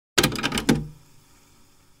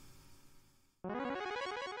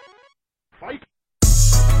Fight.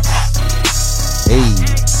 Hey.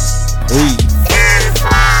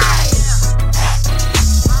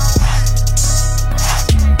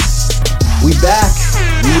 We back.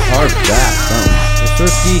 We are back. Mr.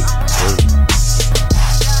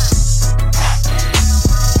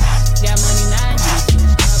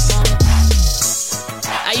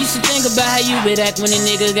 I used to think about how you would act when a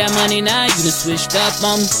nigga got money. Now you done switched up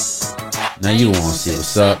on me. Now you wanna see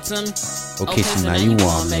what's up. Okay, so now you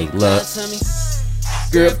wanna make love.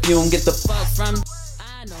 Girl, if you don't get the fuck from.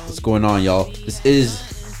 What's going on, y'all? This is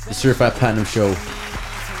the Certified Platinum Show.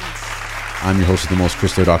 I'm your host of the most,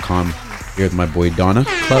 Christo.com. Here with my boy Donna,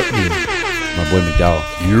 my boy McDowell.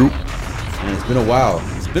 And it's been a while.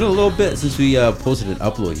 It's been a little bit since we posted an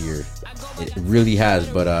upload here. It really has,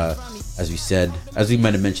 but as we said, as we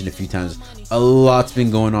might have mentioned a few times, a lot's been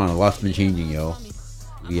going on. A lot's been changing, yo.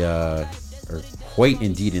 We are quite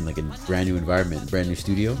indeed in like a brand new environment, brand new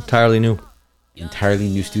studio. Entirely new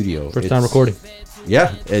studio. First time recording.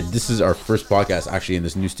 Yeah, this is our first podcast actually in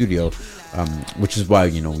this new studio, which is why,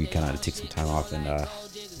 you know, we kind of had to take some time off and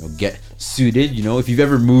get suited. You know, if you've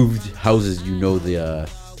ever moved houses, you know the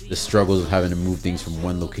struggles of having to move things from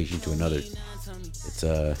one location to another. It's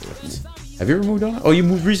have you ever moved on? Oh, you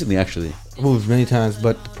moved recently, actually. I moved many times,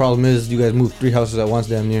 but the problem is you guys moved 3 houses at once,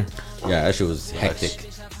 damn near. Yeah, that shit was hectic.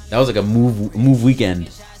 That was like a move weekend.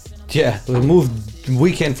 Yeah, it was a move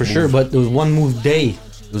weekend for sure, but there was one move day.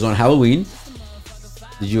 It was on Halloween.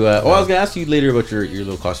 Did you? I was gonna ask you later about your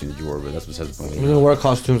little costume that you wore, but that's besides the point. We're gonna wear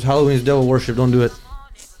costumes. Halloween's devil worship. Don't do it.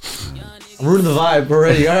 I'm ruining the vibe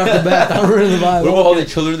already. Right off the bat, I'm ruining the vibe. What about all the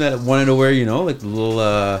children that wanted to wear, you know, like the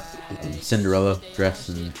little Cinderella dress?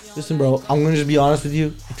 And listen, bro, I'm gonna just be honest with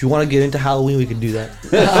you. If you want to get into Halloween, we can do that.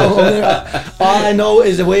 All I know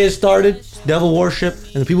is the way it started, devil worship,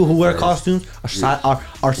 and the people who wear costumes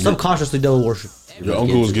are subconsciously devil worship. Your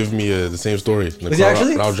uncle was giving me the same story. Was he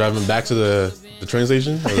actually? When I was driving back to the train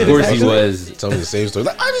station. Of course he was. Telling me the same story.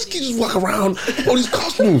 Like, I just walk around all these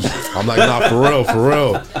costumes. I'm like, nah, for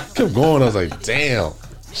real. Kept going. I was like, damn.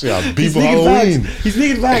 See how beef for Halloween. He's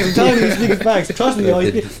speaking facts. I'm telling you, he's speaking facts. Trust me, y'all.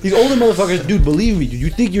 These older motherfuckers, dude, believe me. Dude, you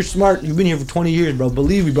think you're smart. You've been here for 20 years, bro.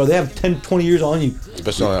 Believe me, bro. They have 10, 20 years on you.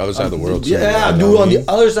 Especially on the other side of the world, too. Yeah, dude, on the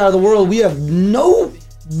other side of the world, we have nothing.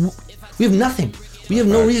 We have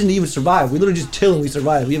no reason to even survive. We literally just chill and we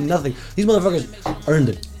survive. We have nothing. These motherfuckers are in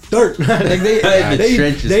the dirt. Like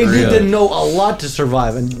they need to know a lot to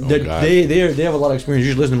survive, and they have a lot of experience.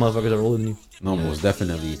 You should listen to motherfuckers that are older than you. No, most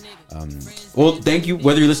definitely. Well, thank you.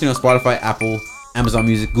 Whether you're listening on Spotify, Apple, Amazon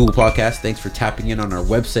Music, Google Podcasts, thanks for tapping in on our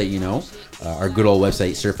website. You know, our good old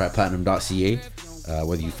website, certifiedplatinum.ca.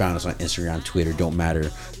 Whether you found us on Instagram, Twitter, don't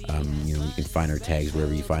matter. You know, you can find our tags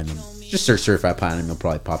wherever you find them. Just search Certified Platinum; it'll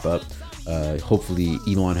probably pop up. Hopefully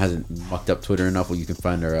Elon hasn't mucked up Twitter enough where you can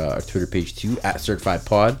find our Twitter page too,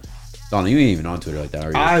 @CertifiedPod. Donna, you ain't even on Twitter like that,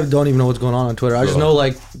 are you? I don't even know what's going on Twitter. I just know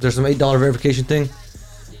like there's some $8 verification thing,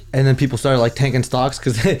 and then people started like tanking stocks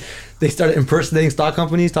because they started impersonating stock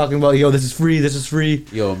companies, talking about, yo, this is free.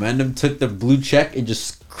 Yo, man, took the blue check and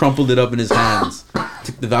just crumpled it up in his hands,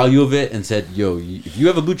 took the value of it and said, yo, if you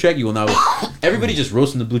have a blue check, you will now. Everybody just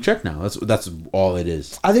roasting the blue check now. That's all it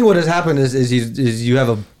is. I think what has happened is you have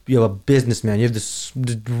a businessman. You have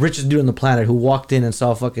the richest dude on the planet who walked in and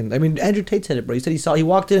saw fucking. I mean, Andrew Tate said it, bro. He said he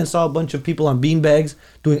walked in and saw a bunch of people on beanbags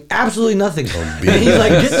doing absolutely nothing. And he's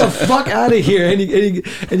like, get the fuck out of here. And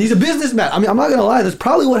he's a businessman. I mean, I'm not gonna lie. That's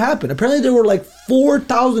probably what happened. Apparently, there were like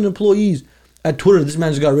 4,000 employees at Twitter. This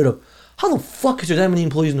man just got rid of. How the fuck is there that many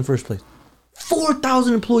employees in the first place?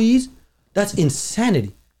 4,000 employees? That's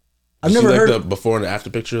insanity. I've never heard the before and after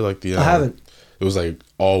picture, like the. I haven't. It was like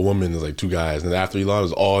all women, there's like 2 guys, and then after Elon, it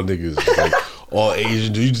was all niggas, it was like all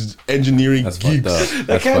Asian dudes, engineering That's geeks.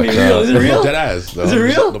 That can't be real. Is it real? Dead ass. Is it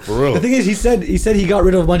real? No, for real. The thing is, he said he got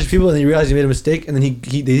rid of a bunch of people, and then he realized he made a mistake, and then he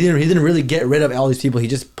didn't really get rid of all these people. He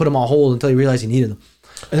just put them on hold until he realized he needed them,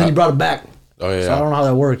 and then he brought them back. Oh yeah. So I don't know how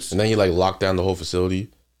that works. And then he like locked down the whole facility.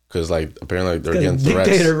 Because like apparently like, they're getting threats.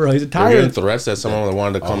 Dictator, bro. He's a tyrant. They're getting threats that someone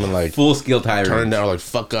wanted to come and like full scale tyrant, turn down, like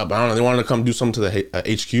fuck up. I don't know. They wanted to come do something to the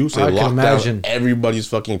HQ, so they locked down everybody's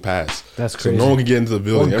fucking pass. That's crazy. So no one could get into the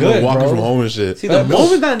building. Well, Everyone walking bro. from home and shit. See, the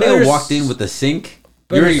moment that nigga walked in with the sink,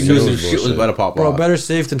 you already knew some shit was about to pop off. Oh, Bro, better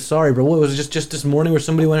safe than sorry, bro. What was it just this morning where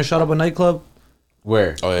somebody went and shot up a nightclub?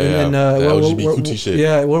 Where? Oh yeah, And the then, LGBT shit.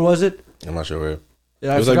 Yeah, where was it? I'm not sure where.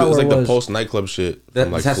 Yeah, it was like the post nightclub shit. That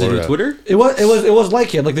from, like, has to do with Florida. Twitter? It was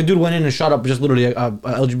like it. Like the dude went in and shot up just literally a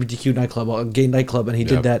LGBTQ nightclub, a gay nightclub, and he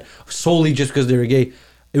did that solely just because they were gay.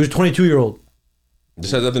 It was a 22-year-old.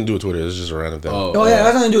 This has nothing to do with Twitter. It's just a random thing. Oh yeah,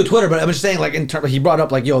 that's nothing to do with Twitter. But I'm just saying, like, in terms, he brought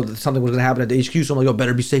up like, yo, something was gonna happen at the HQ. So I'm like, yo,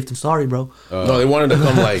 better be safe than sorry, bro. No, they wanted to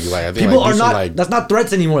come like I think People like, are not. like That's not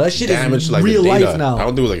threats anymore. That shit damage, is like real data. life now. I don't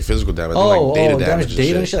think it was like physical damage. I think like data damage, data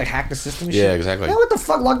and and shit, like hack the system. And Yeah, shit. exactly. Yeah, what the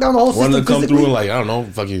fuck? Lock down the whole Wanted system. to come physically? through and like I don't know,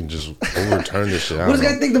 fucking just overturn this shit. What does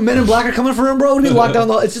this guy think the Men in Black are coming for him, bro? What do you mean lock down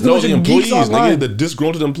the? It's just a No, bunch the of employees, geeks online. nigga, the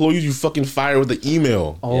disgruntled employees you fucking fire with the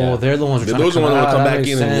email. Oh, they're the ones. Those are the ones that come back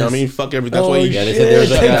in and you know what I mean, fuck everything. That's why you. Yeah, they said there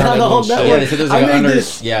was like Take down the whole network. yeah, they said there was like I made under.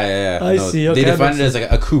 this. Yeah. I see, okay, They that defined it makes as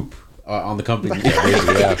like a coup on the company.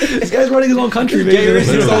 Yeah. This guy's running his own country, January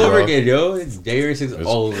baby. 6th all over bro. again, yo. It's January 6th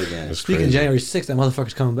all over again. It's Speaking of crazy. January 6th, that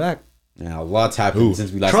motherfucker's coming back. Yeah, a lot's happened Who?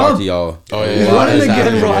 since we last Trump. talked to y'all. Oh, yeah, A yeah. He's lot running has again,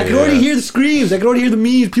 happened. bro. I can already yeah. hear the screams. I can already hear the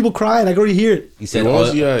memes, people crying. I can already hear it. He said, What all,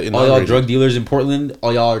 was he, all y'all inaugurated? drug dealers in Portland,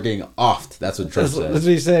 all y'all are getting offed. That's what Trump That's what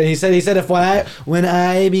said. he said. He said if when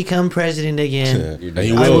I become president again, And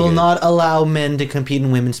he I will again. not allow men to compete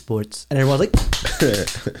in women's sports. And everyone's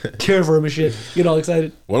like, cheering for him and shit. Get all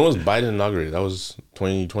excited. When was Biden inaugurated? That was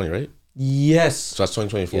 2020, right? Yes. So that's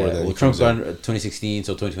 2024. Yeah, then well, he Trump comes got in. 2016,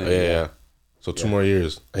 so 2020. Yeah. So 2 more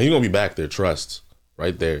years. And he's gonna be back there. Trust.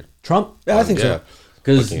 Right there. Trump? Yeah, I think so.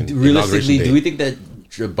 Because Fucking realistically, inauguration do we think that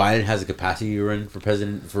Joe Biden has the capacity to run for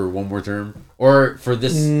president for one more term, or for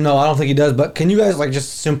this? No, I don't think he does. But can you guys like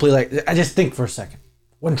just simply like I just think for a second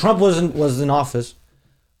when Trump was in office,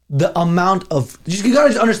 the amount of you gotta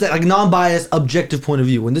just understand like non-biased, objective point of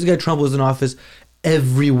view. When this guy Trump was in office,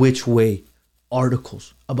 every which way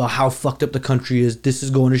articles about how fucked up the country is. This is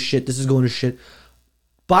going to shit. This is going to shit.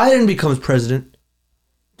 Biden becomes president,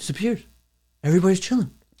 disappears. Everybody's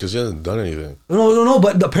chilling. Because he hasn't done anything. No,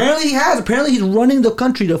 but apparently he has. Apparently he's running the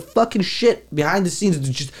country to fucking shit behind the scenes,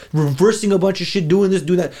 just reversing a bunch of shit, doing this,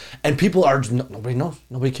 doing that. And people are just, nobody knows.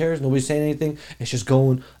 Nobody cares. Nobody's saying anything. It's just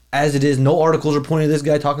going as it is. No articles are pointing at this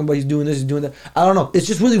guy talking about he's doing this, he's doing that. I don't know. It's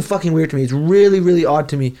just really fucking weird to me. It's really, really odd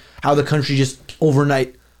to me how the country just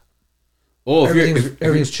overnight, Oh,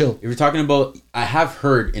 everything's chill. If you're talking about, I have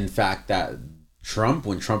heard, in fact, that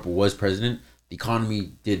when Trump was president, the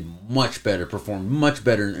economy did much better, performed much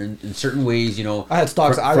better in certain ways. You know, I had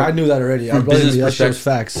stocks. I knew that already. I From believe business me, that shit was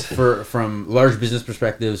perspective, facts. from large business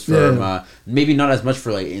perspectives, from Yeah. maybe not as much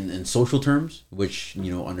for like in social terms, which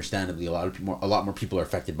understandably a lot more people are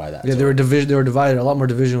affected by that. Yeah, So- they were divided. A lot more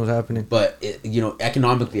division was happening. But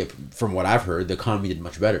economically, from what I've heard, the economy did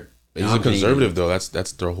much better. He's a conservative though. That's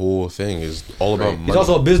their whole thing. Is all about money. He's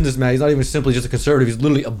also a businessman. He's not even simply just a conservative. He's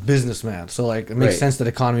literally a businessman. So like, it makes Right. sense that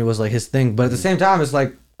economy was like his thing. But at the same time, it's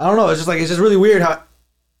like I don't know. It's just really weird how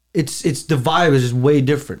it's the vibe is just way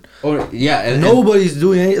different. Oh yeah, and Nobody's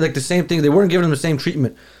doing any, like the same thing. They weren't giving him the same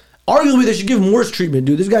treatment. Arguably, they should give him worse treatment,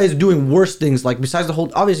 dude. This guy is doing worse things. Like besides the whole,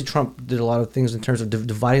 obviously Trump did a lot of things in terms of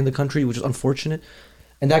dividing the country, which is unfortunate,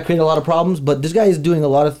 and that created a lot of problems. But this guy is doing a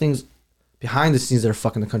lot of things behind the scenes that are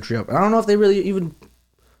fucking the country up. And I don't know if they really even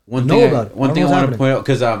One know thing about it. One I thing I don't know want what's to point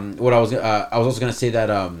out, because what I was also gonna say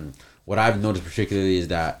that what I've noticed particularly is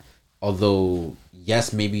that although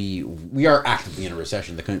yes, maybe we are actively in a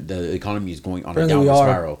recession, the economy is going on a Apparently we downward are.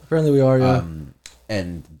 spiral. Apparently we are. Yeah.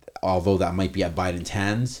 And although that might be at Biden's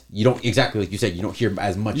hands, you don't exactly like you said, you don't hear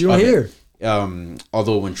as much. You don't of hear. It.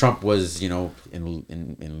 Although when Trump was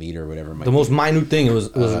in lead or whatever, it might The be. most minute thing it was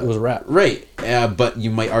a rap. Right, but you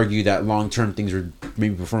might argue that long term things are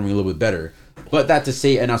maybe performing a little bit better. But that to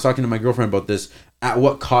say, and I was talking to my girlfriend about this. At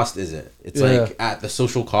what cost is it? It's like at the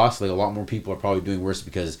social cost. Like a lot more people are probably doing worse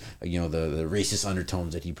because the racist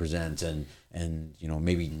undertones that he presents and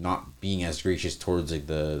maybe not being as gracious towards like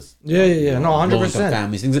the No, 100%.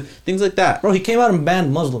 families, things like that. Bro, he came out and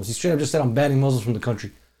banned Muslims. He straight up just said, "I'm banning Muslims from the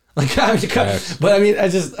country." Like, I mean, but I mean,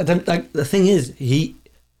 like the thing is, he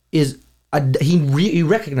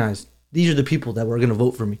recognized these are the people that were going to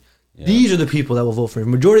vote for me. Yeah. These are the people that will vote for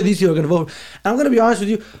him. Majority of these people are going to vote. And I'm going to be honest with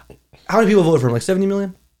you. How many people voted for him? Like 70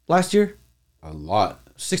 million last year? A lot.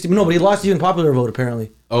 60. No, but he lost even popular vote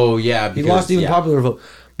apparently. Oh yeah, he lost even popular vote.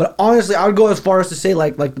 But honestly, I would go as far as to say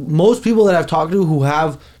like most people that I've talked to who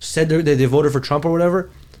have said that they voted for Trump or whatever,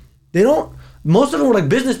 they don't. Most of them were like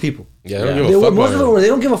business people. Yeah, they don't give a fuck most of them about they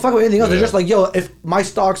don't give a fuck about anything else. Yeah. They're just like, yo, if my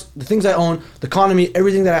stocks, the things I own, the economy,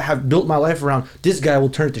 everything that I have built my life around, this guy will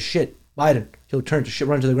turn it to shit. Biden, he'll turn it to shit,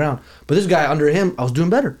 run to the ground. But this guy under him, I was doing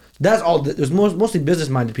better. That's all. There's mostly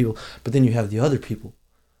business-minded people. But then you have the other people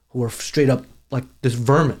who are straight up like this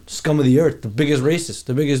vermin, scum of the earth, the biggest racists,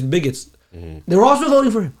 the biggest bigots. Mm-hmm. They were also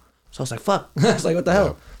voting for him. So I was like, fuck. I was like, what the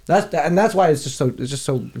hell? That's why it's just so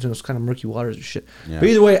it's kind of murky waters and shit. Yeah. But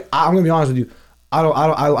either way, I'm gonna be honest with you. I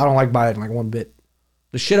don't like Biden like one bit.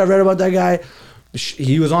 The shit I read about that guy,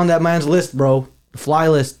 he was on that man's list, bro. The fly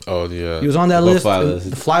list. Oh yeah. He was on that list.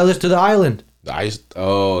 The fly list to the island. The ice.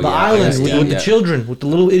 Oh, The yeah. island with the children, with the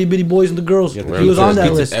little itty bitty boys and the girls. Yeah, He was on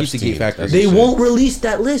that list. Epstein factor. They won't release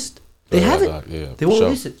that list. They haven't. Yeah, They won't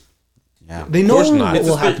release it. Yeah. They know not. what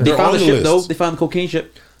will happen. They found on the the ship list. though. They found the cocaine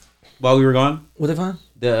ship while we were gone. What they find?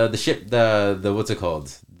 The ship. The what's it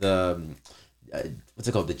called? What's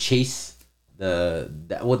it called? The Chase.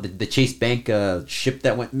 The Chase Bank ship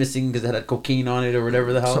that went missing because it had cocaine on it or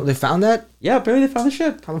whatever the hell. So they found that? Yeah, apparently they found the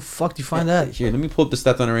ship. How the fuck do you find that? Here, let me pull up the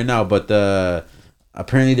stats on it right now. But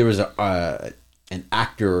apparently there was an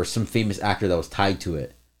actor or some famous actor that was tied to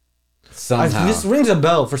it. Somehow. This rings a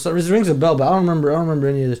bell. This rings a bell, but I don't remember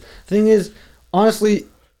any of this. Thing is, honestly,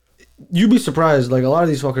 you'd be surprised. Like a lot of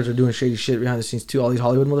these fuckers are doing shady shit behind the scenes too. All these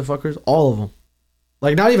Hollywood motherfuckers, all of them.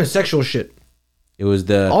 Like not even sexual shit. It was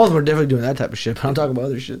all of them are definitely doing that type of shit. But I'm talking about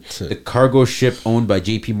other shit. The cargo ship owned by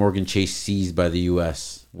J.P. Morgan Chase seized by the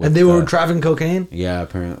U.S. And they were trafficking cocaine. Yeah,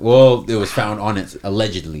 apparently. Well, it was found on it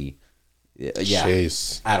allegedly. Yeah,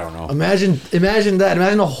 Chase. I don't know. Imagine that.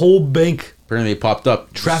 Imagine a whole bank Apparently, it popped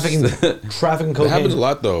up trafficking It cocaine. happens a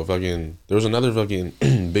lot though. Fucking, there was another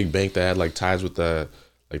fucking big bank that had like ties with the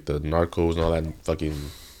narcos and all that fucking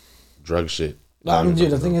drug shit. I mean,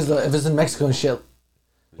 dude, the thing is, if it's in Mexico and shit,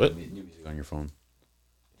 What? New music on your phone.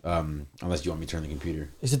 Unless you want me to turn the computer.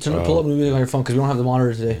 is it pull up new music on your phone because we don't have the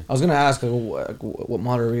monitor today. I was gonna ask what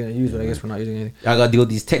monitor are we gonna use, but I guess we're not using anything. I gotta deal with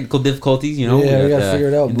these technical difficulties, you know. Yeah, we gotta figure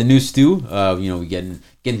it out. In the new stew, we getting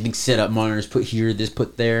things set up, monitors put here, this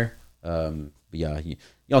put there. But yeah,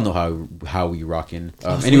 y'all know how we rocking.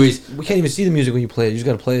 Anyways, we can't even see the music when you play it. You just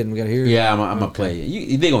gotta play it and we gotta hear it. yeah, I'm gonna play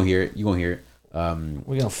it. They gonna hear it. You gonna hear it.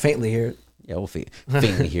 We're gonna faintly hear it Yeah, we'll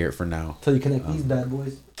faintly hear it for now. until you connect these bad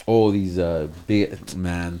boys. Oh, these big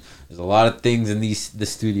man. There's a lot of things in the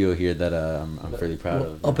studio here that I'm fairly proud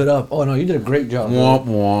of. Up it up. Oh no, you did a great job. Womp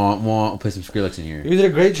womp womp. I'll put some Skrillex in here. You did a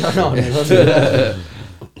great job. No, don't do that.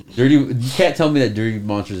 Dirty. You can't tell me that Dirty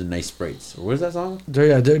Monsters and Nice Sprites. Or what is that song?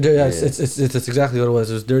 Yeah. It's exactly what it was.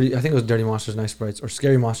 It was dirty. I think it was Dirty Monsters, Nice Sprites, or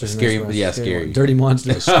Scary Monsters. Scary, Nice Sprites. yeah, scary. Dirty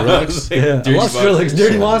Monsters. Skrillex? Yeah, I love Skrillex.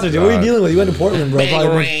 Dirty Monsters. Dude, what are you dealing with? You went to Portland, bro.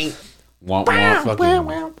 Probably. Womp womp.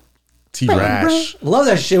 Fucking T-Rash. Love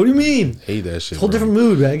that shit. What do you mean? Hate that shit. Whole bro. different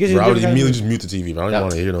mood, man. I guess Bro, I would you immediately just mute the TV, but I don't even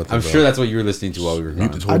want to hear nothing. I'm sure that's what you were listening to while we were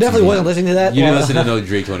Mute gone. the whole I definitely TV. wasn't listening to that. You didn't Well, listen to no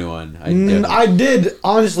Drake 21. I did.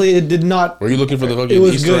 Honestly, it did not. Were you looking for the It fucking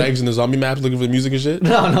was Easter good. eggs and the zombie maps, looking for the music and shit? No.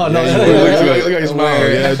 Look at his smile.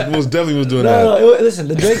 Yeah, it most definitely was doing that. No. Listen,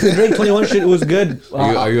 the Drake 21 shit. It was good.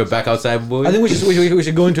 Are you a Back Outside boy? I think we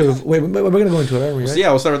should go into it. Wait, we're gonna go into it, aren't we? So Right? yeah,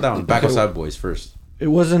 we'll start with that one. Back Outside Boys first. It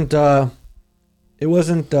wasn't.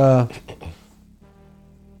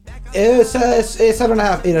 It's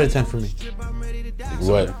 7.5, 8 out of 10 for me.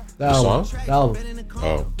 What? The The album. song? The album.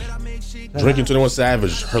 Oh. Drinking 21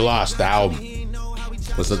 Savage, her loss, the album.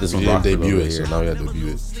 Let's let this We one rock didn't for a little debut it, bit so here. now we got to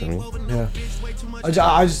debut it. Feel me? Yeah.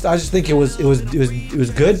 I just think it was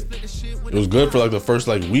good. It was good for like the first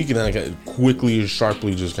like week, and then it quickly,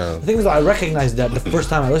 sharply, just kind The of. thing is, I recognized that the first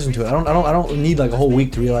time I listened to it. I don't need like a whole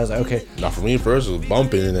week to realize like, okay, Not for me at first, it was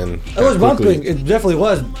bumping, and then it was quickly- bumping. It definitely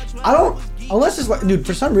was. I don't unless it's like, dude,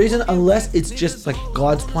 for some reason, unless it's just like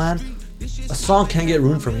God's plan, a song can't get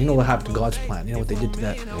ruined for me. You know what happened to God's plan? You know what they did to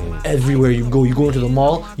that? Everywhere you go into the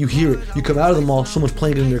mall, you hear it. You come out of the mall, someone's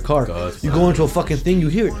playing it in their car. You go into a fucking thing, you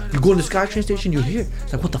hear it. You go into the SkyTrain station, you hear it.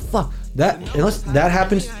 It's like, what the fuck? That unless that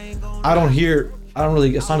happens, I don't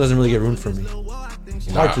really. A song doesn't really get ruined for me.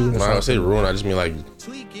 It's hard to ruin a When I song. say ruin, I just mean like,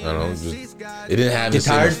 I don't know, just it didn't have the Get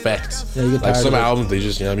same tired? effect. Yeah, you get like tired some of it. albums, they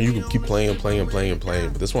just, you know, what I mean, you can keep playing and playing and playing and playing,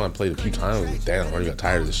 but this one I played a few times. Like, damn, I already got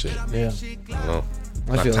tired of this shit. Yeah, I don't know.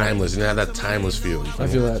 I Not feel that. timeless. It didn't have that timeless feel. I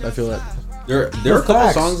feel that. There are a couple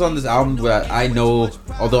facts. songs on this album that I know,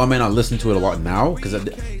 although I may not listen to it a lot now, because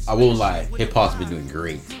I won't lie, hip hop's been doing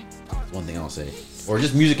great. That's one thing I'll say, or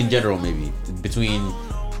just music in general, maybe between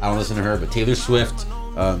I don't listen to her, but Taylor Swift,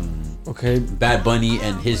 Okay, Bad Bunny,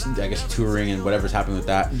 and his I guess touring and whatever's happening with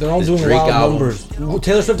that. they're all This doing Drake wild album, numbers.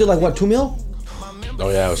 Taylor Swift did like what, 2 mil? Oh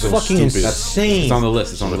yeah, it was so Fucking stupid. insane. It's on the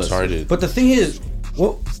list. It's on the list. Retarded. But the thing is,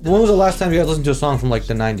 when was the last time you guys listened to a song from like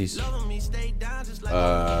the 90s?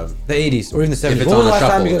 The 80s or even the 70s? If it's When was on the a last time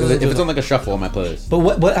shuffle, you guys if listened it's to on like a shuffle on my playlist, But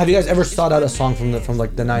what have you guys ever sought out a song from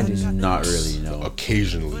like the 90s? not really. No.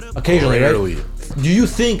 Occasionally. Occasionally, right? Rarely. Do you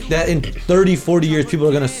think that in 30, 40 years people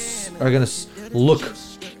are gonna look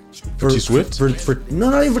for T-Swift? for no,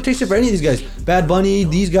 not even for T-Swift, for any of these guys? Bad Bunny,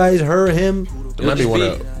 these guys, her, him. It might be one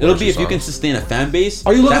of It'll be if you can sustain a fan base.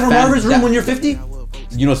 Are you looking That for fan- Marvin's Room that- when you're 50?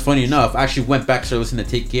 You know, it's funny enough. I actually went back, started listening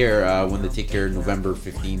to Take Care when the Take Care November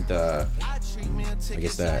 15th, I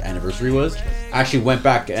guess the anniversary was. I actually went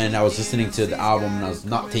back and I was listening to the album, and I was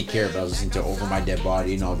not Take Care, but I was listening to Over My Dead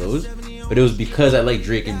Body and all those. but it was because I like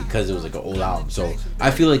Drake and because it was like an old album. So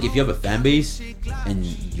I feel like if you have a fan base and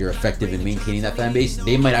you're effective in maintaining that fan base,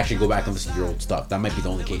 they might actually go back and listen to your old stuff. That might be the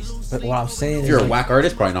only case. But what I'm saying If is, you're a like, whack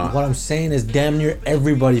artist, probably not. what I'm saying is, damn near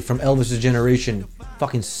everybody from Elvis's generation,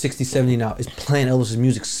 fucking 60, 70 now, is playing Elvis's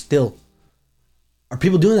music still. Are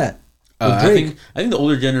people doing that? With Drake? I think the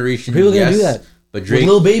older generation. People gonna yes, do that. But Drake, with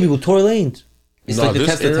Lil Baby, with Tory Lanez. it's No, like the this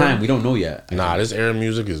test of era- time. We don't know yet. Nah, this era of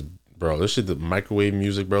music is, bro. This shit, the microwave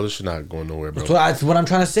music, bro. This shit not going nowhere, bro. That's what I'm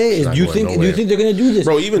trying to say. Is not do you going think nowhere. they're gonna do this?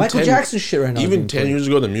 Bro, even Michael 10 Jackson shit right now. Even 10 years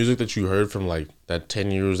ago, the music that you heard from like that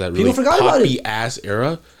 10 years, that People really forgot about it. poppy ass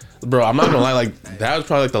era, bro. I'm not gonna lie, like that was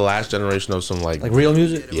probably like the last generation of some like real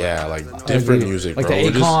music. yeah, like different agree. music, Like bro. the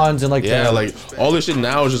We're just- Akons and like yeah, the, like all this shit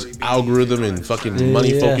now is just algorithm and fucking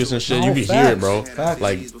money focus and shit. No, You can hear it, bro. facts.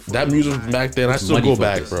 Like that music from back then, I still money go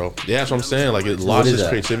back, focus. bro. Yeah, that's what I'm saying. Like it lost is its that?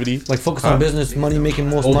 creativity. like focus on business, money, making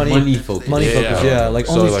most Oh, money. money focus. Money Yeah, focus. yeah. Yeah, like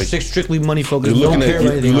So, only like, strictly money focus. You're Don't looking care at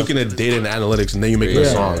about anything you're else. looking at data and analytics, and then you make a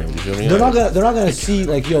Yeah. song. You feel me? They're Like, not gonna see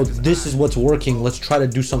like, yo, this is what's working. Let's try to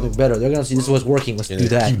do something better. They're gonna see this is what's working. Let's do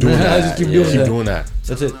that. Keep doing that. Just keep Yeah, doing keep that. doing that.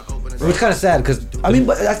 That's it. It's kind of sad because I mean,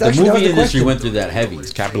 but that's The actually that was movie the industry question. went through that heavy. The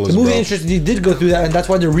Capitalism, movie bro. industry did go through that, and that's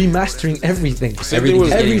why they're remastering everything. Same thing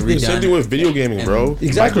with Everything's getting same redone. thing with video gaming, bro.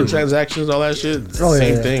 Exactly. Microtransactions, all that shit. Oh, yeah,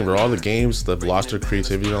 Same yeah. thing, bro. All the games that lost their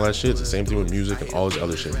creativity and all that shit. It's the same thing with music and all this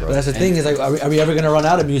other shit, But bro. that's the thing is like, are we ever gonna run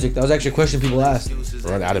out of music? That was actually a question people asked.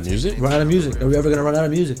 Run out of music? Run out of music? Are we ever gonna run out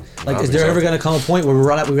of music? Like, I is think there so. ever gonna come a point where we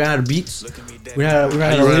ran out of beats? We ran out How of you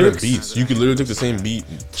run out of lyrics. beats? You could literally take the same beat,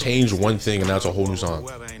 change one thing, and now it's a whole new song.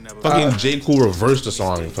 Fucking J. Cole reversed the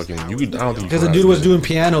song. Fucking you could. I don't think you Because can the run dude out was of doing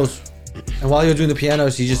pianos, and while he was doing the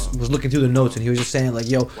pianos, he just was looking through the notes, and he was just saying like,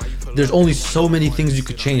 "Yo, there's only so many things you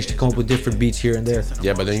could change to come up with different beats here and there." music.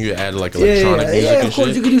 Yeah, but then you add like Yeah, electronic music of and course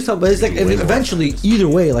shit. you could do something, but it's like You can way more. eventually, either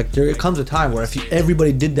way, like there comes a time where if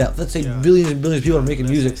everybody did that, let's say billions and billions of people are making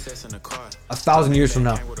music, 1,000 years from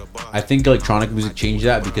now, I think electronic music changed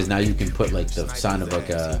that because now you can put like the sound of like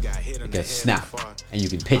a snap, and you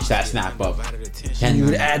can pitch that snap up. and you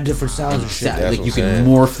would add different sounds and shit. Like That's you what can I'm saying.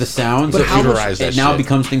 morph the sound. But So how much- Computerize that it now shit.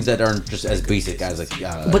 becomes things that aren't just as basic as like.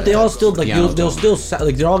 But they all still like piano they'll tone. still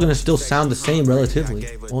like they're all gonna still sound the same relatively,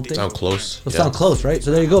 won't they? Sound close. They'll Yeah. sound close, right?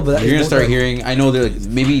 So there you go. But that You're gonna won't start that- hearing. I know they're like,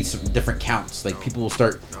 maybe it's different counts. Like people will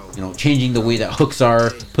start, changing the way that hooks are.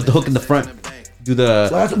 Put the hook in the front. Do the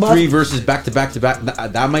that's- 3 verses back to back to back.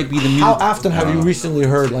 That might be the music. How often have you recently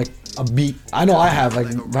heard like a beat? I know I have like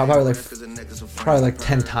probably like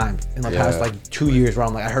 10 times in the past Yeah. like 2 years where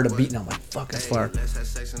I'm like I heard a beat and I'm like fuck, that's fire.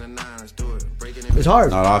 It's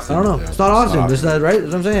hard. Not often. I don't know. Yeah. It's not often. Not This is that right? That's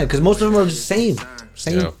what I'm saying. Because most of them are just same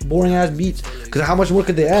Yeah. boring ass beats. Because how much more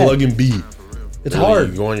could they add? Plug and beat. It's Literally, hard.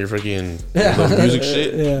 You go on your freaking Yeah. little music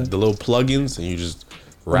shit, Yeah. the little plugins, and you just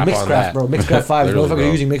rap on Mixcraft, that. bro. Mixcraft 5. Literally, Motherfuckers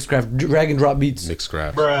bro. using Mixcraft. Drag and drop beats.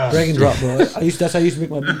 Mixcraft. Drag and drop, bro. That's how I used to make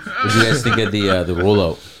my beats. What do you guys think of the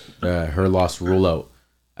rollout? Her lost rollout.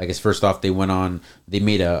 I guess first off, they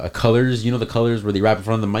made a colors. You know the colors where they rap in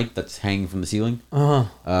front of the mic that's hanging from the ceiling. And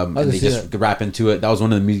didn't they see just rap into it. That was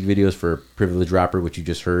one of the music videos for Privileged Rapper, which you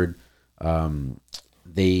just heard.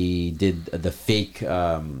 They did the fake.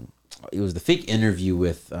 It was the fake interview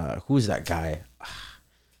with who is that guy?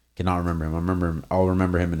 Cannot remember him. I'll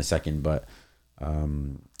remember him in a second. But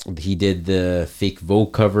he did the fake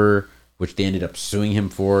Vogue cover, which they ended up suing him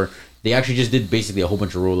for. They actually just did basically a whole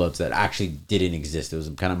bunch of rollouts that actually didn't exist. It was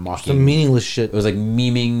kind of mocking. Some meaningless shit. It was like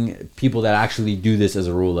memeing people that actually do this as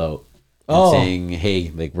a rollout. And Oh. saying,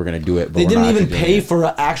 hey, like we're gonna do it. But They we're didn't not even actually doing pay it. for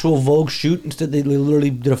an actual Vogue shoot. Instead, they literally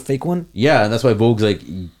did a fake one. Yeah, and that's why Vogue's like,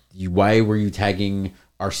 why were you tagging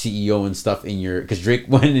our CEO and stuff in your? Because Drake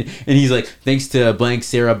went and he's like, thanks to blank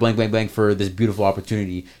Sarah blank blank blank for this beautiful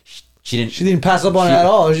opportunity. She didn't pass up on it at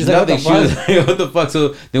all. She's like, what the nothing. She was fuck? like, what the fuck?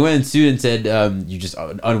 So they went and sued and said, you just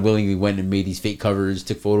unwillingly went and made these fake covers,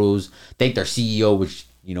 took photos, thanked our CEO, which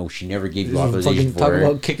she never gave you authorization Fucking talk for.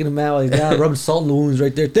 about kicking him out while he's down, rubbing salt in the wounds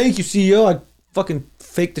right there. Thank you, CEO. I fucking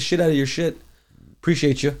faked the shit out of your shit.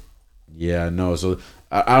 Appreciate you. Yeah, no. So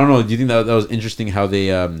I don't know. Do you think that was interesting? How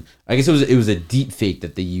they? I guess it was a deep fake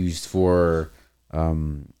that they used for. What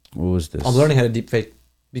was this? I'm learning how to deep fake.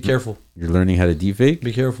 Be careful. You're learning how to deep fake.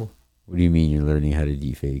 Be careful. What do you mean you're learning how to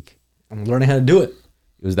deep fake? I'm learning how to do it.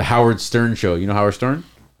 It was the Howard Stern show. You know Howard Stern?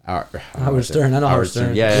 Howard Stern. I know Howard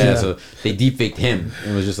Stern. Yeah. So they deep faked him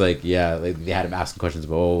and was just like, like they had him asking questions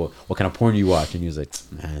about, what kind of porn do you watch? And he was like,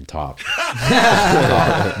 man, top.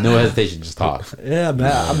 Top. No hesitation, just top. Yeah,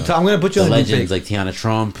 man. I'm gonna put you The on a deep fake. legends like Tiana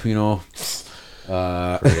Trump,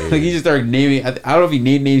 like he just started naming. I don't know if he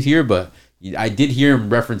named names here, but I did hear him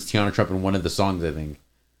reference Tiana Trump in one of the songs. I think.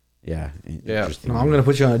 Yeah. Yeah. Interesting. No, I'm gonna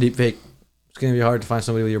put you on a deep fake. It's gonna be hard to find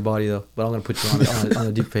somebody with your body though. But I'm gonna put you on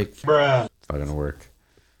a deep fake. It's not gonna work.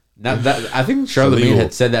 Now that I think Charlamagne illegal.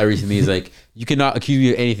 had said that recently. He's like, you cannot accuse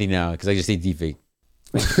me of anything now because I just say deepfake.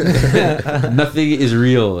 Nothing is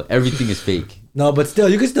real. Everything is fake. No, but still,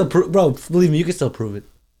 you can still prove, bro. Believe me, you can still prove it.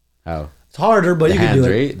 How? It's harder, but The you hands, can do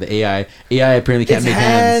it. right? The AI apparently can't It's make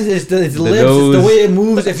hands, hands. it's the lips, nose. it's the way it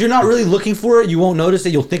moves. If you're not really looking for it, you won't notice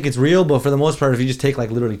it. You'll think it's real, but for the most part, if you just take like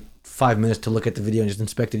literally 5 minutes to look at the video and just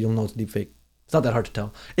inspect it, you'll know it's deep fake. It's not that hard to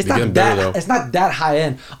tell. It's You're not getting better, that. though. It's not that high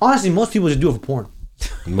end. Honestly, most people just do it for porn.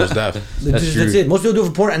 Most deaf. That's true. That's it. Most people do it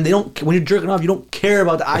for porn, and they don't. When you're jerking off, you don't care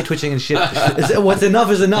about the eye twitching and shit. What's enough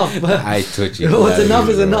is enough. Eye twitching. What's Yeah, enough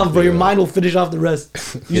is yeah, enough, bro. Your yeah. mind will finish off the rest.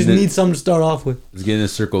 You just then- need something to start off with. Let's get into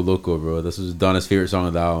Circo Loco, bro. This was Donna's favorite song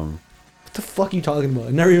of the album. What the fuck are you talking about?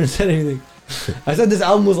 I never even said anything. I said this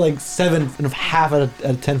album was like 7.5 out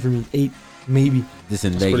of 10 for me. 8, maybe. This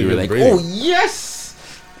and That's Meg, you pretty were good like, rating. oh yes.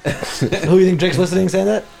 Who you think Drake's listening saying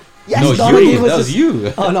that? Yes, No, Donna you. was That was just-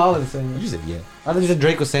 you. Oh no, I wasn't saying that. You said yeah. I thought you said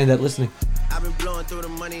Drake was saying that listening. I've been blowing through the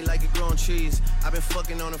money like it growing trees. I've been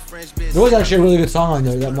fucking on a French bitch. There was actually a really good song on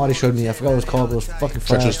there that Marty showed me. I forgot what it was called, but it was fucking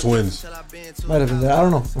Treacherous fast. Twins. Might have been that. I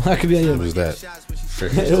don't know. That could be any What of was it.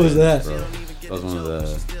 that? It was that. Bro. That was one of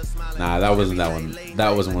the. Nah, that wasn't that one.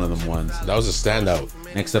 That wasn't one of them ones. That was a standout.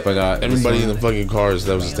 Next up, I got Everybody in this the fucking cars,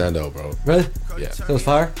 that was a standout, bro. Really? Yeah. That was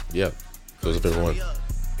fire? Yep. That was a favorite one. one.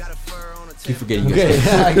 Keep forgetting you Okay,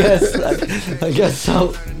 guys. I guess so.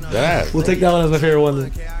 That. We'll take that one as my favorite one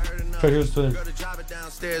then. Treacherous Twin.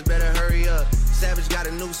 Downstairs, better hurry up. Savage got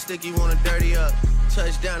a new stick, you wanna dirty up.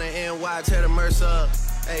 Touchdown in NY, tear the Mercer up.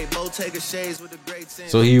 Hey, Bo take a shades with the great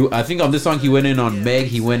sense. So I think on this song he went in on Meg.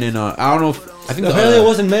 He went in on. I don't know. I think Apparently it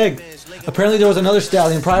wasn't Meg. Apparently there was another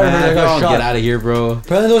stallion prior to her that got shot. Get out of here, bro.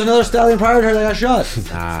 Apparently there was another stallion prior to her that got shot.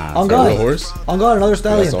 Nah. On That real God. horse? On God, another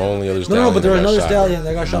stallion. That's the only other No, stallion but there was that got another shot, stallion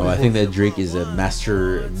that got shot. No, I before. think that Drake is a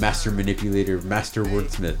master manipulator, master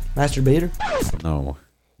wordsmith. Masturbator? No,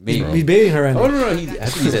 maybe. He's baiting her right Oh now. no, I think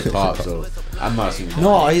he's at top, so I'm not assuming.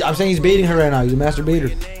 No, I'm saying he's baiting her right now. He's a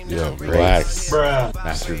masturbator. Yo, relax.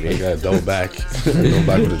 Master You Drake. gotta double back. Double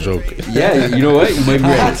back with a joke. Yeah, you know what? You might be I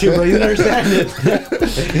had right. to, bro. You didn't understand it.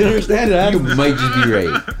 You didn't understand it. I had You to. might just be right.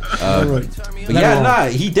 Right. But yeah, nah,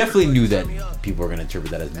 he definitely knew that people were gonna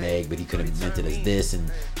interpret that as Meg, but he could have meant it as this.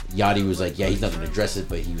 And Yachty was like, yeah, he's not gonna address it,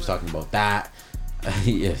 but he was talking about that.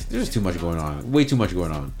 Yeah, there's too much going on. Way too much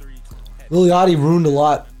going on. Lil Yachty ruined a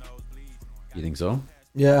lot. You think so?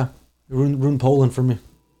 Yeah. Ruined Poland for me.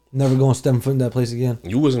 Never going to step foot in that place again.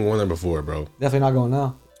 You wasn't going there before, bro. Definitely not going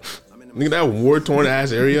now. Nigga, that war-torn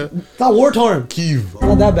ass area. It's not war torn. Kiev. It's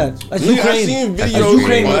not that bad. That's Nigga, I Ukraine. seen That's videos.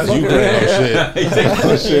 Ukraine, Oh, that's motherfucker.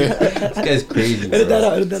 Ukraine. Oh, shit. This guy's crazy. Edit that Bro.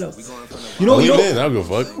 out. Edit that out. You know, Leave it in. I don't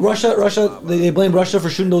give a fuck. Russia, they blame Russia for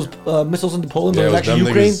shooting those missiles into Poland, but Yeah, it it was was actually them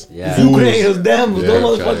Ukraine. niggas. Yeah. It's Ukraine. It was them. It was Yeah,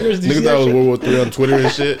 those motherfuckers. Did you Nigga see thought it was that World War 3 on Twitter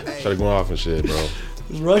and shit. Started going off and shit, bro. shit?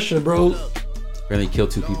 It was Russia, bro. Apparently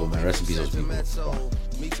killed 2 people, man. Rest in peace, those people.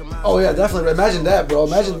 Oh yeah, definitely. Imagine that, bro.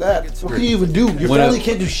 Imagine that. What can you even do? Your What family up?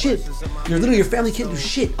 can't do shit. Your family can't do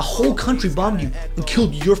shit. A whole country bombed you and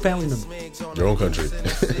killed your family member. Your own country.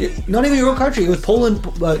 Not even your own country. It was Poland.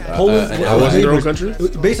 Poland. and how was it their own country? It was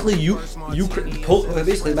basically,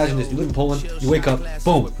 basically, imagine this: you live in Poland, you wake up,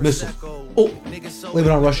 boom, missile. Oh, blame it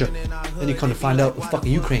on Russia. Then you come to find out, it was fucking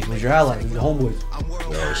Ukraine. It was your ally, your homeboys.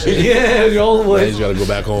 Oh, shit. Yeah, your Now you homeboys. just gotta go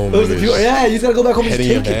back home. It was the niggas. pure, yeah, you just gotta go back home and Head just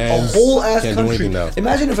in take your it. hands. A whole ass Can't do country. anything now.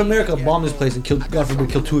 Imagine if America bombed this place and killed, God forbid,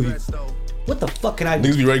 killed 2 of you. What the fuck can I do?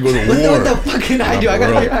 Niggas be ready to go to What the war. fuck can I do? Nah, I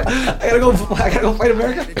bro. gotta go fight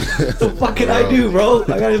America. What the fuck can I do, bro? I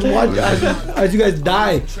gotta just watch as you guys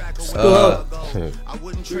die. Spill out.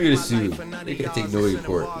 Who are you gonna sue? They can't take no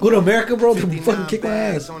report. Go to America, bro. They fucking kick my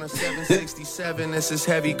ass. On a 767, this is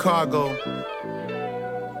heavy cargo.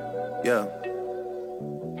 Yeah.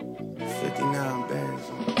 59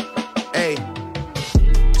 bands. Hey.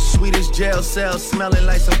 Swedish jail cell smelling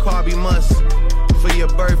like some carby must. For your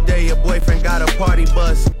birthday, your boyfriend got a party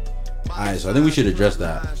bus. Alright, so I think we should address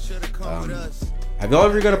that. Have y'all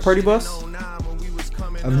ever got a party bus?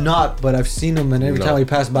 I've not, but I've seen them, and every No. time we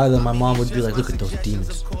pass by them, my mom would be like, "Look at those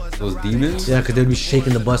demons." Those demons? Yeah, because they'd be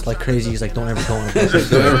shaking the bus like crazy. He's like, "Don't ever go on a bus."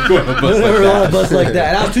 Don't ever go on a bus Don't like ever go on a that. bus like that.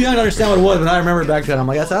 And I was too young to understand what it was, but I remember back then. I'm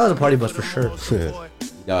like, that was a party bus for sure.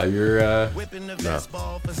 No, you're No, that's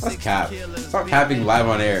cap. Stop capping live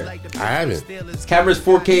on air. I haven't. This camera's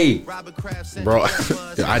 4K. Bro,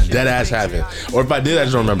 I dead ass haven't. Or if I did, I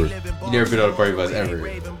just don't remember. You never been on a party bus ever.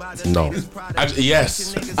 No.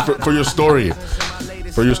 Yes. For your story.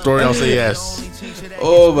 For your story, I'll say yes.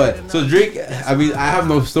 Oh, but so Drake. I mean, I have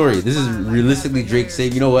no story. This is realistically Drake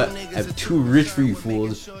saying, you know what? I'm too rich for you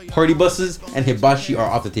fools. Party buses and hibachi are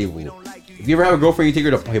off the table. If you ever have a girlfriend, you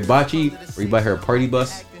take her to hibachi or you buy her a party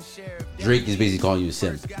bus. Drake is basically calling you a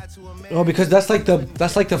simp. Oh, because that's like the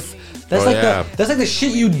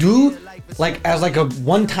shit you do, like as like a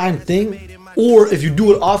one-time thing, or if you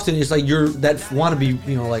do it often, it's like you're that wannabe,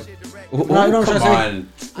 you know, like. Come on.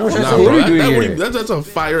 That's a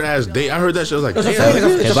fire ass date. I heard that shit. I was like,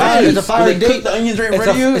 It's a fire They date. cook the onions right in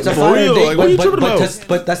front of you. It's a For fire real, date, like, what are you tripping about?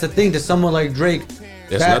 but that's the thing. To someone like Drake,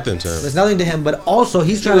 It's nothing to him. It's nothing to him. But also,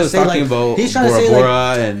 he's trying to was say talking like about he's trying to Bora say Bora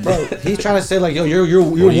like, and- bro, he's trying to say like, yo, you're he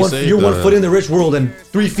one say? foot in the rich world and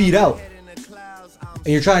 3 feet out, and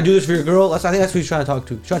you're trying to do this for your girl. I think that's who he's trying to talk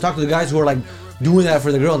to. He's trying to talk to the guys who are like doing that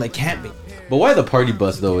for the girl and they can't be. But why the party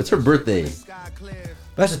bus though? It's her birthday.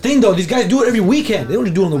 That's the thing though. These guys do it every weekend. They don't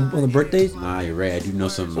just do it on the birthdays. Nah, you're right. I do know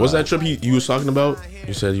some. What's that trip you was talking about?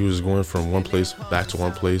 You said you was going from one place back to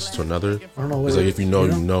one place to another. I don't know. It's like if you know,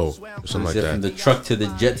 you know, or something like Is it from that. the truck to the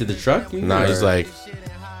jet to the truck? Nah, he's like,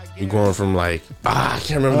 you're going from like, I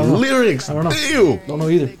can't remember the know. lyrics. I don't know. Damn. Don't know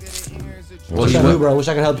either. Well, Wish he I knew, went, bro. Wish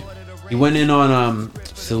I could help you. he went in on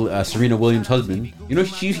Serena Williams' husband. You know,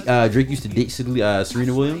 Drake used to date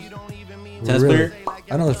Serena Williams, tennis Really? player.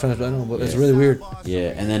 I know this, I know, but it's really weird. Yeah,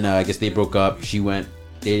 and then I guess they broke up. She went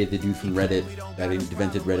dated the dude from Reddit that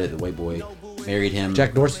invented Reddit, the white boy. Married him.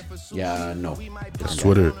 Jack Dorsey. Yeah, no. It's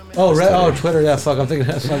Twitter. Oh, Twitter. Yeah, fuck. I'm thinking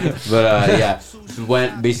that. Fuck. But yeah,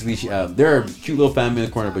 went basically. They're a cute little family in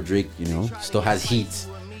the corner, but Drake, you know, still has heat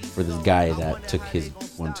for this guy that took his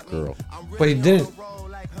once girl. But he didn't.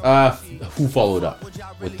 Who followed up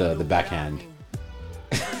with the backhand?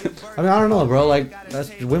 I mean, I don't know, bro. Like,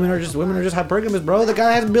 women are just hypergamous, bro. The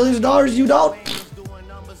guy has billions of dollars, you don't.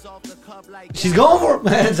 She's going for it,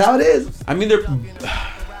 man. That's how it is. I mean, they're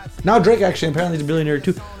Now Drake actually apparently is a billionaire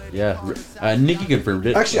too. yeah. Nikki confirmed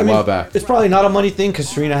it Actually, a I mean, while back. it's probably not a money thing because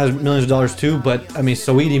Serena has millions of dollars too. But I mean,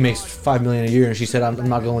 Saweetie makes $5 million a year, and she said, "I'm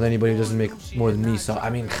not going with anybody who doesn't make more than me." So I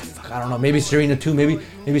mean, fuck, I don't know. Maybe Serena too.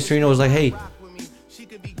 Maybe Serena was like, "Hey,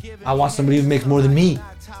 I want somebody who makes more than me,"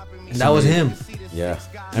 and that was him. Yeah,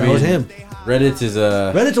 That was him. Reddit is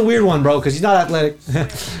Reddit's a weird one, bro, because he's not athletic.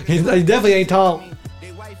 he definitely ain't tall.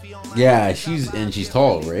 yeah. She's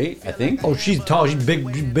tall, right? I think. Oh, she's tall. She's big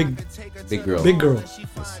Girl. big girl.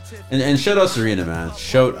 And shout out Serena, man.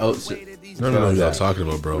 Shout out. I don't know what y'all talking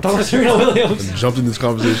about, bro. Talking about Serena Williams. Jumped in this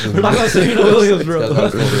conversation. We're talking about Serena Williams, bro.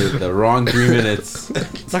 That was over the wrong 3 minutes.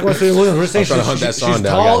 Talking about Serena Williams. We're saying trying to hunt that song she's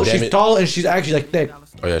down, tall. goddamn She's it. tall and she's actually like thick.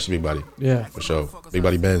 Oh yeah, she big body. Yeah. For sure. Big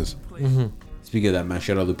body Benz. Speaking of that, man,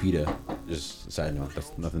 shout out Lupita. Just a side note.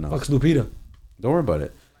 That's nothing else. Fuck's Lupita. Don't worry about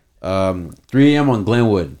it. 3 a.m. on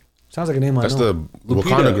Glenwood. Sounds like a name I That's know. the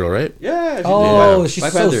Wakanda girl, right? Yeah. She's Oh, yeah. she's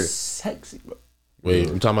Black so Panther. sexy, bro. Wait,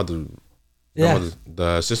 I'm talking about Yeah,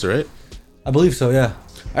 the sister, right? I believe so. Yeah.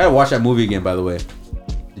 I gotta watch that movie again, by the way.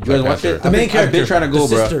 Did you guys watch it? The main character. I've been trying to go,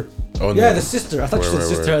 the bro. sister. Oh, Yeah, no. the sister. I thought you Word, said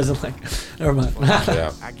word, sister word. as in like. Never mind.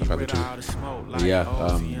 Yeah, Panther too. Yeah.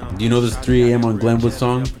 Do you know this 3 a.m. on Glenwood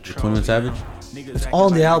song? With 21 Savage? It's all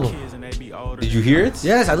on the album. Did you hear it?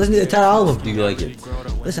 Yes, I listened to the entire album. Do you like it?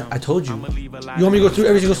 Listen, I told you. You want me to go through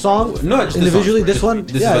every single song? No, just this individually. song. This one.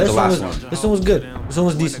 This is like the last one. This one was good. This one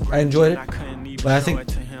was decent. I enjoyed it. But I think I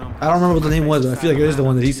don't remember what the name was, but I feel like it is the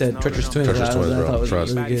one that he said, Treacherous Twins. Treacherous I Twins, thought bro. was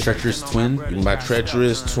Trust. really good. Treacherous Twin? My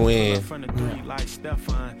treacherous twin.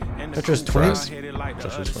 Treacherous Twins.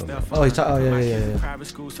 Treacherous twin. Bro. Oh, yeah.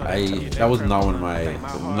 That was not one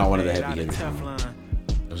of the heavy hitters.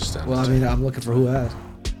 It was just that Well, I mean, I'm looking for who asked.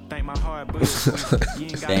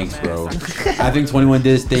 Thanks, bro. I think 21 did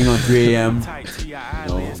his thing on 3 a.m. You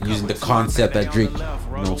know, using the concept that Drake,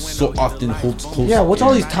 so often holds close. Yeah, what's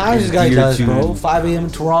all these times this guy dear does, to- bro? 5 a.m. in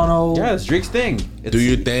Toronto. Yeah, it's Drake's thing. It's, Do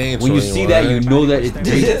your thing. When you see that, you know that it's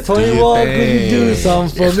Drake. 21, could you do thing.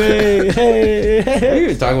 something for me? Hey. We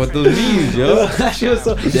were talking about those memes, yo. She was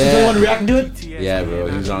so. Is Yeah. the one reacting to it? Yeah, bro.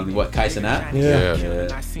 He was on what, Kai Cenat? Yeah.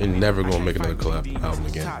 Yeah. You're never gonna make another collab album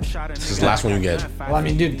again. This is the last one you get. Well, I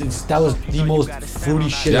mean, dude, that was the most fruity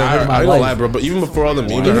shit Yeah, I've heard in I my ain't gonna lie, life. bro. But even before all the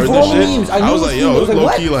memes, I Even heard before this all the shit. memes, I I knew was it like, was yo, cool. it's I was low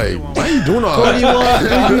like, key. Like, why are you doing all that? 21,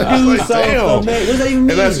 could you I was do like, something damn. for me? What does that even mean?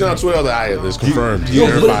 And that's not Twitter. I was like, alright, it's confirmed. Yo, You're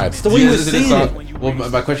but verified. it's the way he was listen to saying song. Well,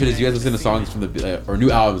 my question is, do you guys listen to songs from the or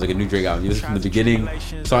new albums, like a new Drake album? You listen from the beginning,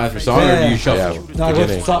 song after song, or do you shuffle? Yeah. No, I go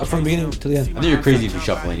Beginning. from the beginning to the end. I think you're crazy if you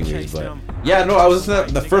shuffle, anyways. But yeah, no, I was listening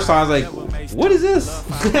to that, the first song. I was like, what is this?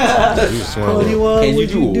 You just wanna- 21, Can you would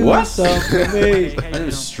do do what? something for me? I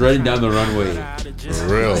was strutting down the runway. For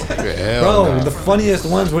real. Hell Bro, nah. the funniest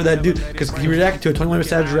ones were that dude, because he reacted to it. 21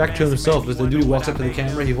 Savage reacted to himself. Was the dude walks up to the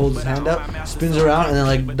camera, he holds his hand up, spins around, and then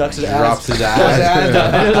like ducks his ass. Drops his ass. Drops his ass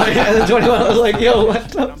down. And then 21 was like, yo, what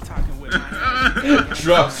the?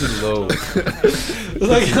 Drops it low.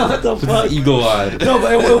 Like, what the fuck? Eagle-eyed. No,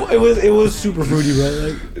 but it was super fruity, bro.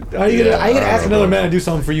 Like, how you gonna ask another man to do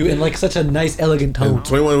something for you in like such a nice, elegant tone? And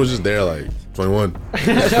 21 was just there, like 21.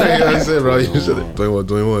 That's it, bro. You said it.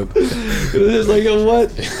 21. It was just like, yo,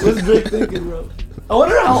 what's Drake thinking, bro? I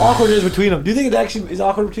wonder how awkward it is between them. Do you think it actually is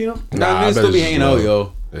awkward between them? Nah, they still be hanging out,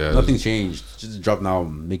 yo. Yeah, nothing's changed. Just dropping an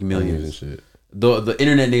album, making millions. And shit. The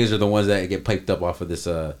internet niggas are the ones that get piped up off of this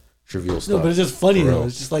trivial stuff. No, but it's just funny For though. real.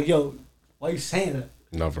 It's just like, yo, why are you saying that?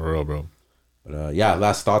 No, for real, bro. But yeah,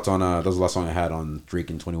 last thoughts on that was the last song I had on Drake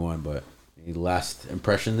and 21. But any last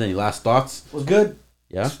impressions? Any last thoughts? Was good.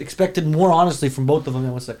 Yeah. Expected more, honestly, from both of them.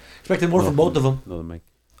 One sec. Expected more from both of them. Another mic.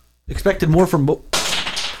 Expected more from both.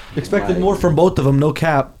 Expected more from both of them. No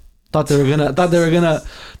cap. Thought they were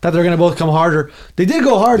gonna both come harder. They did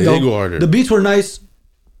go hard though. They did go harder. The beats were nice,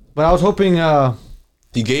 but I was hoping.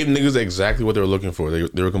 He gave niggas exactly what they were looking for.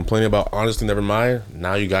 They were complaining about Honestly Nevermind.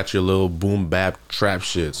 Now you got your little boom bap trap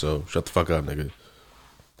shit. So shut the fuck up, nigga.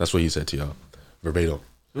 That's what he said to y'all, verbatim.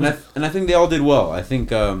 And I think they all did well. I think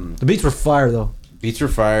the beats were fire though. beats were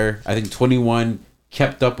fire. I think 21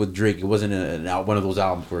 kept up with Drake. It wasn't one of those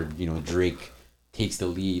albums where Drake takes the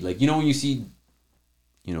lead. Like when you see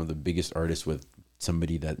the biggest artist with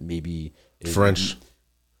somebody that maybe is French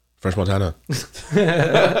Montana.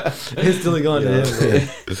 It's still going to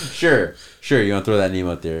him. Sure. You want to throw that name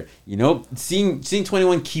out there? Seeing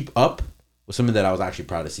 21 keep up was something that I was actually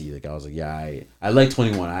proud to see. Like I was like, yeah, I like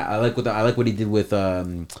 21. I like what he did with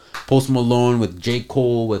Post Malone, with J.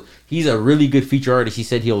 Cole. He's a really good feature artist. He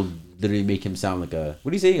said he'll literally make him sound like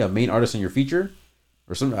what do you say, a main artist on your feature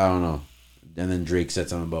or something. I don't know. And then Drake said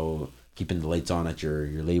something about keeping the lights on at your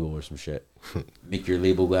label or some shit. Make your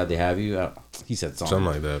label glad they have you. He said something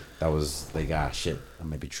like that. That was like, shit, that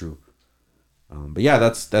might be true. But yeah,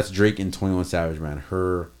 that's Drake and 21 Savage, man.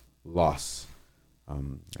 Her loss. I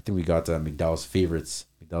think we got McDowell's favorites.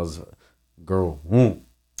 McDowell's girl.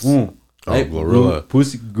 Glorilla.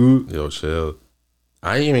 Pussy good. Yo, chill.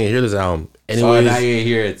 I didn't even hear this album. Anyways, now you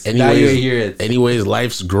hear it. Anyways,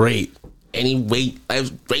 life's great. Anyway, life's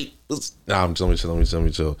great. Nah, let me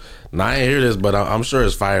chill. Nah, I ain't hear this, but I'm sure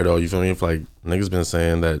it's fire though. You feel me? If like niggas been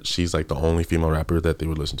saying that she's like the only female rapper that they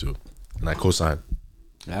would listen to, and I co-sign.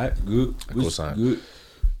 Alright, good. I co-sign. Good.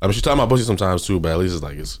 I mean, she's talking about pussy sometimes too, but at least it's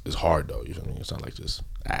like it's hard though. You feel me? It's not like just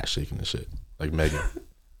ass shaking and shit like Megan,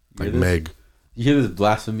 like Meg. You hear this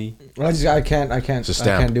blasphemy? I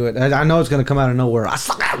can't do it. I know it's gonna come out of nowhere. I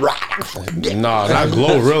suck at rock. Nah, not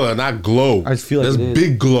Glorilla, not Glow. I just feel like that's it is.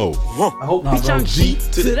 Big Glow. I hope not, bro. G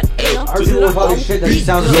to the L Heard people talking shit that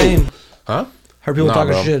sounds the same. Huh? Heard people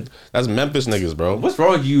talking bro. shit. That's Memphis niggas, bro. What's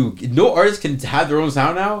wrong with you? No artist can have their own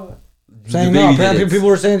sound now. Saying no, apparently people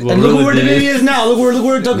were saying, and look where the baby is now. Look where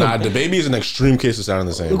it took him. Nah, the baby is an extreme case of sounding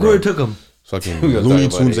the same. Look bro. where it took him. Fucking We gonna Looney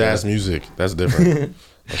talk about Tunes it, ass music. That's different.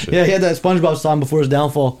 That shit. Yeah, he had that SpongeBob song before his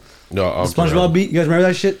downfall. No, The SpongeBob beat. You guys remember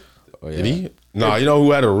that shit? Oh, yeah. Did he? No, you know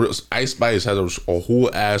who had a real Ice Spice has a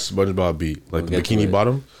whole ass SpongeBob beat, like the get to Bikini it.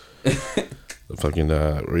 Bottom. The fucking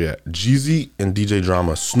Jeezy and DJ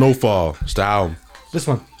Drama, Snowfall, style. This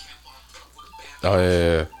one. Oh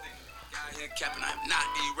yeah.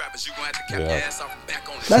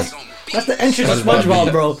 That's the entrance of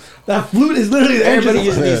SpongeBob, bro. That flute is literally the entrance. Everybody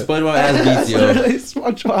used these SpongeBob ass That's beats, yo. literally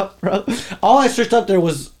SpongeBob, bro. All I searched up there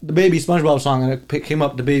was the baby SpongeBob song, and it came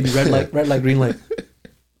up the baby red light, green light.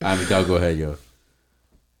 I mean, go ahead, yo.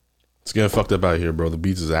 It's getting fucked up out here, bro. The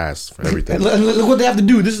beats is ass for everything. And look what they have to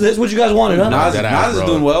do. This is what you guys wanted, huh? Nas That ass, is bro.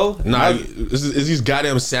 doing well. Nah, it's these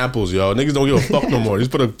goddamn samples, yo. Niggas don't give a fuck no more.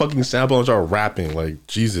 Just put a fucking sample and start rapping. Like,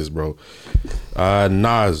 Jesus, bro.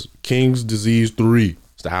 Nas, King's Disease 3.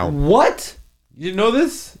 It's the album. What? You didn't know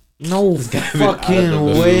this? No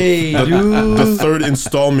fucking way, The dude. third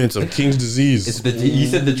installment of King's Disease. He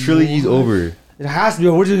said the trilogy's over. It has to be.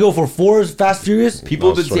 Where'd you go for? 4 Fast Furious? People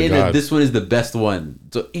have been swear to saying that God. this one is the best one.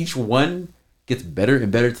 So each one gets better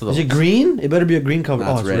and better to the. Is it green? It better be a green cover.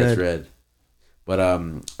 Nah, Oh, it's red. It's red. But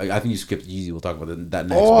I think you skipped Yeezy. We'll talk about that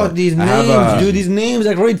next. Oh, But these I have, names, dude. These names.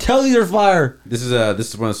 I can already tell you they're fire. This is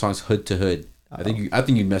one of the songs Hood to Hood. I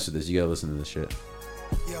think you'd mess with this. You gotta listen to this shit.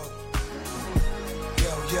 Yo,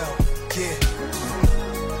 yeah.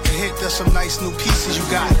 The hit, there's some nice new pieces you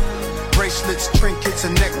got. Bracelets, trinkets,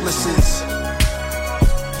 and necklaces.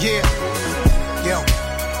 Yeah, yo.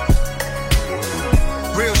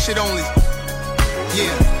 Real shit only.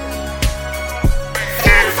 Yeah.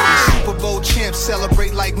 Super Bowl real champs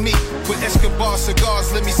celebrate like me. With Escobar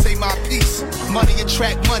cigars, let me say my piece. Money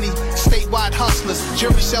attract money, statewide hustlers.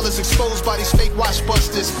 Jury sellers exposed by these fake watch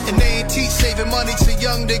busters. And they ain't teach saving money to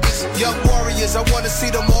young niggas. Young warriors, I wanna see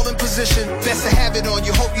them all in position. Best to have it on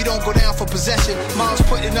you, hope you don't go down for possession. Mom's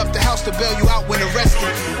putting up the house to bail you out when arrested.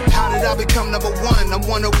 How did I become number one? I'm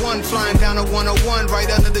 101, flying down a 101, right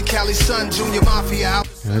under the Cali sun. Junior Mafia. Yeah,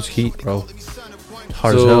 that's heat, bro.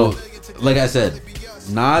 Hard as So, hell. like I said,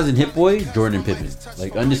 Nas and Hit Boy, Jordan and Pippen,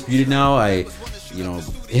 like undisputed now.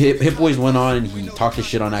 Hit Boy's went on and he talked his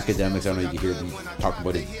shit on academics. I don't know if you hear me talk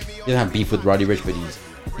about it. He doesn't have beef with Roddy Ricch, but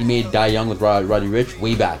he made Die Young with Roddy Ricch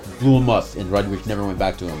way back, blew him up, and Roddy Ricch never went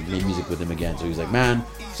back to him. Made music with him again. So he's like, man,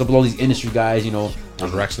 what's up with all these industry guys? You know,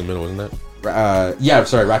 There's Racks in the Middle, isn't that? yeah,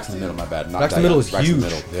 sorry, Racks in the Middle. My bad. Not Racks Die in the Middle Young, is Racks in the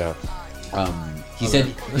huge. Middle. Yeah. He said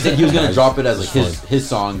he was gonna drop it as like his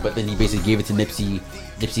song, but then he basically gave it to Nipsey.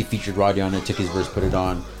 Nipsey featured Roddy on it, took his verse, put it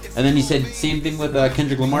on, and then he said same thing with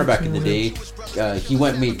Kendrick Lamar back in the day. He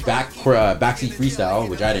went and made Backseat Freestyle,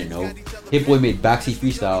 which I didn't know. Hit Boy made Backseat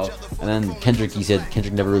Freestyle, and then Kendrick. He said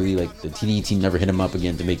Kendrick never really the TDE team never hit him up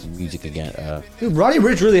again to make music again. Dude, Roddy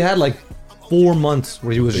Ricch really had like 4 months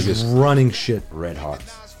where he was just running shit. Red Hot.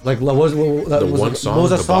 Like what was that one song, what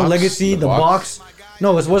was that The song? Box? Legacy, The the Box? box.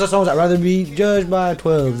 No, what's that song? I'd rather be judged by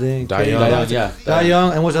 12 than Die Young. Die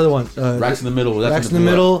Young, and what's the other one? Racks in the Middle. That's Racks in the blew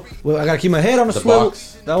middle. up. Well, I gotta keep my head on a The swivel.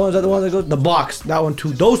 Box. That one's the one that goes. The Box. That one too.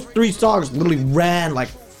 Those 3 songs literally ran like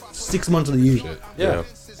 6 months of the year. Yeah.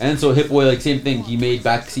 And so Hit Boy, like same thing. He made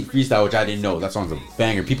Backseat Freestyle, which I didn't know. That song's a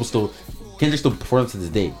banger. Kendrick still performs to this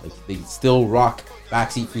day. Like they still rock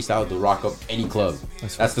Backseat Freestyle to rock up any club.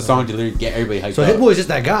 That's the song to literally get everybody hyped So up. Hit Boy is just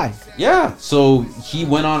that guy. Yeah. So he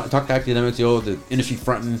went on, talked to academics, the industry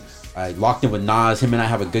fronting. I locked in with Nas. Him and I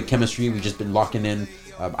have a good chemistry. We've just been locking in.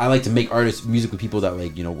 I like to make music with people that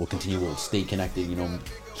will stay connected.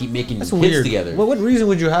 Keep making That's hits weird. together. What reason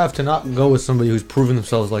would you have to not go with somebody who's proven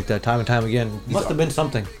themselves like that time and time again? Must have been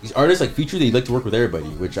something. These artists like Future, they like to work with everybody,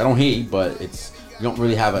 which I don't hate, but you don't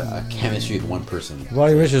really have a chemistry with one person.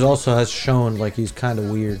 Roddy Ricch also has shown like he's kind of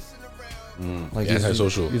weird. Like Yeah,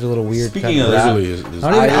 antisocial. He's a little weird. Speaking kind of of that, Literally,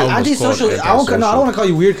 not even album was antisocial. called I don't Antisocial. want to call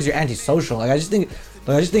you weird because you're antisocial. Like I just think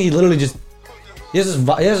he literally just he has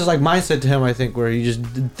this like mindset to him. I think where he just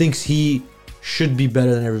thinks he should be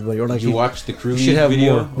better than everybody, or like Did you watch the Crew should have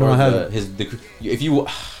video? more. No, I haven't. If you,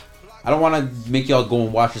 I don't want to make y'all go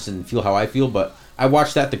and watch this and feel how I feel, but I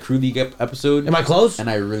watched the Crew League episode. Am I close? And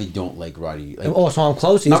I really don't like Roddy. Like, Oh, so I'm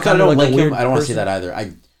close. He's not that I kind of don't like like a weird him. I don't want to say person. that either.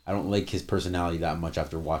 I don't like his personality that much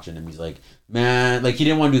after watching him. He's like, man, like he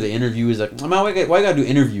didn't want to do the interview. He's like, man, why you gotta do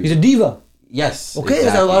interviews? He's a diva. Yes. Okay,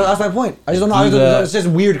 exactly. that's my point. I just don't know. How Diva. it's just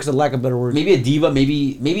weird because of lack of better words. Maybe a diva.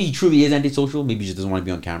 Maybe he truly is antisocial. Maybe he just doesn't want to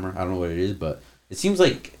be on camera. I don't know what it is, but it seems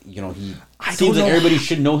like he seems like know. everybody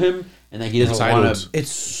should know him, and that he doesn't want to.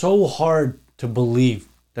 It's so hard to believe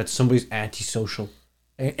that somebody's antisocial,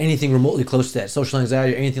 anything remotely close to that, social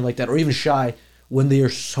anxiety or anything like that, or even shy, when they are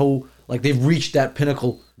so like they've reached that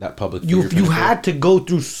pinnacle. That public. You figure pinnacle. had to go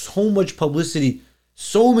through so much publicity,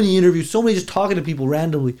 so many interviews, so many just talking to people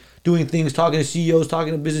randomly, doing things, talking to CEOs,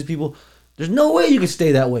 talking to business people. There's no way you can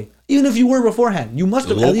stay that way, even if you were beforehand. You must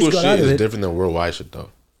The have at local least got shit out of is it. different than worldwide shit though.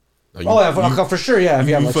 Like, For sure, yeah. If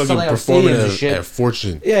you have like fucking something like performing stadiums and shit. at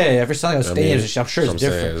Fortune. Yeah, if you're selling on I stadiums mean, and shit, I'm sure it's that's what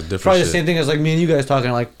I'm saying, different. it's different Probably the shit. same thing as like me and you guys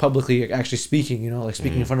talking like publicly, actually speaking. Like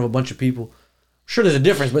speaking in front of a bunch of people. Sure, there's a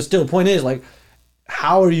difference, but still, the point is like,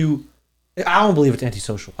 how are you? I don't believe it's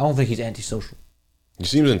antisocial. I don't think he's antisocial. He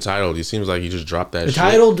seems entitled. He seems like he just dropped that.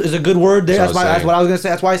 Entitled is a good word there. That's That's what I was what I was gonna say.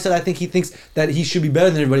 That's why I said I think he thinks that he should be better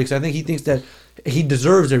than everybody because I think he thinks that he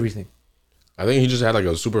deserves everything. I think he just had like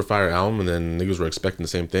a super fire album, and then niggas were expecting the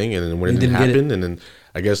same thing, and then when it He didn't didn't get happen, and then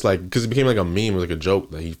I guess like because it became like a meme, like a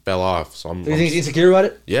joke that he fell off. So I'm Do you think he's insecure about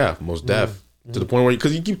it? yeah, most def. To the point where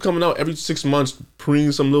because you keep coming out every 6 months,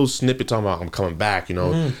 putting some little snippet talking about I'm coming back.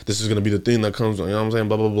 This is gonna be the thing that comes. You know what I'm saying?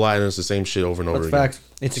 Blah blah blah, and it's the same shit over and over That's again. facts.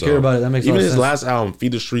 Insecure about it. That makes a lot even of his sense. last album,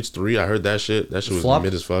 Feed the Streets 3. I heard that shit. That shit was Flop?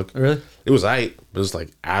 mid as fuck. Really? It was aight, but it's like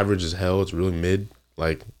average as hell. It's really mid.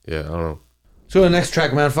 Like yeah, I don't know. Let's go to the next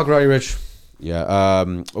track, man. Fuck Roddy Ricch. Yeah.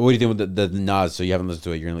 What do you think with the Nas? So you haven't listened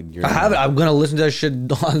to it. You're I have it. I'm gonna listen to that shit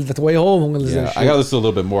on the way home. I'm gonna listen to Yeah, that shit. I gotta listen to a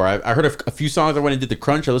little bit more. I heard a few songs. I went and did the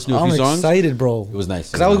crunch. I listened to a I'm few songs. excited, bro. It was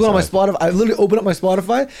nice. Because I was going on my Spotify. I literally open up my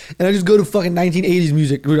Spotify and I just go to fucking 1980s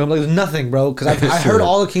music. Dude, I'm like, there's nothing, bro. Because I heard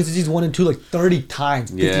all of King's Disease 1 and 2 like 30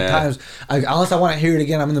 times, 50 Yeah. times. Unless I want to hear it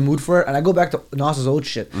again, I'm in the mood for it. And I go back to Nas's old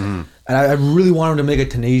shit. And I really want him to make a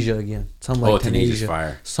Tanasia again. Something like Tanasia's Tanasia.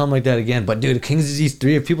 fire. Something like that again. But dude, King's Disease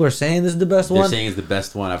 3, if people are saying this is the best They're one. saying it's the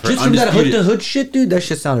best one. I've heard Just from that hood Undisputed. to hood shit, dude, that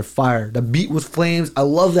shit sounded fire. The beat was flames. I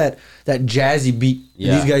love that jazzy beat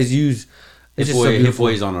Yeah. these guys use. It's Hit just so Boy, beautiful.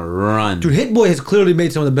 Hit Boy's on a run. Dude, Hit Boy has clearly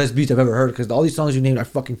made some of the best beats I've ever heard because all these songs you named I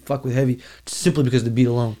fucking fuck with heavy simply because of the beat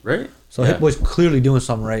alone. Right? So Yeah. Hit Boy's clearly doing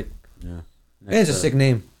something right. Yeah. And it's a sick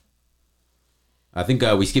name. I think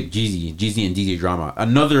we skipped Jeezy and DJ Drama.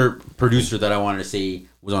 Another producer that I wanted to say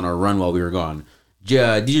was on a run while we were gone.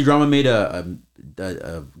 DJ Drama made a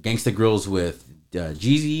Gangsta Grills with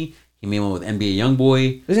Jeezy. He made one with NBA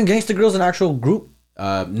Youngboy. Isn't Gangsta Girls an actual group?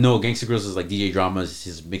 No, Gangsta Grills is like DJ Drama's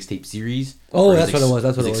his mixtape series. Oh, where that's he's what it was.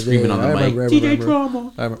 That's what he's it was. Screaming Yeah, on the I mic. remember, I DJ remember.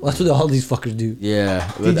 Drama. I remember. That's what all these fuckers do. Yeah.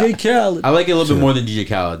 DJ Khaled. I like it a little bit more than DJ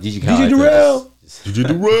Khaled. DJ Khaled. DJ Darrell. DJ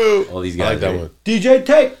Darrell. All these I guys. like that right? one. DJ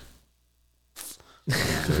Take.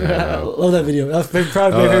 Yeah. Love that video. That's my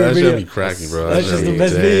favorite That video. should be cracky, bro. That's just the be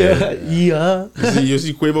best dead. video. Yeah. You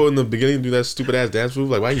see Quavo in the beginning do that stupid ass dance move?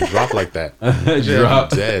 Like, why you drop like that? Drop.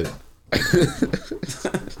 Dead.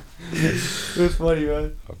 It was funny,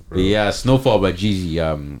 man. But yeah, Snowfall by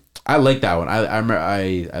Jeezy. I like that one. I remember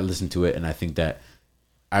I listened to it and I think that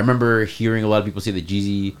I remember hearing a lot of people say that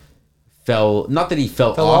Jeezy fell. Not that he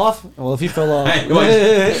fell Off? Well, if he fell off.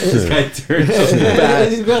 This guy turned so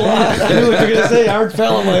bad. He fell off. I knew what you were going to say. I heard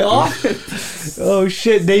fell on my off. Oh,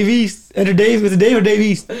 shit. Dave East. Enter Dave. Was it Dave or Dave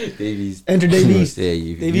East? Davies. Enter Dave East. Yeah,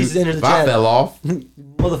 Dave East entered the if I chat. fell off.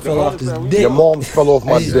 Mother fell off his dick. Your mom fell off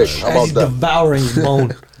my dick. How about He's that? devouring his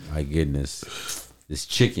bone. My goodness, this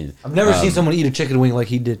chicken. I've never seen someone eat a chicken wing like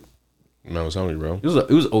he did. No, it's hungry, bro. It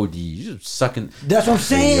was OD. You just sucking. That's what I'm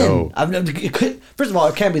saying. Yo. I've never, first of all,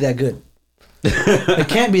 it can't be that good. It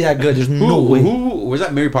can't be that good. There's no way. Who was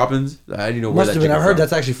that? Mary Poppins? I didn't know where Must that have been. chicken I've heard from.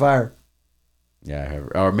 that's actually fire. Yeah, I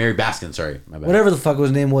heard. Or Mary Baskin. Sorry, my bad. Whatever the fuck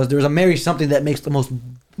his name was, there was a Mary something that makes the most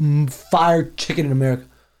fire chicken in America.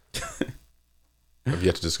 I've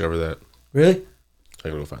yet to discover that. Really? I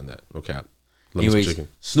gotta go find that. No cap. Love me some Anyways, chicken.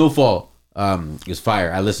 Snowfall. It was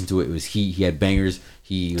fire. I listened to it. It was heat. He had bangers.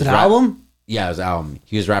 He was The album? Yeah, it was an album.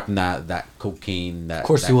 He was rapping that cocaine. That Of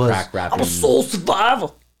course that he was. Crack rapping. I'm a soul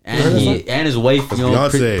survivor. And and his wife, you know,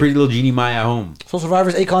 Beyonce. pretty little Jeannie Mai at home. Soul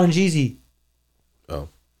Survivors, Akon and Jeezy. Oh.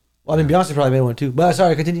 Well, I mean, Beyonce probably made one too. But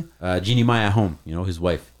sorry, continue. Jeannie Mai at home. You know, his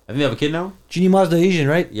wife. I think they have a kid now. Jeannie Ma's the Asian,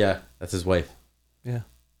 right? Yeah, that's his wife. Yeah.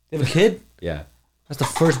 They have a kid? Yeah. That's the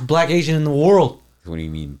first black Asian in the world. What do you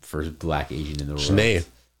mean, first black Asian in the world? Janae.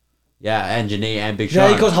 Yeah, and Janae and Big Sean.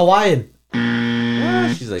 Yeah, he goes Hawaiian.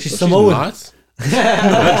 She's like, She's She's Samoan. not?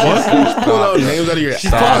 What? Pull out names out of your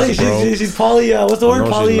She's ass, poly. bro. She's poly. What's the word? No,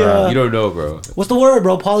 she's Poly. not. you don't know, bro. What's the word,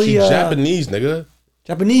 bro? Poly. She's Japanese, nigga.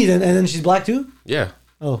 Japanese, and then she's black too. Yeah.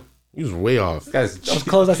 Oh, He was way off. Guys, I was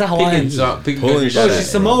close. I said Hawaiian. Pulling Oh, shit. she's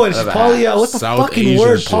Samoan. She's poly. What's the South fucking Asian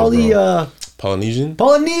word? shit, Poly. bro. Polynesian?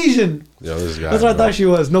 Polynesian. Yo, this guy. That's what I bro. thought she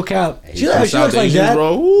was. No cap. She Some looks South like Asians, that.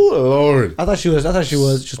 bro. Ooh, Lord. I thought she was.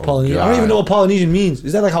 Just Polynesian. I don't God. even know what Polynesian means.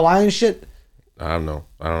 Is that like Hawaiian shit? I don't know.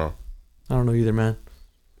 I don't know either, man.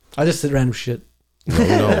 I just said random shit. No, we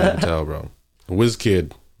know. We can tell, bro.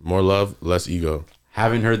 WizKid. More love, less ego.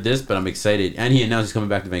 Haven't heard this, but I'm excited. And he announced he's coming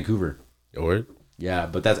back to Vancouver. Your word? Yeah,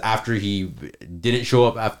 but that's after he didn't show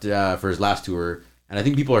up after for his last tour. And I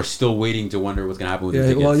think people are still waiting to wonder what's gonna happen with his Yeah,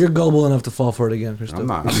 tickets. well, you're gullible enough to fall for it again, Christoph. I'm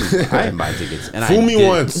not. I didn't buy tickets. And Fool I me did-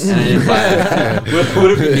 once. And I didn't buy it.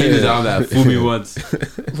 What if your name is on that? Fool me once.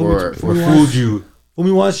 Or Fool me fooled once. you. Fool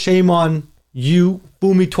me once, shame on you.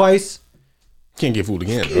 Fool me twice. Can't get fooled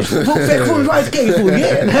again. Bro. Fool me twice, can't get fooled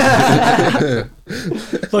again.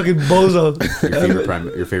 Fucking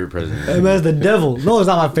bozo. Your favorite president. That man's the devil. No, it's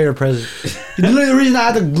not my favorite president. He's literally the reason I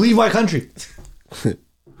had to leave my country.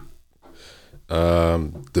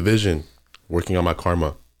 Division. Working on my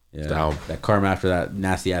karma. Yeah, Down. that karma after that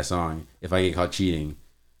nasty ass song. If I get caught cheating,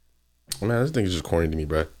 Man, this thing is just corny to me,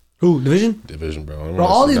 bro. Who? Division? Division, bro. I don't Bro,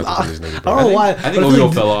 wanna all see these. nothing I from these niggas, don't bro. know why. I think but OVO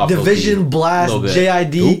like fell off, Division, low-key. Blast, Little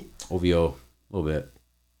bit. JID. OVO, a little bit.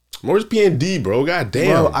 Where's P&D, bro? God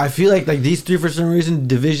damn. Bro, I feel like these three for some reason.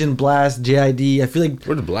 Division, Blast, JID. I feel like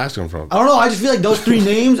Where did Blast come from? I don't know. I just feel like those three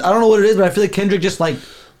names. I don't know what it is, but I feel like Kendrick just like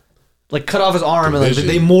cut off his arm and like Division.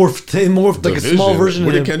 they morphed like a small version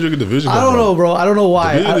Where of did him. Kendrick and Division I come don't from? know, bro. I don't know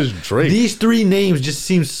why. Division is Drake. These three names just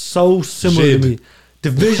seem so similar Jid. to me.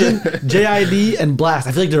 Division, JID, and Blast.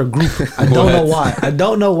 I feel like they're a group. I don't know why. I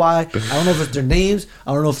don't know if it's their names.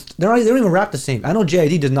 I don't know if they don't even rap the same. I know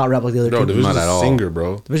JID does not rap like the other No, two. Division's Not at a all. singer,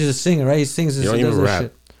 bro. Division's a singer, right? He sings and He don't does even that rap.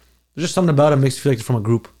 shit. There's just something about him makes you feel like they're from a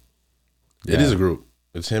group. It is a group.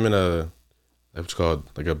 It's him and what's it called?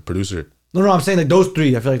 Like a producer. No, I'm saying like those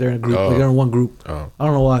three. I feel like they're in a group. Oh. Like they're in one group. Oh. I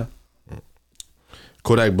don't know why.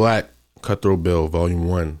 Kodak Black, Cutthroat Bill, Volume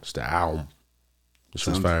 1. It's the album. This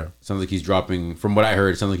one's fire. Sounds like he's dropping. From what I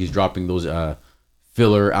heard, it sounds like he's dropping those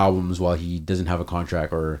filler albums while he doesn't have a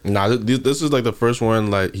contract? Or Nah, this is like the first one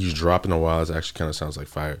like he's dropped in a while. It actually kind of sounds like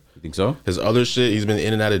fire. you think so? His other shit, he's been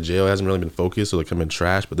in and out of jail. Hasn't really been focused, so like been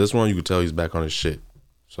trash. But this one, you could tell he's back on his shit.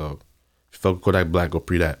 So if you fuck with Kodak Black, go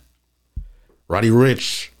pre that. Roddy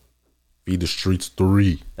Rich, Feed the Streets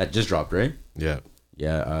 3. That just dropped, right? Yeah.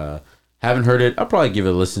 Yeah. Haven't heard it. I'll probably give it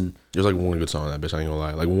a listen. There's like one good song on that bitch. I ain't gonna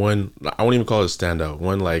lie. Like one, I won't even call it a standout.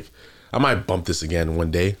 One like, I might bump this again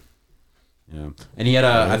one day. Yeah. And he had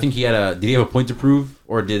I think he had did he have a point to prove,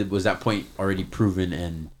 or was that point already proven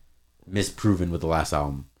and misproven with the last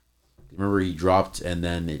album? Remember he dropped and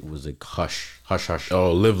then it was like hush.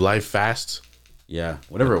 Oh, Live Life Fast. Yeah,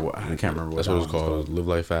 whatever it was. I can't remember. That's what it was called. Live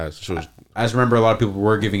Life Fast. Shit was I just remember a lot of people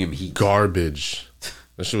were giving him heat. garbage.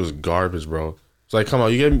 That shit was garbage, bro. It's like, come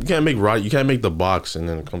on, you can't make the box and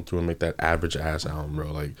then come through and make that average ass album,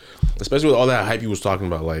 bro. Like, especially with all that hype he was talking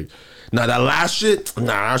about. Like, nah, that last shit,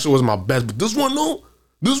 that shit was my best, but this one, no,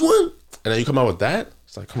 this one, and then you come out with that.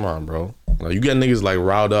 It's like, come on, bro. Like, you get niggas like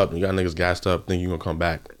riled up, and you got niggas gassed up, think you gonna come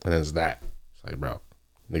back, and then it's that. It's like, bro,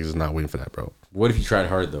 niggas is not waiting for that, bro. What if he tried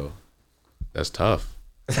hard though? That's tough.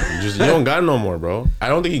 You don't got no more, bro. I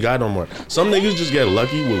don't think he got no more. Some niggas just get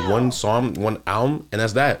lucky with one song, one album, and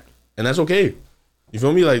that's that, and that's okay. You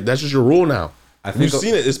feel me? Like, that's just your rule now. I think we've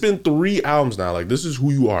seen it. It's been 3 albums now. Like, this is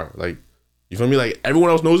who you are. Like, you feel me? Like, everyone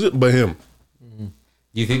else knows it, but him. Do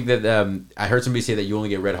you think that I heard somebody say that you only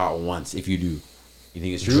get red hot once? If you do, you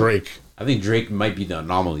think it's true? Drake, I think Drake might be the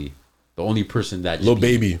anomaly, the only person that Lil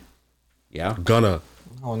Baby, yeah. Gunna.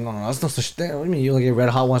 Oh no, that's no such thing. What do you mean you only get red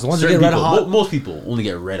hot once? The ones you Certain get red people, hot. most people only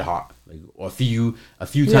get red hot, like a few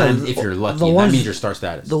times if you're lucky. And that means your star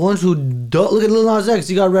status. The ones who don't look at Lil Nas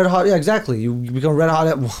X, you got red hot. Yeah, exactly. You become red hot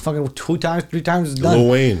at fucking 2 times, 3 times. It's done. Lil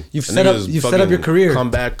Wayne. You've set up your career.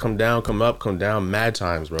 Come back, come down, come up, come down. Mad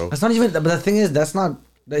times, bro. That's not even. But the thing is, that's not.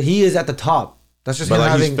 That he is at the top. That's just But him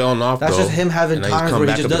like having. he's falling off. That's though, just him having and then he's times come where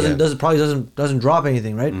he back just up again. doesn't drop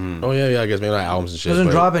anything, right? Oh yeah. I guess maybe like albums and shit. Doesn't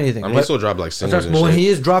but, drop anything. I mean, But- he still drop like singles and But when shit. he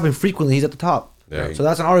is dropping frequently, he's at the top. Yeah. So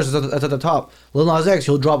that's an artist that's at the top. Lil Nas X,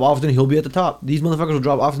 he'll drop often, he'll be at the top. These motherfuckers will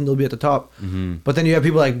drop often, they'll be at the top. But then you have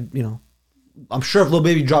people like, I'm sure if Lil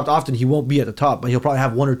Baby dropped often, he won't be at the top, but he'll probably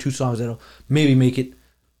have 1 or 2 songs that'll maybe make it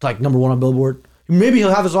to like number 1 on Billboard. Maybe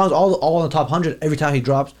he'll have his songs all in the top 100 every time he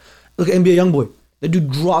drops. Look at NBA Youngboy. That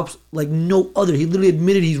dude drops like no other. He literally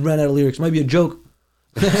admitted he's ran out of lyrics. Might be a joke.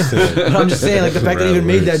 But I'm just saying, like, the fact that he even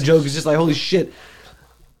made that joke is just like, holy shit.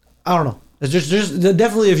 I don't know. It's just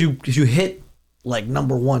definitely if you hit like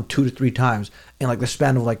number 1 2 to 3 times in like the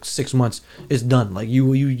span of like 6 months, it's done. Like you're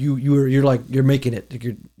making it. Like,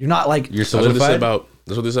 you're not like You're That's what they said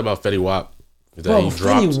solidified. about Fetty Wap. That Bro, he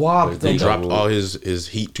Fetty Wap, he though. dropped all his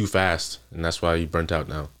heat too fast, and that's why he burnt out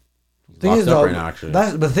now. thing locked is up though. right now, actually.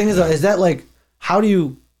 But the thing is though, is that like how do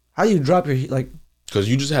you drop your like? Because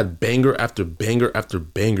you just had banger after banger after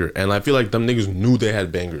banger, and I feel like them niggas knew they had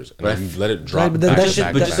bangers, and you let it drop. Right, but back that to shit-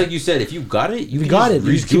 back But to just back. like you said, if you got it, you can got it.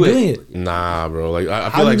 You just keep doing it. Nah, bro. Like I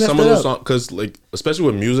How feel you like some messed of it those up? songs, because like especially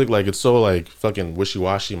with music, like it's so like fucking wishy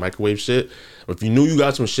washy microwave shit. But if you knew you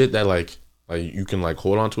got some shit that like you can like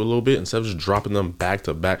hold on to a little bit instead of just dropping them back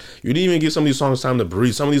to back. You didn't even give some of these songs time to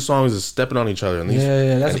breathe. Some of these songs is stepping on each other, and these,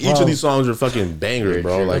 Yeah, that's and a each of problem. these songs are fucking bangers,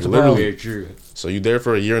 bro. True. Like That's a literally. Very true. So you there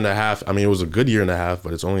for a year and a half. I mean, it was a good year and a half,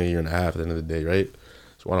 but it's only a year and a half at the end of the day, right?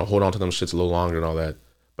 So you want to hold on to them shits a little longer and all that.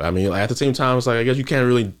 But I mean, like, at the same time, it's like I guess you can't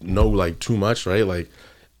really know like too much, right? Like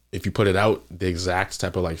if you put it out, the exact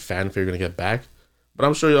type of like fanfare you're gonna get back. But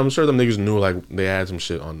I'm sure them niggas knew like they had some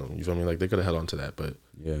shit on them. You feel me? Like they could have held on to that, but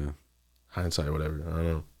Yeah. hindsight or whatever. I don't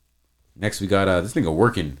know. Next we got this nigga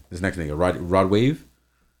working. This next nigga, Rod Wave.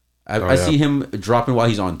 I yeah. see him dropping while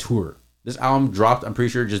he's on tour. This album dropped, I'm pretty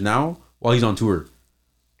sure, just now while he's on tour.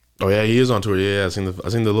 Oh yeah, he is on tour. Yeah, I seen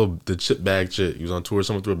the chip bag shit. He was on tour.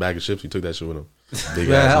 Someone threw a bag of chips. He took that shit with him. Big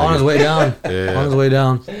ass Yeah, on nigga. his way down. Yeah. On his way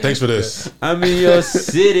down. Thanks for this. I'm in your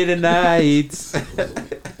city tonight.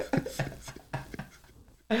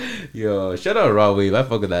 Yo, shout out Rod Wave. I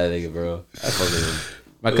fuck with that nigga, bro. I fuck with him.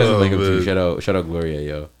 My cousin Oh, like him too. man. Shout out Gloria,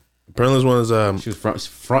 yo. Apparently, this one is She was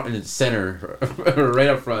front and center, right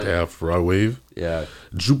up front. yeah, for Rod Wave. Yeah.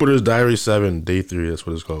 Jupiter's Diary 7, Day 3. That's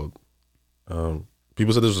what it's called.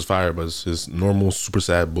 People said this was fire, but it's just normal, super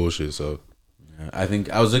sad bullshit. So I think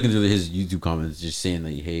I was looking through his YouTube comments, just saying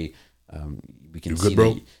that, hey, we can You see good,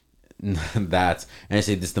 bro? that, and I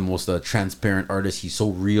say this is the most transparent artist. He's so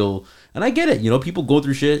real, and I get it. You know, people go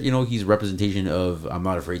through shit. You know, he's representation of. I'm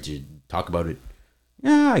not afraid to talk about it.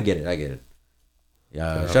 Yeah, I get it.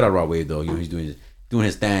 Yeah, shout out Rod Wave though. You know, he's doing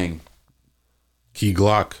his thing. Key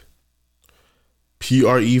Glock,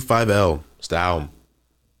 PRE5L. It's the album.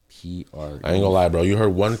 PR. I ain't gonna lie, bro. You heard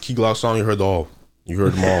one Key Glock song, you heard the all. You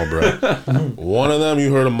heard them all, bro. One of them,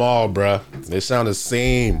 you heard them all, bro. They sound the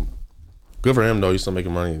same. Good for him though. He's still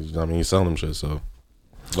making money. I mean, he's selling them shit. So,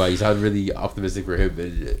 But you sound really optimistic for him.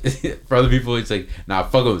 But for other people, it's like, nah,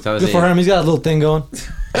 fuck him. Good for him. He's got a little thing going.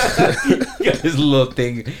 His little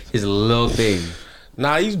thing. His little thing.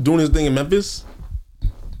 nah, he's doing his thing in Memphis.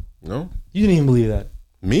 No, You didn't even believe that.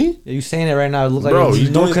 me, Yeah, you saying it right now. It looks bro. like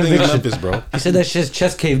He's no doing his thing in conviction. Memphis, bro. He said that shit's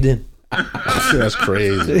chest caved in. That's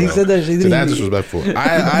crazy. He bro. said that shit. So that's disrespectful.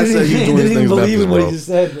 I said he's doing his didn't thing even in believe Memphis, in what bro. he just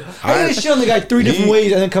said. How you gonna shit on the guy three different Me?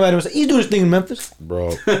 ways and then come at him and say he's doing his thing in Memphis?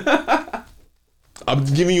 Bro, I'm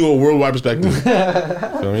giving you a worldwide perspective.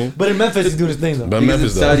 Feel me? But in Memphis, he's doing his thing though. But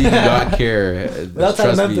Memphis, though. Saudi do not care. But outside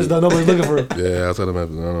of Memphis, though, nobody's looking for him. Yeah, outside of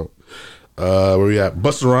Memphis. I don't know. Where we at?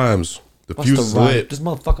 Busta Rhymes. The fuse is Busta Rhymes. lit. This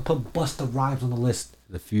motherfucker put Busta Rhymes on the list.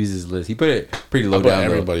 The fuses list. He put it pretty low I put down.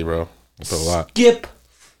 everybody, bro. I put a lot. Skip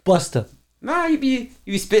Busta. Nah, he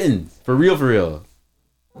be spitting for real, for real.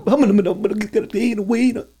 I'm gonna get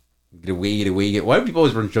away. Get away. Why do people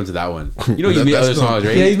always run jump to that one? You know, you made That's other the- songs,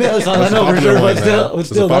 right? Yeah, he's made other songs. I That's know a for sure, popular but one, still, man.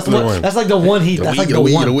 It's a that's popular what, one. that's like the one heat. That's like the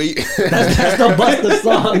one. That's the Busta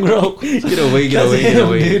song, bro. Get away, That's him,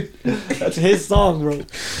 away. dude. That's his song, bro.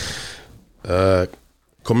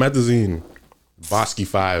 Comethazine. Bosky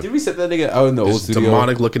 5. Did we set that nigga out in the old This studio?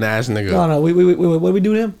 demonic looking ass nigga. No, wait. What did we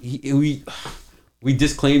do to him? We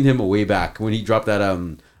disclaimed him way back when he dropped that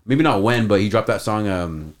maybe not when, but he dropped that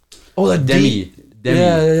song Oh, that Demi.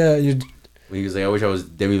 Yeah. When he was like, I wish I was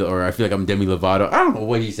Demi, or I feel like I'm Demi Lovato. I don't know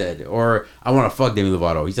what he said, or I want to fuck Demi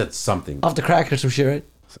Lovato. He said something. Off the crack or some shit, right?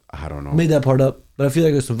 I don't know. Made that part up, but I feel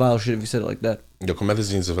like it was some vile shit if you said it like that. Yo,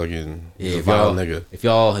 Comethazine's a fucking Yeah, if vile y'all, nigga. if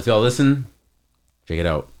y'all listen, check it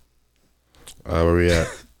out. Where we at?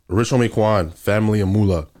 Rich Homie Quan, Family and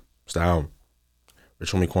Moolah. It's down.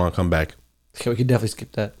 Rich Homie Quan, come back. Okay, we could definitely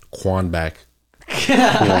skip that. Quan back.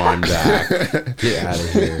 Quan back. Get out of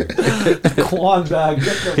here. Quan bag.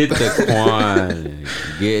 Hit the Quan.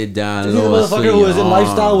 Get down Is he the low. motherfucker who was in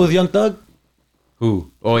Lifestyle with Young Thug?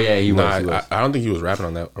 Who? Oh yeah, he Nah, was. I don't think he was rapping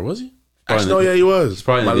on that. Or was he? Probably Actually, no, yeah, he was. He's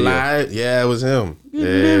probably in My the video. lie, yeah, it was him.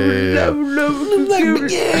 Yeah.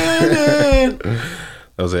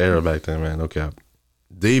 That was an era back then, man. No cap.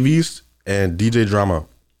 Dave East and DJ Drama.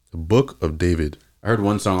 The Book of David. I heard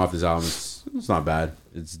one song off this album. It's not bad.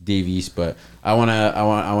 It's Dave East, but I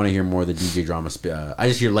wanna hear more of the DJ Drama. I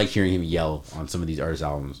just like hearing him yell on some of these artists'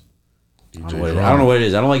 albums. I don't know what it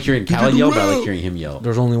is. I don't like hearing Khaled yell, but I like hearing him yell.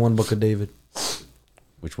 There's only one book of David.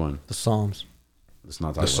 Which one? The Psalms. Let's not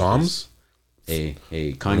talk The about Psalms? this.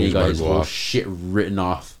 Hey, Kanye got his whole shit written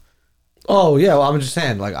off. Oh yeah, well I'm just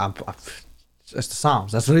saying, like it's the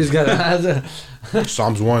Psalms. That's what he's got.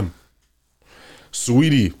 Psalms 1.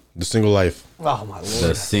 Sweetie, The Single Life. Oh my lord.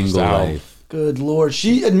 The single Style. life. Good lord.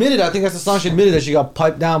 She admitted, I think that's the song she admitted that she got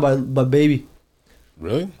piped down by Baby.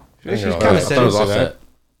 Really? Yeah, she's I kinda thought said it was it. Offset.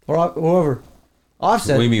 Or whoever.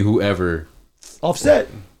 Offset. What do you mean, whoever? Offset.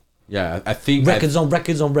 Yeah, I think Records on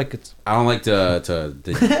records on records. I don't like to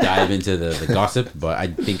dive into the gossip, but I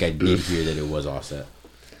think I did hear that it was Offset.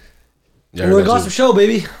 Yeah, We're a that's gossip it. show,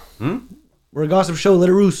 baby. We're a gossip show. Let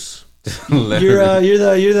it roos. Let You're her-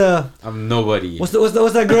 you're the I'm nobody. what's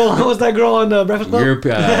that girl? What's that girl on Breakfast Club? You're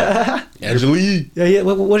Angelique. Yeah.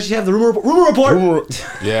 What does she have? The rumor report.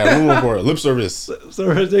 Yeah, Rumor Report. Lip Service.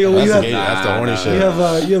 So there you go. That's You the have gay- that's the horny nah.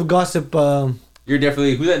 shit. you have gossip. You're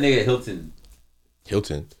definitely who's that nigga at Hilton?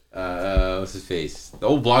 Hilton. What's his face? The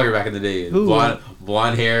old blogger back in the day. Who?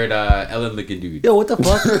 Blonde haired Ellen looking dude. Yo, what the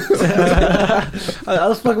fuck? I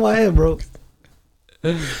was fucking my head, bro.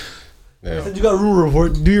 Yeah. You got a rumor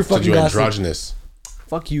report. Do your Said fucking you gossip. androgynous.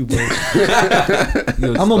 Fuck you, bro.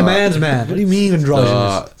 I'm a man's man. What do you mean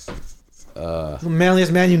androgynous? I'm the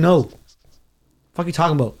manliest man you know. Fuck you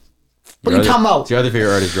talking about? What are you talking about? It's your other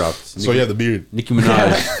favorite artist dropped. So you have the beard. Nicki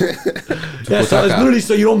Minaj. Yeah, so it's literally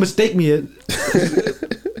so you don't mistake me.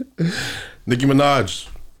 Nicki Minaj.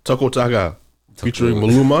 Tucko Taka. Featuring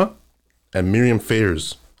Maluma and Miriam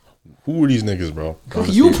Fairs. Who are these niggas, bro?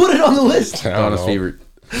 You put it on the list. I don't Donna's know. favorite.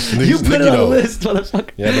 You put it on the list, motherfucker.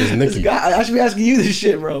 Yeah, but it's This Nicki. guy, I should be asking you this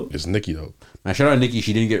shit, bro. It's Nicki, though. Now, shout out Nicki.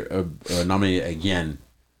 She didn't get nominated again.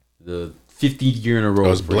 The 50th year in a row. That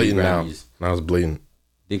was for the blatant now. Grammys. Now it's blatant.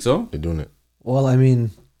 Think so? They're doing it. Well, I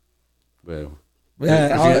mean, Well,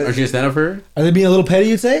 yeah, are she gonna stand up for her? are they being a little petty?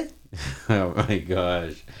 You'd say? Oh my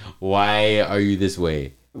gosh. Why are you this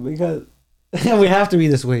way? Because we have to be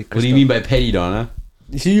this way. What do you mean by petty, Donna?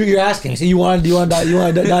 See, you're asking. See, you want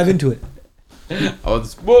to dive into it? Oh, the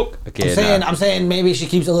smoke. Okay, I'm saying maybe she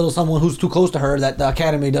keeps a little someone who's too close to her that the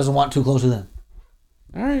Academy doesn't want too close to them.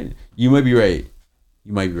 All right. You might be right.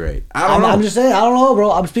 You might be right. I don't know. I'm just saying. I don't know,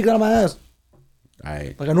 bro. I'm speaking out of my ass All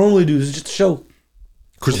right. like I normally do. This is just a show.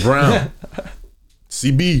 Chris Brown.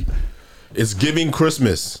 CB. It's giving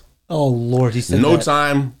Christmas. Oh Lord, he said No that.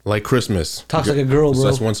 time like Christmas. Talks like a girl, So bro.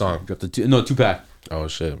 that's one song. Got the 2-pack. Oh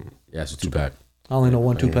shit. Yeah, it's a 2-pack. I only know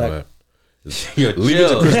one You know 2-pack. what? Yo, Leave it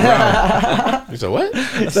to Chris Brown. You said what?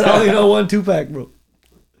 I said I only know one 2-pack, bro.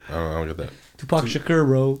 I don't get that. Tupac Shakur,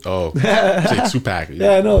 bro. Oh, say 2-pack.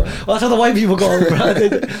 Yeah, I know. Well, that's how the white people call it, bro.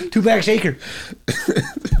 2-pack shaker.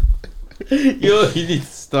 Yo, you need to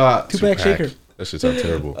stop. 2-pack shaker. That shit sounds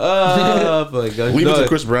terrible. Oh my god. Leave it No, to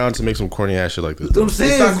Chris Brown to make some corny ass shit like this. That's what I'm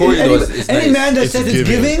saying. not corny, though. It's any nice. man that It's says it's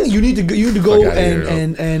giving. giving, you need to go Fuck outta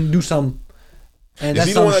here, and do some. And Is that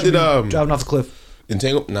he the song one that should did, be driving off the cliff.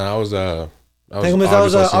 Entangle? No, that was Entanglement, that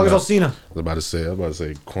was August Alsina. I was about to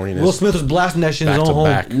say corniness. Will Smith was blasting that shit in back his to own home.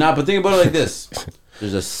 back. Nah, but think about it like this.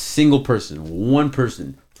 There's a single person, one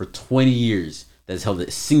person, for 20 years that's held a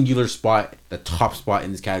singular spot, the top spot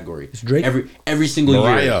in this category. It's Drake? Every single year.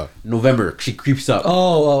 Mariah. November, she creeps up.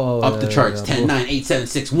 Up the charts. 10, 9, 8, 7,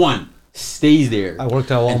 6, 1. Stays there. I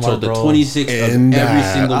worked at Walmart, until the bro. 26th And, of every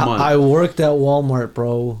single month. I worked at Walmart,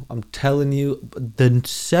 bro. I'm telling you, the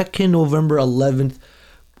second November 11th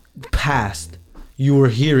passed, you were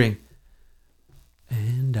hearing,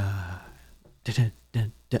 and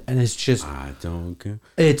it's just, I don't care.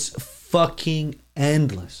 it's fucking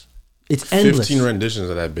endless. It's endless. 15 renditions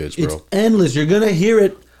of that bitch, bro. It's endless. You're gonna hear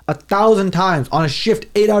it 1,000 times on a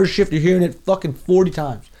shift, 8-hour shift. You're hearing it fucking 40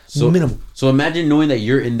 times minimum. So imagine knowing that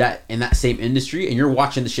you're in that same industry and you're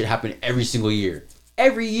watching this shit happen every single year.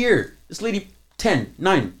 Every year, this lady 10,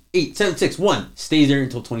 9, 8, 7, 6, 1 stays there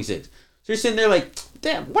until 26. So you're sitting there like,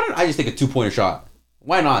 damn, why don't I just take a 2-pointer shot?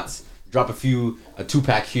 Why not drop a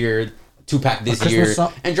 2-pack here, 2-pack this Christmas year,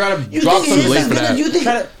 song? and try to You drop think it something is for that? You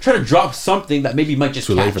think Try to drop something that maybe might just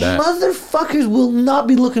Too late catch. for that. motherfuckers will not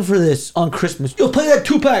be looking for this on Christmas? You'll play that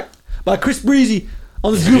 2-pack by Chris Breezy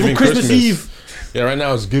on this beautiful Giving Christmas Eve. Yeah, right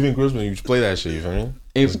now it's giving Christmas. You should play that shit. You feel me?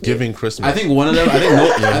 It's giving Christmas. I think one of them.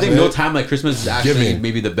 I think no time like Christmas is actually Giving.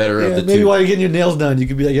 maybe the better of Yeah, the maybe two. while you're getting your nails done, you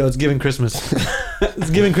could be like, "Yo, it's giving Christmas. It's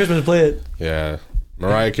giving Christmas. Play it. Yeah,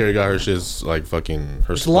 Mariah Carey got her shit's like fucking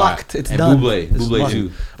her It's spot. locked. It's And done. Bublé. It's Bublé locked. too.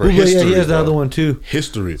 For Bublé, yeah, history, he has the bro. other one too.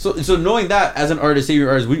 History. So knowing that as an artist, say you're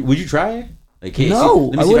an artist, would you try? Like, hey, No, let me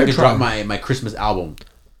I see if I wouldn't can drop try. my Christmas album.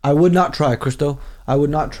 I would not try, Christo. I would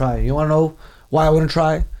not try. You want to know why I wouldn't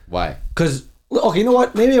try? Why? Because okay, you know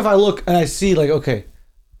what? Maybe if I look and I see like, okay,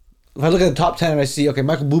 if I look at the top 10 and I see, okay,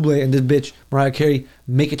 Michael Bublé and this bitch Mariah Carey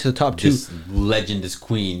make it to the top 2. This legend, this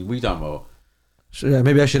queen. What are you talking about? So, yeah,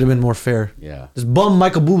 maybe I should have been more fair. Yeah. This bum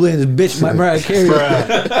Michael Bublé and this bitch Mariah Carey.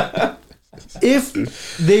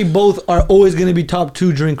 If they both are always going to be top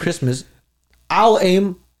 2 during Christmas, I'll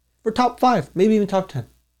aim for top 5, maybe even top 10.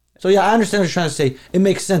 So yeah, I understand what you're trying to say. It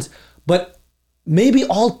makes sense, but maybe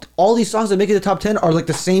all these songs that make it to the top 10 are like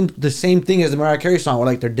the same thing as the Mariah Carey song, where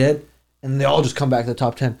like they're dead and they all just come back to the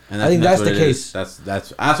top 10. And I think that's the what it case. is.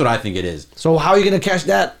 That's what I think it is. So how are you going to catch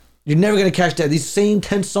that? You're never going to catch that. These same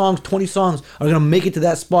 10 songs, 20 songs are going to make it to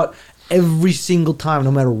that spot every single time,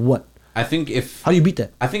 no matter what. I think How do you beat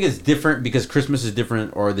that? I think it's different because Christmas is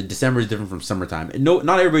different, or the December is different from summertime. And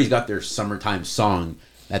not everybody's got their summertime song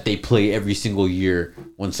that they play every single year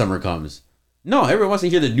when summer comes. No, everyone wants to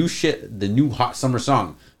hear the new shit, the new hot summer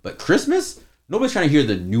song. But Christmas, nobody's trying to hear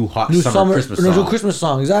the new hot summer Christmas song. New Christmas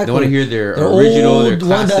song, exactly. They want to hear their original, old, their the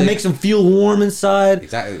one that classic. makes them feel warm inside.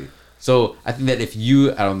 Exactly. So I think that if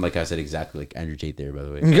you, I don't like I said exactly like Andrew Tate there, by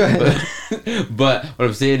the way. Go ahead. But what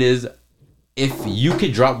I'm saying is, if you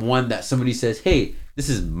could drop one that somebody says, "Hey, this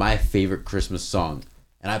is my favorite Christmas song,"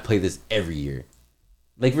 and I play this every year,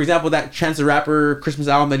 like for example, that Chance the Rapper Christmas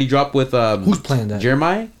album that he dropped with Who's playing that?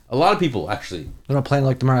 Jeremiah. A lot of people actually. They're not playing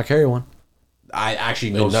like the Mariah Carey one. I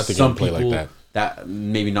actually know nothing some can play people like that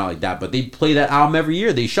maybe not like that, but they play that album every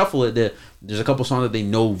year. They shuffle it. There's a couple songs that they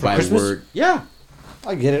know by Christmas? word. Yeah.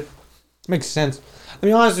 I get it. Makes sense. I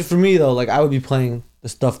mean, honestly, for me though, like I would be playing the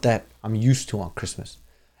stuff that I'm used to on Christmas,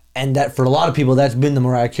 and that for a lot of people, that's been the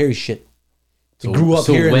Mariah Carey shit. They grew up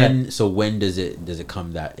hearing that. So when does it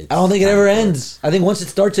come that? It's I don't think it time ever for ends. I think once it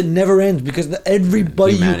starts, it never ends because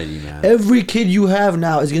everybody, Humanity, man. every kid you have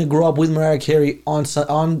now is gonna grow up with Mariah Carey on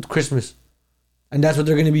Christmas, and that's what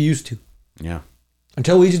they're gonna be used to. Yeah.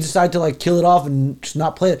 Until we just decide to like kill it off and just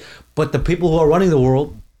not play it. But the people who are running the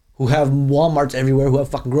world, who have Walmarts everywhere, who have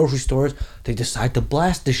fucking grocery stores, they decide to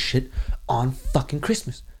blast this shit on fucking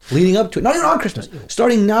Christmas. Leading up to it. Not even on Christmas.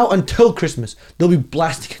 Starting now until Christmas. They'll be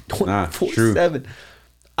blasting it 24/7.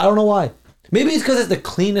 I don't know why. Maybe it's because it's the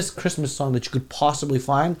cleanest Christmas song that you could possibly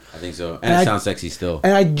find. I think so. And And it I- sounds sexy still.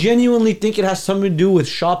 And I genuinely think it has something to do with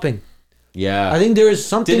shopping. Yeah. I think there is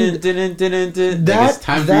something Like it's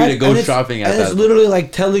time for you to go shopping at and that. it's literally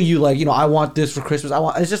like telling you like, you know, I want this for Christmas.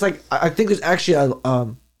 It's just like I think there's actually a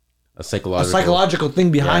a psychological. psychological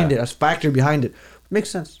thing behind Yeah. it, a factor behind it. Makes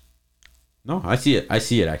sense. No, I see it. I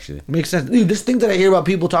see it actually. Makes sense. Dude, this thing that I hear about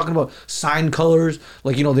people talking about sign colors,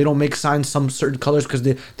 like, you know, they don't make signs some certain colors because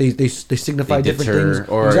they signify They different deter, things.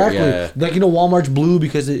 or, exactly. yeah. Like, you know, Walmart's blue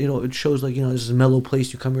because it, you know, it shows like, you know, this is a mellow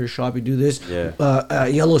place. You come here to shop, you do this. Yeah.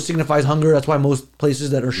 Yellow signifies hunger. That's why most places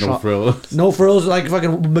that are No frills. no frills, like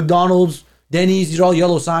fucking McDonald's, Denny's, these are all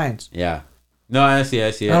yellow signs. Yeah. No, I see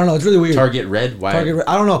it. I don't know. It's really weird. Target red. Why? Target red.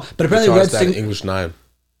 I don't know, but They apparently taught red us that in English 9.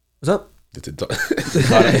 What's up? You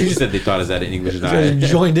said they thought us that in English.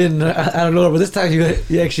 Joined in. I don't know, but this time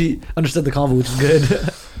you actually understood the convo, which is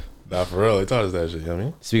good. Nah, for real. They taught us that shit. You know what I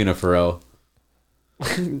mean? Speaking of Pharrell,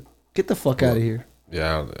 Get the fuck out of here.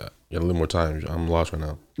 Yeah, you got a little more time. I'm lost right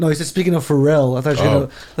now. No, he said speaking of Pharrell. I thought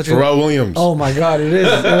you were Pharrell Williams. Oh my god, it is.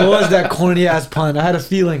 It was that corny ass pun. I had a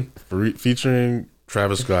feeling. Featuring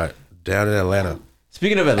Travis Scott down in Atlanta.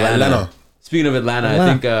 Speaking of Atlanta.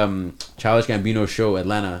 I think Childish Gambino's show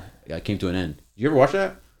Atlanta came to an end. Did you ever watch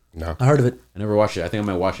that? No. I heard of it. I never watched it. I think I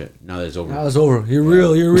might watch it now that it's over. Now it's over. You're a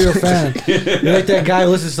real fan. You're like that guy who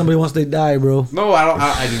listens to somebody once they die, bro. No, I don't.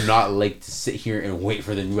 I do not like to sit here and wait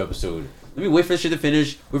for the new episode. Let me wait for this shit to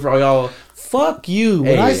finish. Wait for all y'all. Fuck you.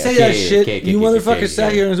 When I say that shit, you motherfuckers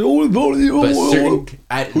sat here and said,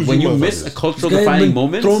 when you miss a cultural defining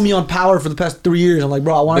moment, throw me on Power for the past 3 years. I'm like,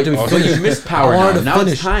 bro, I wanted to be but finished. you missed Power now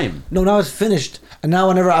it's time. No, now it's finished. And now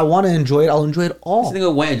whenever I want to enjoy it, I'll enjoy it all. This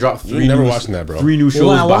nigga went and dropped You never watching that, bro. 3 new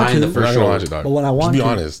shows behind the first show. Watch it, dog. But when I want Just be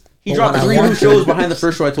to. honest. He dropped 3 new shows behind the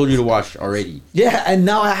first show I told you to watch already. Yeah, and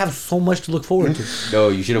now I have so much to look forward to. No,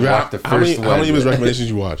 you should have watched the first one. How many of his recommendations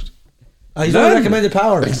you watched? He's only recommended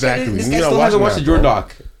Power. Exactly. This You guy gotta still watch hasn't watched the Jordan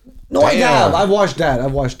doc. No, I Damn. have. I've watched that. I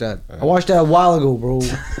watched that a while ago, bro.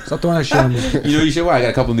 Stop throwing that shit on me. You know, you should watch. I got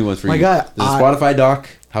a couple new ones for My you. God, There's a Spotify doc.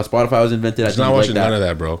 How Spotify was invented. I He's think not you'd watching like none of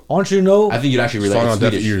that, bro. I want you to know, I think you'd actually It's relate. falling It's on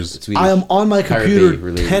deaf Swedish. ears. It's Swedish. I am on my Pirate computer Bay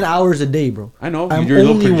related. 10 hours a day, bro. I know. I'm You're doing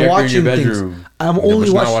a little only projector in watching your things. bedroom. I'm but only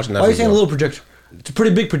you're not watching. watching Why are you Netflix, saying a though. little projector? It's a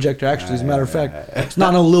pretty big projector, actually. As a matter of fact, it's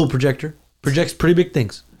not no little projector. Projects pretty big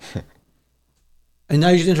things. And now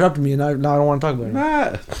you just interrupted me, and now I don't want to talk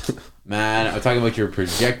about it. Man, I'm talking about your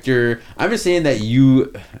projector. I'm just saying that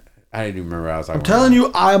you. I didn't even remember what I was talking I'm telling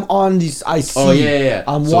you, I'm on these. I see. Oh yeah.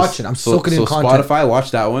 I'm watching. I'm soaking in content. Spotify,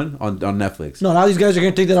 watch that one on Netflix. No, now these guys are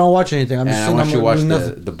gonna think that I don't watch anything. I'm just And I saying want you to watch doing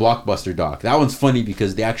nothing. the Blockbuster doc. That one's funny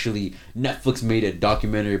because they actually Netflix made a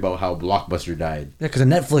documentary about how Blockbuster died. Yeah, because of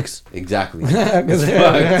Netflix. Exactly. 'Cause-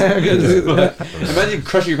 Imagine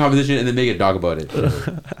crushing your competition and then make a doc about it.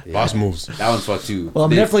 Yeah. Boss moves. That one's fucked too. Well,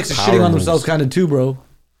 They- Netflix is power shitting on moves. themselves kind of too, bro.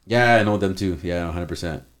 Yeah, I know them too. Yeah,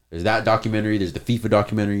 100%. There's that documentary. There's the FIFA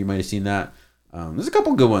documentary. You might have seen that. There's a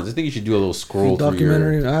couple good ones. I think you should do a little scroll through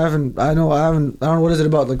Documentary. I don't know what is it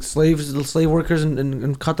about, like slave workers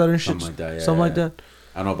in Qatar and shit. Something like that, yeah, Something like yeah. that.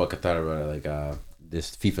 I don't know about Qatar, but like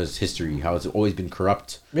this FIFA's history, how it's always been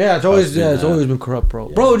corrupt. Yeah, it's always It's been, always been corrupt, bro.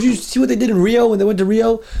 yeah. Bro, did you see what they did in Rio when they went to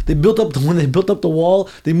Rio? They built up when they built up the wall.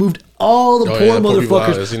 They moved all the Oh, poor yeah, poor people out.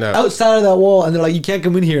 I've motherfuckers seen that. outside of that wall, and they're like, "You can't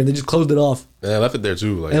come in here," and they just closed it off. And I left it there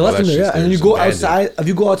too. Like, And they all left that them there, shit's yeah. And then there, you it's go abandoned. outside. If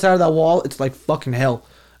you go outside of that wall, it's like fucking hell.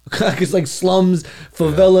 It's like slums,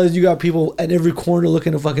 favelas. You got people at every corner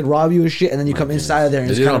looking to fucking rob you and shit. And then you come inside of there and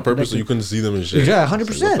They it's did it kind on of purpose so you couldn't see them and shit. Yeah, It's like,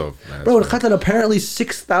 100%. what the- man, Bro, in it's crazy. Qatar, apparently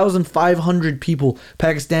 6,500 people,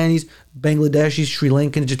 Pakistanis, Bangladeshis, Sri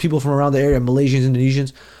Lankans, just people from around the area, Malaysians,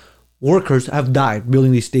 Indonesians, workers have died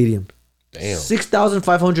building these stadiums. Damn.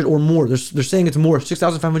 6,500 or more. They're saying it's more.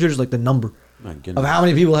 6,500 is like the number My of goodness. how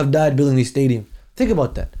many people have died building these stadiums. Think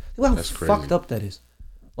about that. Think about how That's crazy. fucked up that is.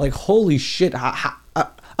 Like, holy shit.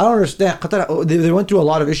 I don't understand. Qatar, they went through a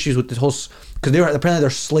lot of issues with this whole, because apparently they're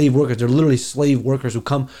slave workers. They're literally slave workers who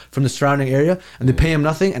come from the surrounding area and they pay them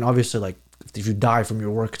nothing. And obviously, like, if you die from your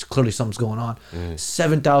work, it's clearly something's going on.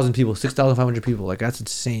 7,000 people, 6,500 people. Like, that's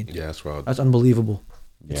insane. Yeah, that's wild. That's unbelievable.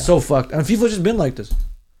 Yeah. It's so fucked. And FIFA's just been like this.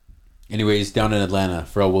 Anyways, down in Atlanta,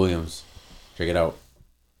 Pharrell Williams. Check it out.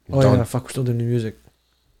 Oh, Don- yeah, fuck, we're still doing new music.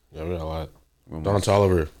 Yeah, we got a lot. Don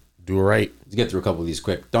Tolliver, do it right. Let's get through a couple of these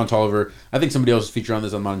quick. Don Tolliver. I think somebody else featured on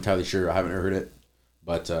this. I'm not entirely sure. I haven't heard it.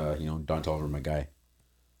 But, Don Tolliver, my guy.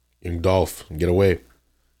 Young Dolph, get away.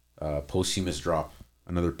 Posthumous drop.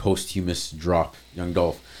 Another posthumous drop. Young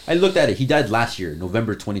Dolph. I looked at it. He died last year,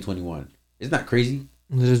 November 2021. Isn't that crazy?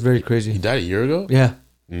 This is very He crazy. died a year ago? Yeah.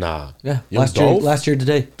 Nah. Yeah. Young Dolph? Last year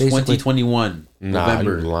today, basically. 2021. Nah,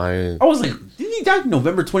 November. you lying. I was like, didn't he die in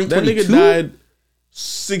November That 2022? nigga died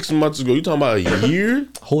 6 months ago. You talking about a year?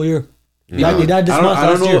 Whole year. He died this month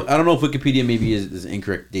last year. I don't know if Wikipedia maybe is an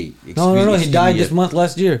incorrect date. No. He died this month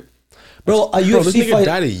last year. Bro, This nigga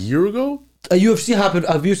died a year ago. A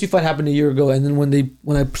UFC fight happened a year ago, and then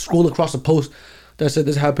when I scrolled across a post that said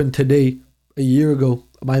this happened today, a year ago,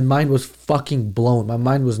 my mind was fucking blown. My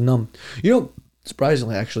mind was numb. You know,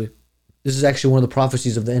 surprisingly, actually, this is actually one of the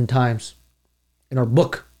prophecies of the end times in our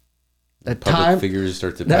book. That Public time figures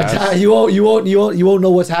start to that pass. time, you won't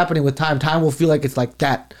know what's happening with time. Time will feel like it's like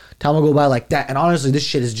that. Time will go by like that. And honestly, this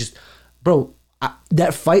shit is just, bro.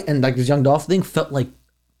 That fight and like this Young Dolph thing felt like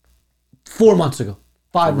 4 months ago,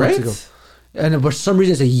 5 months ago. And for some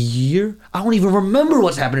reason, it's a year. I don't even remember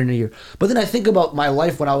what's happened in a year. But then I think about my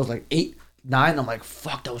life when I was like 8, 9. I'm like,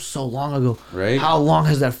 fuck, that was so long ago. Right. How long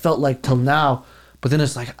has that felt like till now? But then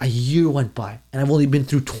it's like a year went by, and I've only been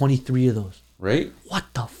through 23 of those. Right? What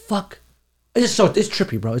the fuck? It's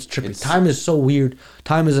trippy, bro. It's trippy. Time is so weird.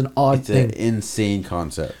 Time is an odd thing. It's an insane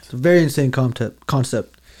concept. It's a very insane concept.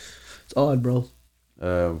 It's odd, bro.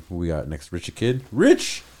 Who we got next? Richard Kid?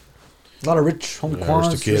 Rich! A lot of rich home Yeah,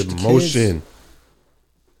 quans. Rich the Kid, motion.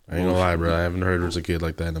 I ain't gonna lie, bro. I haven't heard Rich the Kid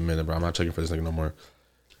like that in a minute, bro. I'm not checking for this nigga no more.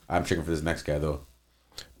 I'm checking for this next guy, though.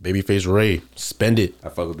 Babyface Ray, spend it. I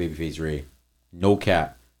fuck with Babyface Ray. No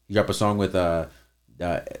cap. He dropped a song with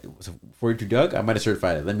 42 Doug. I might have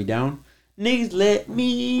certified it. Let Me Down. Niggas let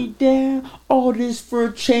me down. All this for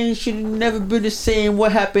a change should have never been the same.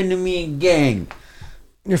 What happened to me in gang?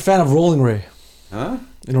 You're a fan of Rolling Ray. Huh?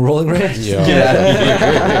 You know Rolling Ray? Yeah. Get out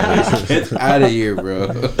of here. Get out of here, bro.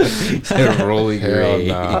 Get a Rolling Hell Ray.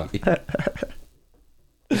 nah.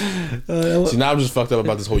 See, now I'm just fucked up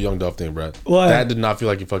about this whole Young Dolph thing, bro. Why? That did not feel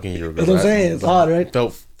like a fucking year ago. That's what I'm saying. It's odd, right?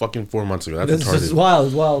 Felt fucking 4 months ago. That's It's retarded. wild.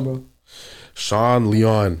 It's wild, bro. Sean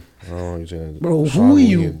Leon. Oh, you're saying Bro, Sean who are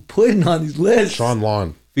you Leon. putting on these lists? Sean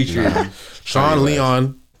Lawn. Featuring. Sean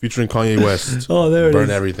Leon featuring Kanye West. Oh, there it Burn is.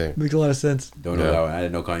 everything. Makes a lot of sense. Don't know Yeah. that one. I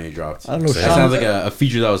didn't know Kanye dropped. I don't know. That sounds like a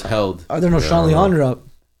feature that was held. I don't know. Sean Yeah. Leon drop.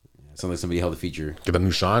 Sounds like somebody held a feature. Get the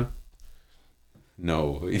new Sean.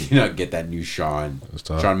 No, you do not get that new Sean. That's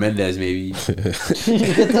tough. Sean Mendez, maybe. Get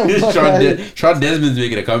the fuck out of here. Sean Desmond's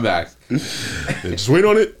making a comeback. Yeah, just wait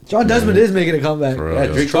on it. John Desmond is making a comeback. For real. Yeah,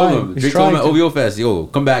 He's Drake trying. told him. He's Drake told him at trying to. OVO Fest, yo,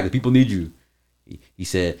 come back. The people need you. He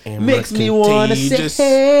said, Am I makes me wanna say, contagious?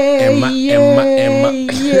 hey, Am I-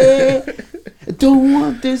 yeah. Don't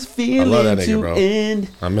want this feeling I love that nigga, to bro. end.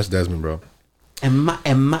 I miss Desmond, bro. Am I?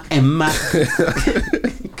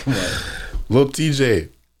 Come on. Lil TJ,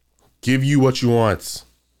 give you what you want.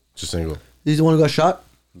 Just single. He's the one who got shot.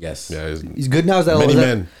 Yes. Yeah, He's good now. Is that Many is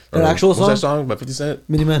Men. that an actual What's that song? song by 50 Cent?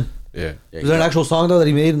 Mini Men. Yeah. Yeah, Was that an actual song though that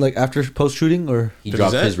he made like after post shooting or? He 50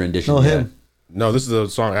 dropped Cent? his rendition. No, yeah. him. No, this is the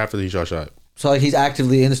song after he shot. So like he's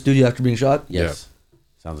actively in the studio after being shot. Yes.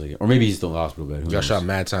 Sounds like it. Or maybe he's still in the hospital, but who He got knows? shot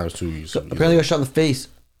mad times too. So apparently got shot in the face.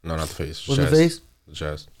 No, not the face. Was it the chest. face? The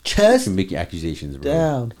chest. Chest. You're making accusations, bro.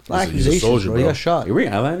 Damn. He's a Accusations, soldier, bro. He bro. got shot. You're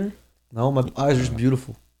wearing eyeliner? No, my eyes are just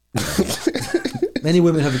beautiful. Many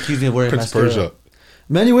women have accused me of wearing Prince mascara. Persia.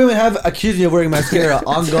 Many women have accused me of wearing mascara.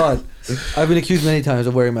 On God, I've been accused many times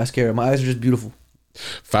of wearing mascara. My eyes are just beautiful.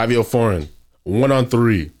 5-year foreign. 1 on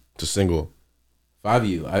 3 to single.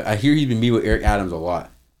 Fabio. I hear he's been meeting with Eric Adams a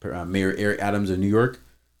lot. Mayor Eric Adams of New York.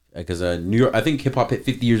 Because New York, I think hip hop hit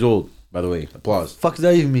 50 years old, by the way. Applause. Fuck does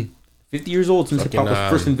that even mean? 50 years old since hip hop was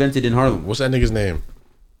first invented in Harlem. What's that nigga's name?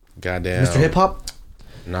 Goddamn. Mr. Hip Hop?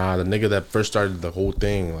 Nah, the nigga that first started the whole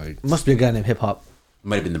thing. Like, Must be a guy named Hip Hop.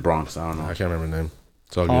 Might have been the Bronx. I don't know. I can't remember his name.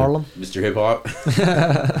 It's all good. Harlem. Mr. Hip Hop.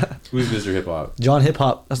 Who's Mr. Hip Hop? John Hip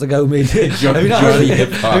Hop. That's the guy who made it. Johnny Have you not heard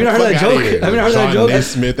Hip Hop. Have you not heard that Fuck outta joke? here. Have you not heard that John joke?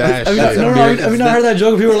 Naismith ass Have you shit. have you not heard that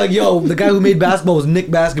joke? People are like, "Yo, the guy who made basketball was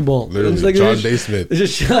Nick Basketball." Literally, It's like, John it's just- Naismith. It's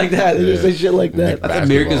just shit like that. It's just Yeah. like shit like that. Nick That's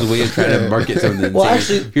America's way of trying to market something. Well, Say,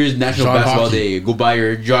 actually- here's National John Basketball Hockey. Day. Go buy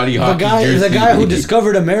your Johnny The Hockey guy, jersey. the guy who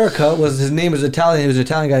discovered America was his name was Italian. He was an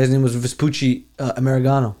Italian guy. His name was Vespucci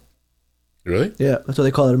Americano. Really? Yeah, that's what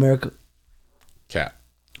they call it, America. Cat.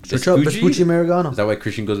 Search up Vespucci Americano. Is that why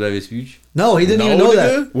Christian goes by Vespucci? No, he didn't even know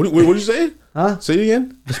that. What did you say? Huh? Say it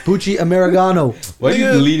again. Vespucci Americano. Why do you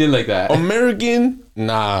Nigga. lean in like that? American?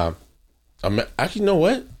 Nah. Actually, you know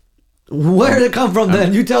what? Where did it come from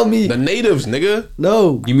then? You tell me. The natives, nigga.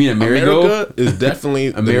 No. You mean Amerigo? America is definitely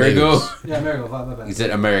the Amerigo? natives. Yeah, America. My bad. He said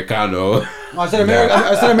Americano. I said America.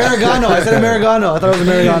 I said Americano. I said Americano. I thought it was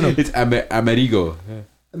Americano. It's Amerigo.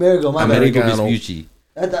 Amerigo. My bad. Amerigo Americano. Vespucci.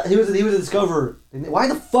 He was a discoverer. Why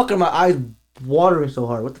the fuck are my eyes watering so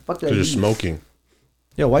hard? What the fuck did I Because do? you're smoking.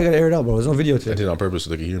 Yeah, why you gotta air it out, bro? There's no video I today. did it on purpose so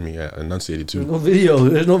they could hear me. I enunciated There's too. no video.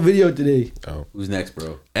 There's no video today. Oh. Who's next,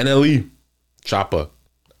 bro? NLE. Choppa.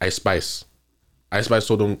 Ice Spice. Ice Spice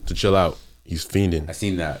told him to chill out. He's fiending. I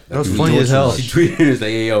seen that. That was funny as hell. She tweeted it's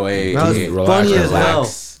like, yo, hey, That was hey, funny as hell.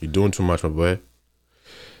 You're doing too much, my boy.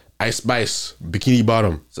 Ice Spice, Bikini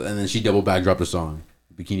Bottom. So, and then she double back dropped a song,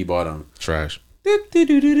 Bikini Bottom. Trash.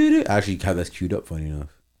 I actually have that queued up. Funny enough.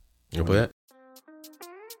 You play that?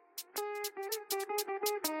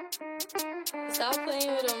 Stop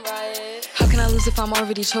playing with them, Riot. How can I lose if I'm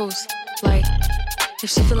already chose? Like, if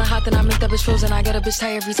she feeling hot, then I make that bitch frozen. I get a bitch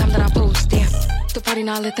tired every time that I post. Damn, the party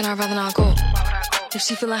not lit, then I'd rather not go. If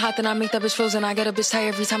she feeling hot, then I make that bitch frozen. I get a bitch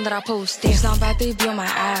tired every time that I post. Damn, it's not bad, they be on my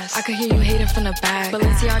ass. I could hear you hating from the back.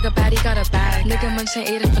 Balenciaga baddie got a bag. Nigga munchin'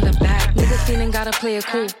 ate it from the back. Nigga feeling gotta play it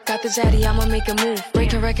cool. Got the zaddy, I'ma make a move.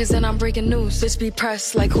 Breaking records and I'm breaking news. Bitch be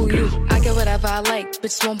pressed like who you? I get whatever I like.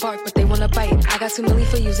 Bitch won't bark, but they wanna bite. I got 2 million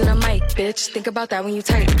for using a mic, bitch. Think about that when you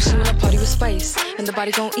type. She wanna party with spice, and the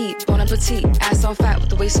body gon' eat. Bon appetit, ass on fat with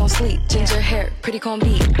the waist on sleep. Ginger hair, pretty comb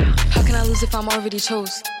beat. How can I lose if I'm already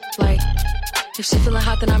chose? Like, if she feeling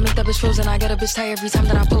hot, then I make that bitch frozen. I get a bitch tired every time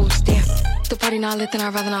that I post. Damn, the party not lit, then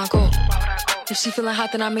I'd rather not go. If she feeling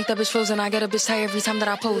hot, then I make that bitch frozen. I get a bitch tired every time that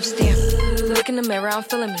I post. Damn, look in the mirror, I'm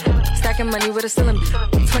feeling me. Stacking money with a ceiling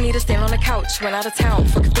me. 20 to stand on the couch, went out of town.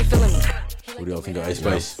 Fuck if they feeling me. What do y'all think of Ice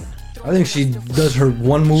Spice? I think she does her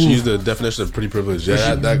one move. She's the definition of pretty privilege.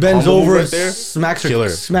 Yeah, that bends combo over, right there, smacks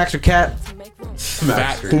her cat,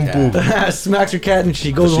 fat boom boom. smacks her cat, and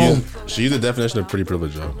she goes home. She's the definition of pretty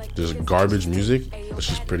privilege, yo. Just garbage music, but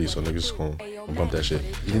she's pretty, so niggas gonna bump that shit.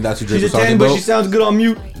 You think that's who Drake She's was a 10, talking but about? she sounds good on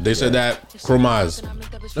mute. They said that Chromaz.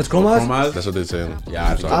 That's Chromaz? Chromaz? That's what they're saying. Yeah,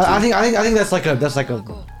 I think I think that's like a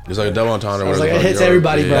It's like a double entendre. It's like it whatever. hits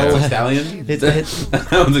everybody, bro. That's a Stallion? Hits.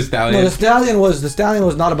 That was a Stallion. No, the stallion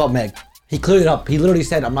was not about Meg. He cleared it up. He literally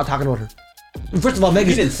said, "I'm not talking about her." First of all, Meg.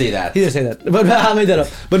 He didn't say that. He didn't say that. But I made that up.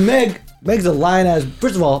 But Meg's a lion ass.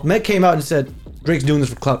 First of all, Meg came out and said Drake's doing this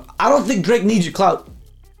for clout. I don't think Drake needs your clout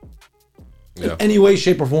in any way,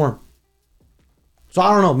 shape, or form. So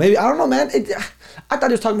I don't know. Maybe I don't know, man. I thought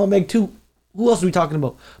he was talking about Meg too. Who else are we talking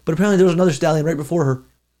about? But apparently there was another stallion right before her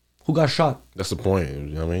who got shot. That's the point. You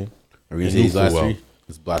know what I mean? Are we gonna say these last three?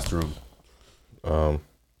 Let's blast through them.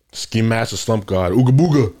 Ski Master, Slump God, Ooga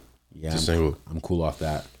Booga. Yeah, It's a single. I'm cool off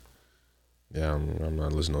that. Yeah, I'm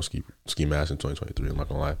not listening to Ski Mask in 2023. I'm not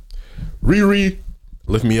gonna lie. Riri,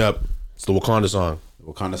 Lift Me Up. It's the Wakanda song.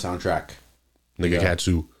 Wakanda soundtrack. Nigga Yeah.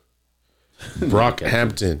 Katsu. Brock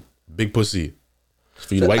Hampton, Big Pussy. It's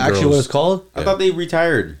for you Is that white actually girls. what it's called? I thought they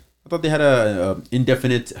retired. I thought they had a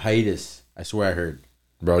indefinite hiatus. I swear I heard.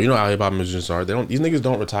 Bro, you know how hip hop musicians are. These niggas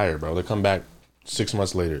don't retire, bro. They come back 6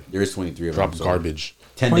 months later. There is 23 of Drop them. so garbage.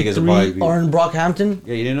 10 niggas will probably 23 be. are in Brockhampton.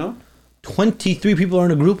 Yeah, you didn't know? 23 people are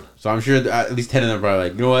in a group. So I'm sure at least 10 of them are probably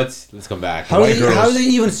like, you know what? Let's come back. How White do girls. they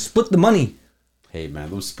even split the money? Hey,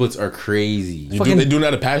 man, those splits are crazy. They do it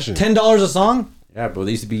out of passion. $10 a song? Yeah, bro.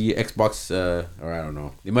 They used to be Xbox, or I don't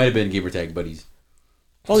know. They might have been gamer tag buddies.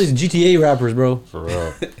 All these GTA rappers, bro. For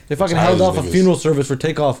real. They fucking Tired held of off a niggas. funeral service for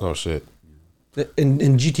Takeoff Oh, shit. in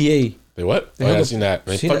GTA. They what? They Oh, yeah, I held seen that.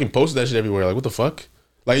 They seen fucking that? posted that shit everywhere. Like, what the fuck?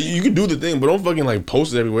 Like, you can do the thing, but don't fucking, like,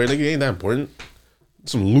 post it everywhere. Nigga, ain't that important.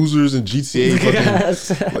 Some losers in GTA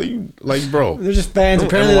fucking... like, bro. They're just fans. I don't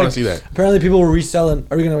Apparently, ever wanna like, see that. apparently people were reselling.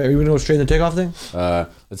 Are we gonna go straight in the Takeoff thing?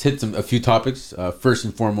 Let's hit a few topics. First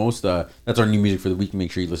and foremost, that's our new music for the week.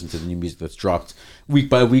 Make sure you listen to the new music that's dropped week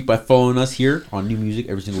by week by following us here on New Music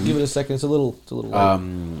every single week. Give it a second. It's a little.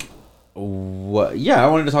 What? Yeah, I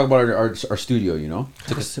wanted to talk about our studio. You know,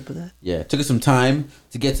 Took a sip of that. yeah, it took us some time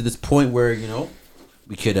to get to this point where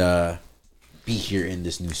we could be here in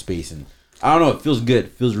this new space, and I don't know, it feels good.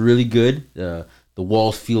 It feels really good. The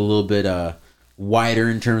walls feel a little bit wider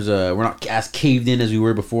in terms of we're not as caved in as we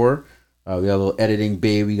were before. We got a little editing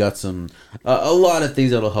bay. We got some a lot of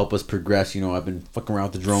things that'll help us progress. I've been fucking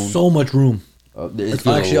around with the drone. So much room. It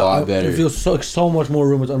feels a lot better. It feels so much more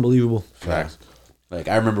room. It's unbelievable. Facts. Like,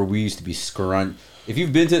 I remember we used to be scrunch. If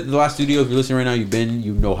you've been to the last studio, if you're listening right now,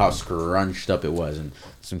 you know how scrunched up it was, and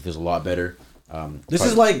this one feels a lot better. This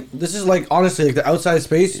is like honestly, like the outside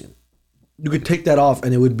space. You could take that off,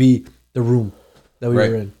 and it would be the room that we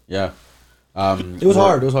were in. Yeah. It was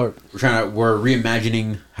hard. We're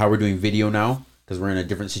reimagining how we're doing video now because we're in a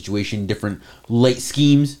different situation, different light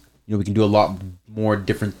schemes. We can do a lot more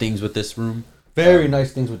different things with this room. Very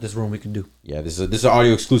nice things with this room we can do. Yeah, this is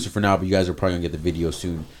audio exclusive for now, but you guys are probably gonna get the video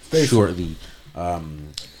soon, shortly.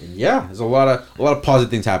 And yeah, there's a lot of positive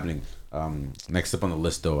things happening. Next up on the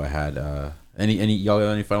list, though, I had any y'all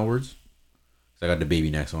got any final words? 'Cause I got the baby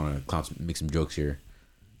next. I want to make some jokes here.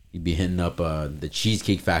 He'd be hitting up the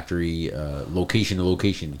Cheesecake Factory location to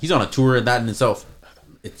location. He's on a tour of that in itself.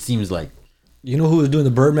 It seems like. You know who is doing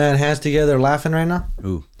the Birdman hands together laughing right now?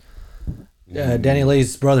 Who? Danny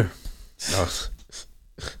Lay's brother. No.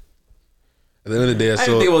 At the end of the day, I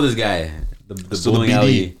didn't think about this guy. The bowling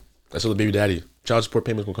alley. That's still the baby daddy. Child support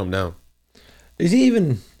payments will come down. Is he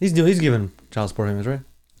even? He's giving child support payments, right?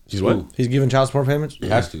 He's what? He's giving child support payments. He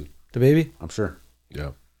has to. The baby. I'm sure.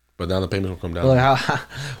 Yeah, but now the payments will come down. But like,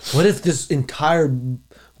 what if this entire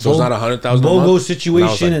so it's not 100,000 BOGO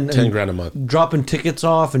situation like 10 grand a month, dropping tickets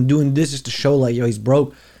off and doing this just to show like yo he's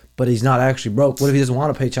broke, but he's not actually broke. What if he doesn't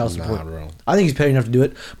want to pay child support? Bro. I think he's paid enough to do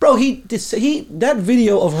it, bro. That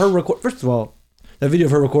video of her record. First of all, that video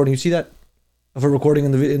of her recording. You see that of her recording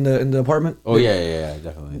in the apartment? Oh yeah,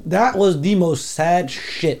 definitely. That was the most sad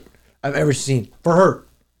shit I've ever seen for her,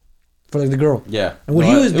 for like the girl. Yeah, and what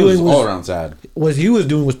he was doing was all around sad. What he was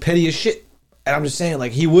doing was petty as shit, and I'm just saying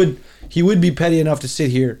like he would be petty enough to sit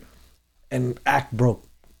here and act broke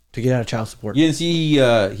to get out of child support. You didn't see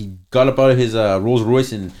he got up out of his Rolls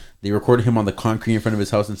Royce and they recorded him on the concrete in front of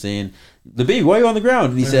his house and saying, "The baby, why are you on the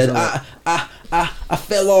ground?" And he said, I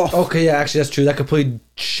fell off. Okay, yeah, actually that's true. That completely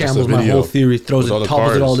shambles my whole theory.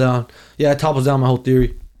 Topples it all down. Yeah, it topples down my whole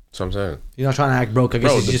theory. That's what I'm saying. You're not trying to act broke. I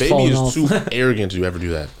guess Bro, he's the just baby falling is off. too arrogant to ever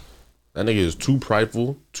do that. That nigga is too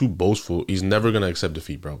prideful, too boastful. He's never gonna accept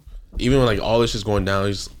defeat, bro. Even when like all this shit's going down,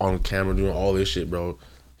 he's on camera doing all this shit, bro.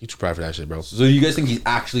 He's too proud for that shit, bro. So you guys think he's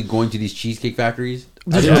actually going to these cheesecake factories?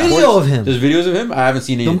 There's video of him. There's videos of him? I haven't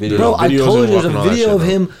seen any videos. Bro, I told you there's a walking all that video shit, of bro.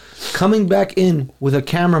 him coming back in with a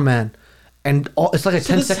cameraman. And it's like a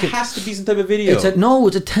 10 this second. has to be some type of video. It's a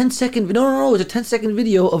 10-second. No. It's a 10-second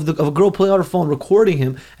video of a girl pulling out her phone, recording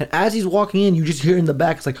him. And as he's walking in, you just hear in the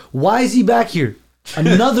back, it's like, why is he back here?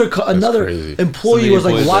 Another crazy. employee was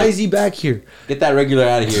like, why is he back here? Get that regular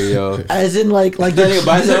out of here, yo. As in like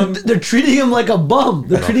they're treating him like a bum.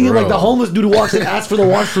 They're treating him like the homeless dude who walks in and asks for the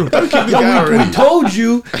washroom. We told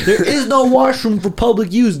you there is no washroom for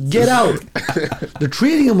public use. Get out. They're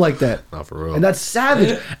treating him like that. Not for real. And that's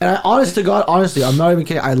savage. And honestly, I'm not even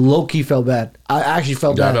kidding. I low key felt bad. I actually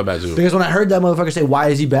felt bad. I felt bad too. Because when I heard that motherfucker say, "Why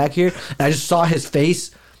is he back here?" and I just saw his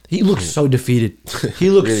face. He looks so defeated. He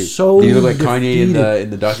looks so. Did he look like defeated. Kanye in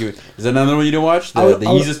the document? Is that another one you didn't watch? The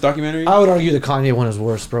Yeezus documentary? I would argue the Kanye one is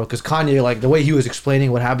worse, bro. Because Kanye, like the way he was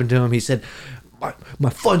explaining what happened to him, he said, "My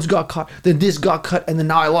funds got cut, then this got cut, and then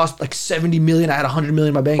now I lost like 70 million. I had 100 million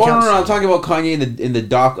in my bank account." No. I'm talking about Kanye in the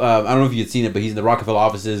doc. I don't know if you had seen it, but he's in the Rockefeller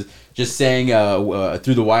offices, just saying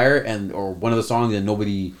 "Through the Wire" or one of the songs, and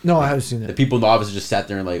nobody. No, I haven't seen it. The people in the office just sat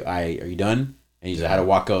there and like, "Are you done?" And he just had to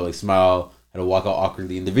walk out, like smile. Had to walk out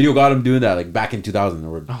awkwardly, and the video got him doing that like back in 2000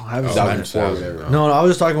 or 2004 or whatever. No, I was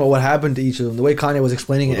just talking about what happened to each of them. The way Kanye was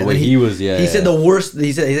explaining it. The way he was, yeah. He said the worst.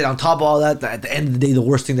 He said on top of all that, at the end of the day, the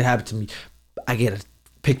worst thing that happened to me, I get a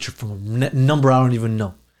picture from a number I don't even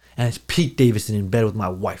know, and it's Pete Davidson in bed with my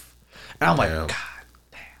wife, and I'm like, God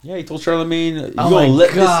damn. Yeah, he told Charlamagne, "You Oh gonna my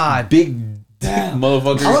let God. this big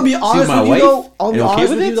motherfucker?" I'm gonna be honest with you though. I'm gonna be honest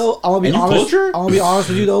with you though. I'm gonna be honest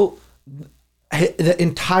with you though. The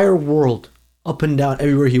entire world, up and down,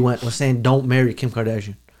 everywhere he went, was saying, "Don't marry Kim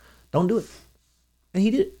Kardashian, don't do it," and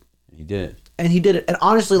he did it. He did it. And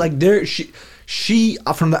honestly, like she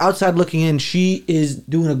from the outside looking in, she is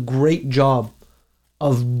doing a great job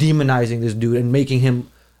of demonizing this dude and making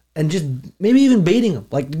him, and just maybe even baiting him.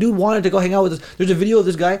 Like the dude wanted to go hang out with us. There's a video of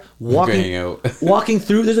this guy walking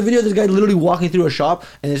through. There's a video of this guy literally walking through a shop,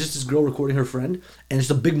 and there's just this girl recording her friend, and it's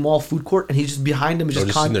a big mall food court, and he's just behind him. Is just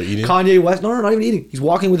Kanye West. No, not even eating. He's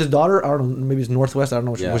walking with his daughter. I don't know. Maybe it's Northwest. I don't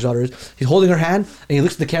know which daughter it is. He's holding her hand, and he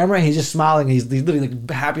looks at the camera, and he's just smiling. He's literally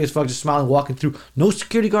like happy as fuck, just smiling, walking through. No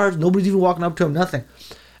security guards. Nobody's even walking up to him. Nothing.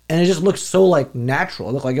 And it just looks so like natural.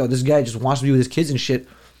 It looked like, yo, this guy just wants to be with his kids and shit.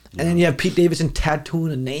 And then you have Pete Davidson tattooing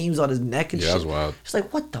the names on his neck and shit. Yeah, that's wild. It's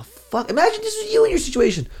like, what the fuck? Imagine this is you in your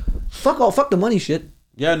situation. Fuck the money shit.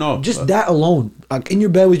 Yeah, no. Just that alone. Like in your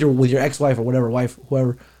bed with your ex-wife or whatever, wife,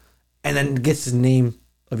 whoever, and then gets the name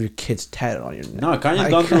of your kids tatted on your neck. No, Kanye's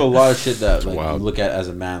gone through a lot of shit that like you look at as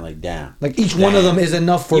a man like, damn. Like each one of them is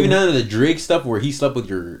enough for... Even none of the Drake stuff where he slept with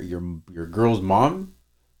your girl's mom,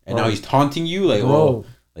 and now he's taunting you, like,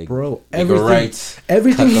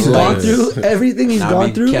 everything he's gone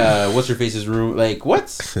through, what's her face's room, like,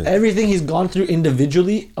 what? Everything he's gone through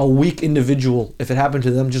individually, a weak individual, if it happened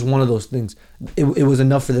to them, just one of those things, it was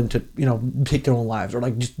enough for them to, take their own lives or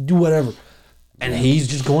like just do whatever. And he's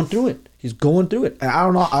just going through it. He's going through it. And I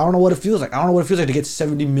don't know what it feels like. I don't know what it feels like to get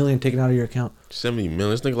 70 million taken out of your account. 70 million?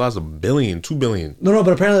 This nigga lost $1 billion, $2 billion. No,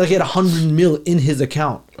 but apparently like he had 100 mil in his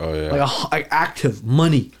account. Oh yeah. Like active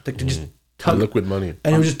money. Like to just liquid money.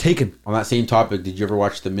 And it was just taken. On that same topic, did you ever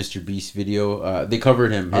watch the Mr. Beast video? They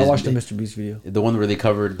covered him. I watched the Mr. Beast video. The one where they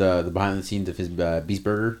covered the behind the scenes of his Beast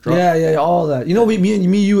Burger drop? Yeah, all that. You know, me,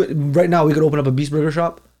 you, right now, we could open up a Beast Burger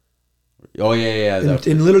shop. Oh yeah.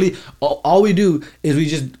 And literally, all we do is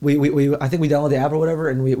we I think we download the app or whatever,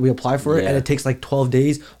 and we apply for it, and it takes like 12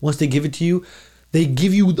 days. Once they give it to you, they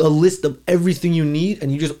give you a list of everything you need,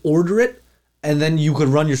 and you just order it, and then you could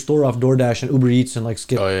run your store off DoorDash and Uber Eats and like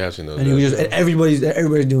Skip. Oh yeah, I've seen those. And you just and everybody's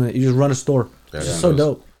doing it. You just run a store. It's just so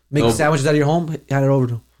dope. Make sandwiches out of your home, hand it over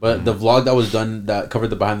to them. But the vlog that was done that covered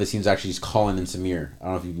the behind the scenes actually is Colin and Samir. I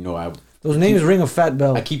don't know if you know. Those names ring a fat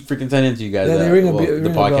bell. I keep freaking sending it to you guys. Yeah, they ring the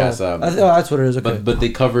podcast. That's what it is. Okay. But they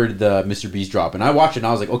covered the Mr. Beast drop, and I watched it, and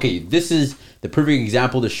I was like, okay, this is the perfect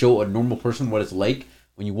example to show a normal person what it's like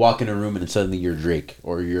when you walk in a room and suddenly you're Drake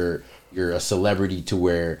or you're a celebrity, to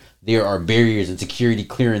where there are barriers and security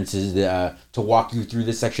clearances to walk you through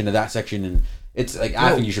this section to that section, and it's like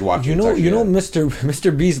I think you should watch. You know,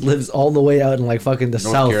 Mr. Beast lives all the way out in like fucking the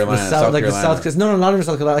South Carolina, South Carolina. No, not even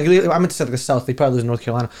South Carolina. Like, I meant to say like the South. He probably lives in North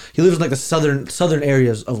Carolina. He lives in like the southern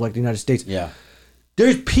areas of like the United States. Yeah.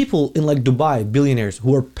 There's people in like Dubai, billionaires,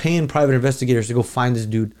 who are paying private investigators to go find this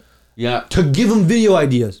dude. Yeah. To give him video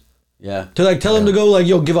ideas. Yeah. To like tell him to go like,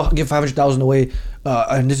 yo, give $500,000 away,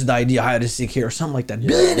 and this is the idea how to seek here or something like that.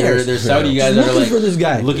 Billionaires. There's Saudi guys that are like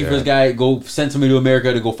looking for this guy. Go send somebody to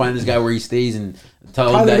America to go find this guy where he stays and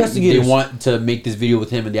tell him that they want to make this video with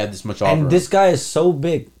him and they have this much offer. And this guy is so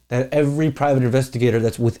big that every private investigator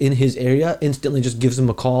that's within his area instantly just gives him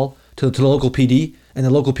a call to the local PD, and the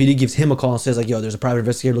local PD gives him a call and says like, yo, there's a private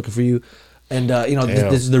investigator looking for you. And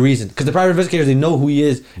this is the reason, because the private investigators, they know who he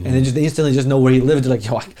is, and they instantly just know where he lives. They're like,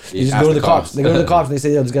 yo, they just go to the cops. They go to the cops and they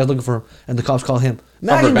say, yo, this guy's looking for him, and the cops call him.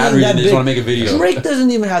 Imagine being that big. They just want to make a video. Drake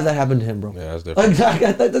doesn't even have that happen to him, bro. Yeah, that's different.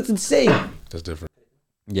 Like, that's insane. That's different.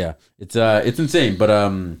 Yeah, it's insane. But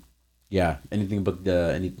yeah. Anything about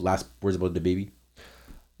any last words about the baby?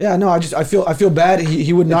 Yeah, no, I feel bad.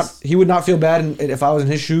 He would not feel bad if I was in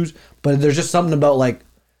his shoes. But there's just something about like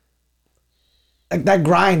that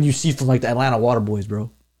grind you see from like the Atlanta water boys,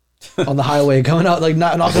 bro, on the highway coming out like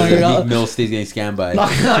knocking on your Meek Mill stays getting scammed by.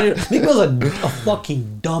 Meek Mill's a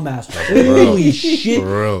fucking dumbass. Holy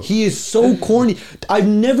shit, he is so corny. I've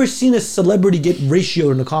never seen a celebrity get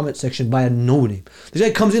ratioed in the comment section by a no name. This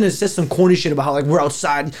guy comes in and says some corny shit about how like we're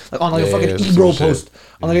outside, like on like a fucking Ebro post,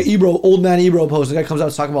 on like an old man Ebro post. The guy comes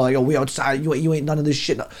out talking about like, oh, we outside, you ain't none of this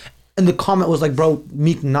shit. And the comment was like, bro,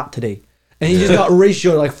 Meek not today. And he just got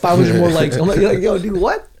ratio like 500 more likes. I'm like, yo, dude,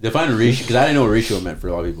 what? Define ratio, because I didn't know what ratio meant for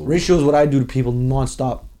a lot of people. Ratio is what I do to people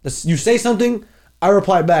nonstop. You say something, I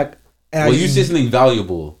reply back. And you say something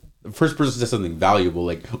valuable. The first person says something valuable,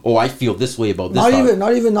 like, "Oh, I feel this way about this."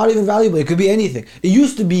 Not even valuable. It could be anything. It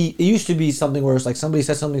used to be something where it's like somebody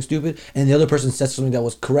said something stupid, and the other person said something that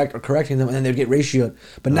was correct or correcting them, and then they'd get ratioed.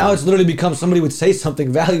 But now it's literally become somebody would say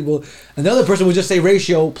something valuable, and the other person would just say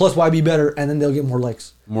ratio plus Y be better, and then they'll get more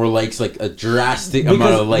likes. More likes, like a drastic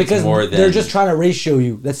amount of likes more than. They're just trying to ratio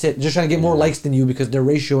you. That's it. Just trying to get more likes than you because they're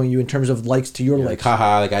ratioing you in terms of likes to your likes. Like,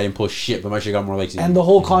 haha, like I didn't post shit, but my shit got more likes than you. And the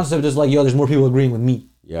whole concept is like, yo, there's more people agreeing with me.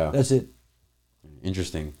 Yeah. That's it.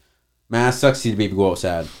 Interesting. Man, it sucks to see the baby go out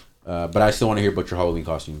sad. But I still want to hear about your Halloween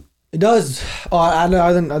costume. It does. Oh, I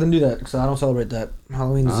didn't do that because I don't celebrate that.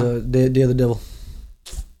 Halloween's day of the devil.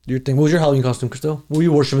 Your thing. What was your Halloween costume, Christelle? What were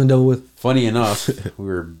you worshiping the devil with? Funny enough, we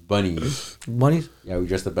were bunnies. Bunnies? Yeah, we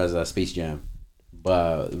dressed up as Space Jam.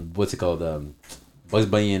 But what's it called? Bugs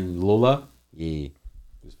Bunny and Lola. Yeah, it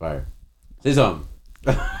was fire. Say something.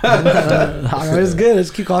 It's good. It's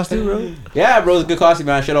a cute costume, bro. Yeah, bro, it's a good costume,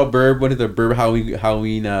 man. Shout out Burb. Went to the Burb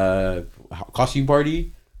Halloween costume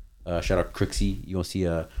party. Shout out Crixie. You will see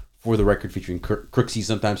For the Record featuring Crixie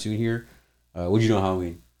sometime soon here. What'd you do on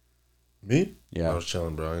Halloween? Me? Yeah, I was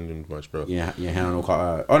chilling, bro. I didn't do much, bro. Yeah, hand out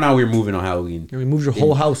no. Oh, now we were moving on Halloween. Yeah, we moved your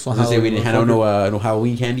whole house on Halloween. We didn't hand out no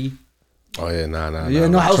Halloween candy. Oh yeah, nah. Yeah,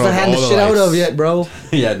 no house to hand the shit out of yet, bro.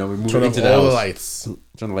 Yeah, no, we moved into the house. All the lights.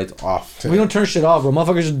 Turn the lights off. We don't turn shit off, bro.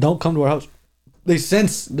 Motherfuckers just don't come to our house. They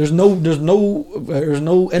sense there's no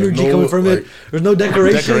energy coming from it. There's no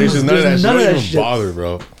decorations. None of that shit. Don't even bother,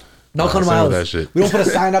 bro. Don't come to my house. That shit. We don't put a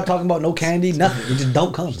sign up talking about no candy, nothing. We just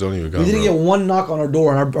don't come. Just don't even come. We didn't get one knock on our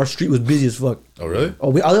door, and our street was busy as fuck. Oh really?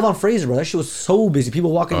 Oh, I live on Fraser, bro. That shit was so busy.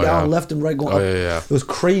 People walking down left and right going. Oh yeah. It was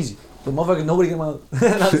crazy. But motherfuckers, nobody came out.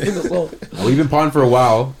 We've been pausing for a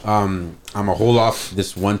while. I'm gonna hold off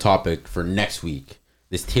this one topic for next week.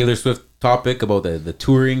 This Taylor Swift topic about the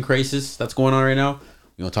touring crisis that's going on right now.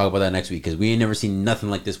 We're gonna talk about that next week because we ain't never seen nothing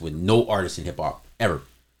like this with no artist in hip hop ever,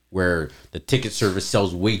 where the ticket service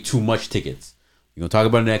sells way too much tickets. We're gonna talk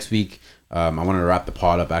about it next week. I wanted to wrap the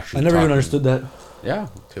pod up. Actually, I never even understood that. Yeah,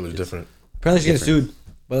 Taylor's different. Apparently, she's getting sued.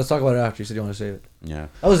 But let's talk about it after. You said you want to save it. Yeah.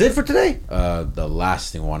 That was it for today? The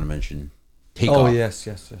last thing I want to mention. Takeoff. Oh, yes.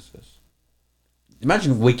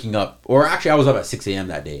 Imagine waking up, or actually I was up at 6 a.m.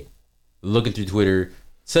 that day. looking through Twitter.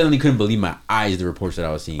 Suddenly couldn't believe my eyes, the reports that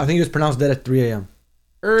I was seeing. I think he was pronounced dead at 3 a.m.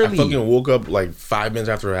 Early. I fucking woke up like 5 minutes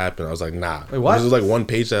after it happened. I was like, nah. Wait, what? This was like one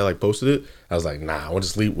page that I like posted it. I was like, nah. I went to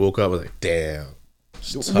sleep, woke up, I was like, damn.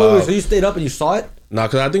 Wait, so you stayed up and you saw it? Nah,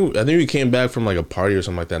 cause I think we came back from like a party or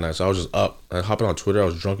something like that night. So I was just up. I hopping on Twitter. I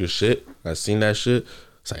was drunk as shit. I seen that shit.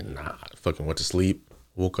 It's like, nah. I fucking went to sleep,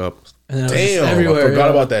 woke up. And then Damn, I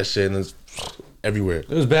forgot about that shit. And it's everywhere. It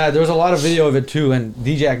was bad. There was a lot of video of it too, and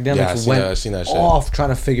DJ Academics I seen that shit. off trying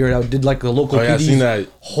to figure it out. Did like the local I seen that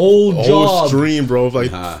whole job. stream, bro, for like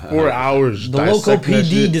 4 hours. The local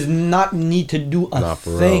PD does not need to do a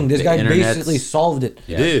thing. This guy basically solved it.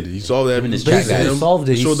 He did. He solved that. Even his basically solved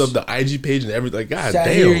it. He showed up the IG page and everything. Like, God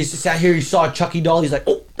damn. He sat here. He saw a Chucky doll. He's like,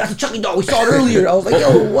 oh, that's a Chucky doll. We saw it earlier. I was like,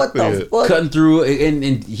 yo, what the fuck? Cutting through,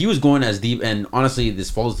 and he was going as deep. And honestly, this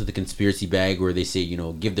falls into the conspiracy bag where they say,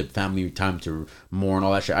 give the family time to mourn,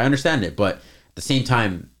 all that shit. I understand it, but at the same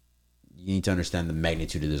time, you need to understand the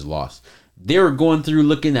magnitude of this loss. They were going through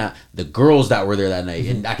looking at the girls that were there that night,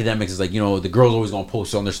 and Academics is like, the girls always gonna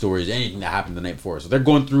post on their stories anything that happened the night before. So they're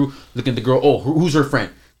going through looking at the girl. Oh, who's her friend?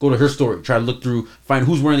 Go to her story. Try to look through, find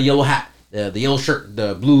who's wearing the yellow hat, the yellow shirt,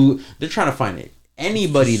 the blue. They're trying to find it.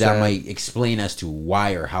 Anybody that might explain as to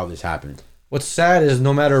why or how this happened. What's sad is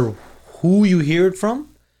no matter who you hear it from,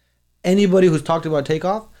 anybody who's talked about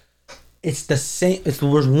Takeoff, it's the same.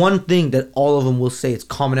 There's one thing that all of them will say. It's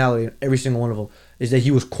commonality in every single one of them is that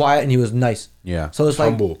he was quiet and he was nice. Yeah. So it's like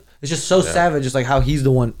humble. It's just so savage. Just like how he's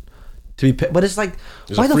the one to be. But it's like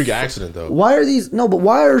it's a freak accident though. Why are these? No, but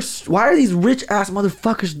why are these rich ass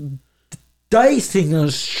motherfuckers dicing on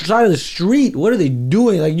the side of the street? What are they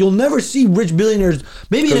doing? Like, you'll never see rich billionaires.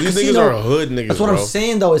 Maybe in a these casino. Niggas are hood niggas. That's what bro. I'm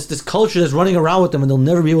saying though. It's this culture that's running around with them, and they'll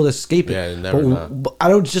never be able to escape it. Yeah, never. But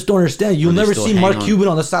I just don't understand. You'll never see Mark Cuban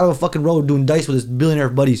on the side of a fucking road doing dice with his billionaire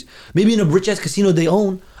buddies. Maybe in a rich ass casino they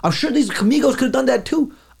own. I'm sure these amigos could have done that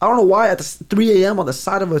too. I don't know why at the 3 a.m. on the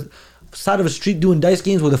side of a street doing dice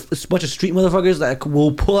games with a bunch of street motherfuckers that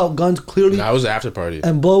will pull out guns clearly. Nah, it was an after party.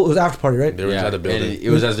 And blow. It was after party, right? They were inside the building. And it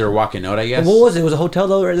was as they were walking out, I guess. And what was it? It was a hotel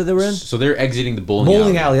that they were in? So they're exiting the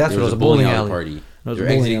bowling alley. That's what it was, a bowling alley party. They're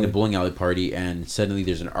exiting the bowling alley party, and suddenly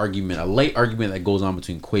there's a light argument that goes on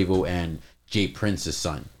between Quavo and Jay Prince's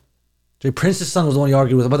son. Jay Prince's son was the one you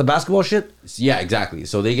argued with about the basketball shit? Yeah, exactly.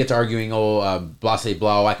 So they get to arguing, blah, say,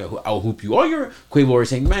 blah, I'll hoop you. Oh, you're Quavo is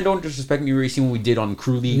saying, man, don't disrespect me. You already seen what we did on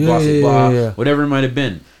Crew League, blah, say, blah, whatever it might have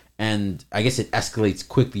been. And I guess it escalates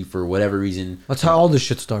quickly for whatever reason. That's how all this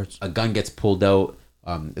shit starts. A gun gets pulled out.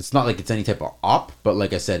 It's not like it's any type of op, but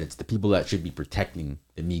like I said, it's the people that should be protecting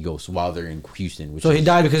the Migos while they're in Houston. So he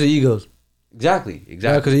died because of egos. Exactly.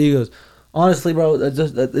 Yeah, because of egos. Honestly, bro, it's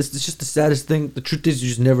just the saddest thing. The truth is, you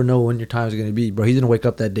just never know when your time is going to be, bro. He didn't wake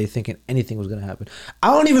up that day thinking anything was going to happen.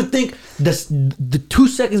 I don't even think the 2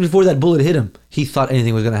 seconds before that bullet hit him, he thought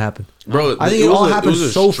anything was going to happen. Bro, I think it all happened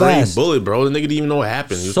so fast. Bullet, bro. The nigga didn't even know what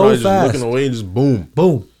happened. He was so probably fast. just looking away and just boom.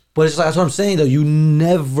 Boom. But it's like, that's what I'm saying, though. You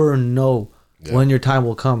never know when your time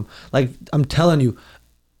will come. Like, I'm telling you,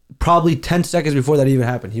 probably 10 seconds before that even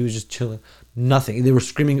happened, he was just chilling. Nothing. They were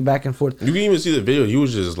screaming back and forth. You can even see the video. He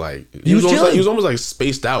was just like he was almost like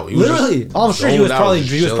spaced out. He literally. I'm sure he was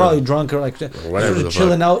probably drunk or like whatever. He was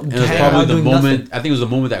chilling out. And it was probably the moment. I think it was the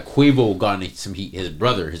moment that Quavo got into some heat. His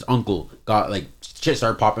brother, his uncle, got like shit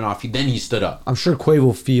started popping off. Then he stood up. I'm sure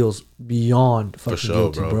Quavo feels beyond fucking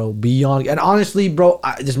guilty, bro. Beyond. And honestly, bro,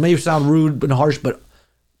 this may sound rude and harsh, but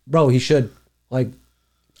bro, he should like.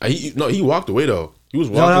 He walked away though. He was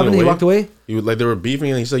walking away. He walked away? He was like, they were beefing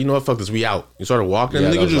and he said, you know what, fuck this, we out. He started walking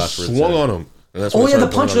and the nigga just swung on him. And that's the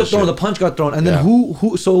punch got thrown. The punch got thrown. And then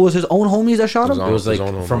who so it was his own homies that shot him? It was like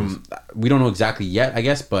from, we don't know exactly yet, I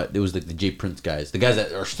guess, but it was like the Jay Prince guys. The guys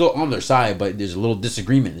that are still on their side, but there's a little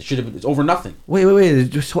disagreement. It's over nothing.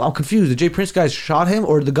 Wait. So I'm confused. The Jay Prince guys shot him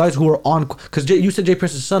or the guys who were on, because you said Jay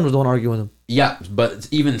Prince's son was the one arguing with him. Yeah, but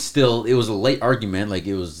even still, it was a late argument. Like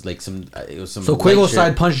it was like some. So Quavo's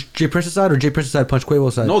side punched Jay Prince's side, or Jay Prince's side punched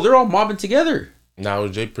Quavo's side? No, they're all mobbing together. Now it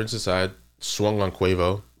was Jay Prince's side swung on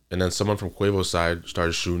Quavo, and then someone from Quavo's side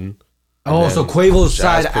started shooting. Oh, so Quavo's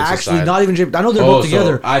side actually not even Jay. I know they're both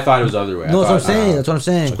together. I thought it was the other way. No, that's what I'm saying. That's what I'm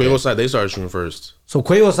saying. So Quavo's side, they started shooting first. So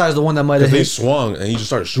Quavo's side is the one that might have hit. They swung and he just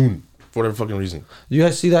started shooting for whatever fucking reason. You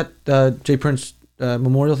guys see that Jay Prince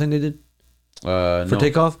memorial thing they did for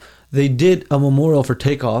Takeoff? They did a memorial for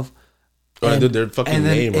Takeoff. Oh, they did their fucking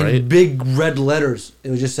name, right? In big red letters.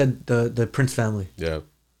 It just said the Prince family. Yeah.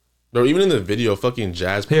 Bro, even in the video, fucking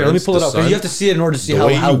Jazz Here, Prince, let me pull it up. Because you have to see it in order to see how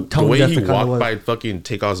the way he walked was. by fucking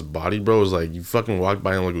Takeoff's body, bro, was like, you fucking walked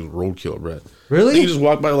by him like it was roadkill, bro. Really? He just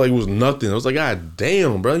walked by like it was nothing. I was like, God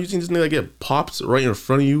damn, bro. You seen this nigga get popped right in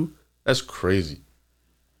front of you? That's crazy.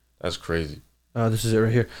 That's crazy. This is it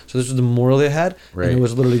right here. So this was the memorial they had, Right. and it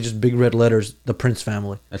was literally just big red letters, the Prince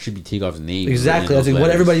family. That should be Takeoff's name. Exactly. That's like what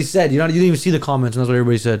everybody said. You didn't even see the comments, and that's what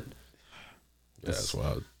everybody said. Yeah, that's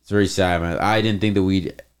wild. It's very sad, man. I didn't think that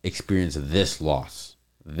we'd experience this loss.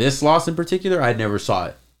 This loss in particular, I never saw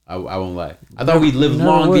it. I won't lie. I thought we'd live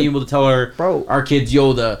long being able to tell our kids,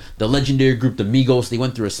 yo, the legendary group, the Migos, they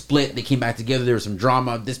went through a split. They came back together. There was some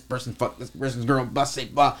drama. This person fucked this person's girl. Blah, say,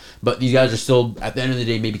 blah. But these guys are still, at the end of the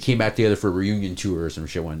day, maybe came back together for a reunion tour or some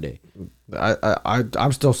shit one day.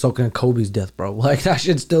 I'm still soaking in Kobe's death, bro. Like, that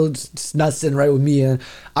shit's still it's not sitting right with me. And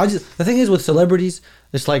the thing is with celebrities,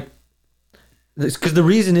 it's like, because the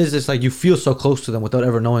reason is it's like you feel so close to them without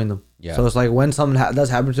ever knowing them. Yeah. So it's like when something does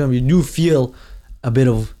happen to them, you do feel a bit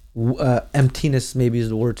of emptiness, maybe is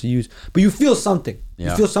the word to use, but you feel something.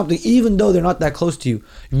 Yeah. You feel something, even though they're not that close to you.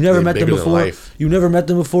 You've never met them before. You never met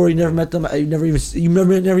them before. You never met them. You never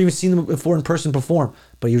even seen them before in person perform.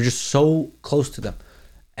 But you're just so close to them,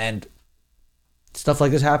 and stuff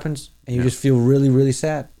like this happens, and you just feel really, really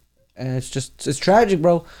sad. And it's tragic,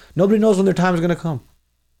 bro. Nobody knows when their time is gonna come.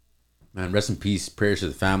 Man, rest in peace. Prayers to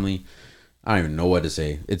the family. I don't even know what to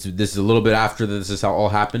say. This is a little bit after this is how all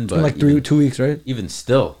happened, but It's been like 2 weeks, right? Even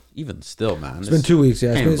still, man. It's been 2 weeks,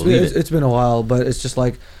 yeah. It's been a while, but it's just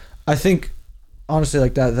like, I think, honestly,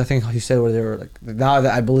 like that thing he said where they were like, now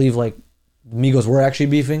that I believe like Migos were actually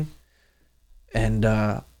beefing, and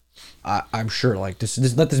I'm sure like this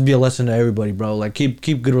let this be a lesson to everybody, bro. Like keep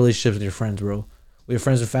good relationships with your friends, bro. With your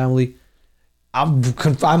friends and family. I'm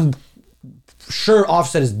sure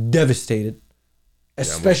Offset is devastated,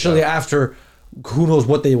 especially after who knows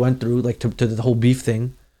what they went through, like to the whole beef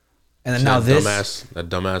thing, and then now that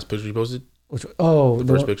dumbass picture you posted. The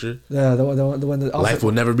first picture. Yeah, the one that Offset, life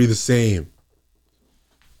will never be the same.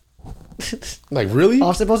 Like, really?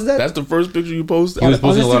 Offset posted that? That's the first picture you posted? He was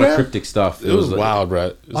posting a lot of cryptic stuff. It was wild, bro.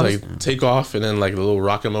 It was like take off and then like a little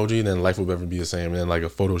rock emoji and then life will never be the same and then like a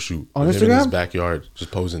photo shoot on with Instagram? him in his backyard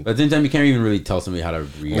just posing. But at the same time, you can't even really tell somebody how to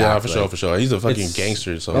react. Yeah, for sure. He's a fucking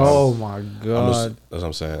gangster. So oh my god, that's what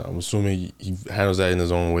I'm saying. I'm assuming he handles that in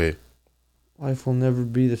his own way. Life will never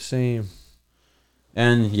be the same.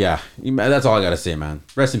 And yeah, that's all I gotta say, man.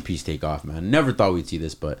 Rest in peace, Takeoff, man. Never thought we'd see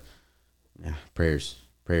this, but yeah, prayers.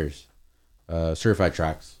 Certified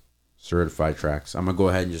tracks. I'm gonna go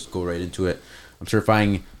ahead and just go right into it. I'm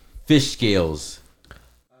certifying Fish Scales,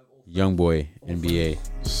 Young Boy, NBA.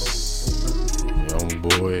 Young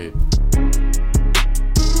Boy.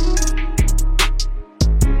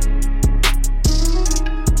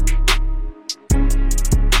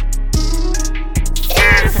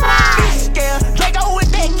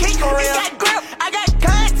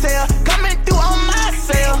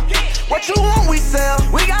 What you want, we sell.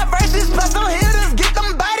 We got verses plus some hitters. Get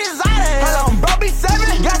them bodies out of here. Hold on, bro, be 7.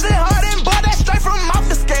 Got it hard and bought that straight from off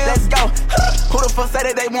the scale. Let's go. Who the fuck say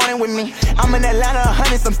that they want it with me? I'm in Atlanta,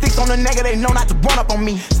 100 some sticks on the nigga. They know not to run up on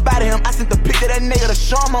me. Spotted him, I sent the pic to that nigga to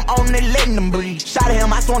show him I'm on it, letting them breathe. Shot at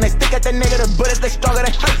him, I sworn they stick at that nigga. The bullets, they struggle,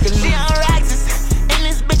 they hurt the She on Raxus, in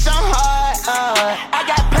this bitch I'm hard. I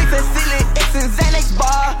got plates and ceiling, X and Xanax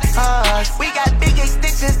bar. We got big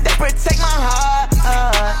extensions that protect my heart.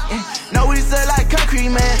 No, we sell like concrete,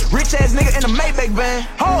 man. Rich ass nigga in a Maybach van.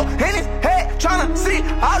 Hole in his head, tryna see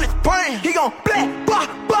all his brain. He gon' black, bah,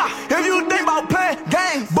 bah. If you think about playing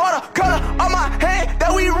games, border color on my hand,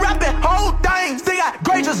 that we rapping whole thing. Still got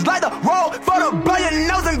great just like the road for the blow your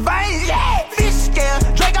nose and veins. Yeah, fish scale,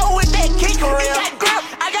 Draco with that kick real. He got grip,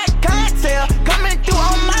 I got cocktail, coming through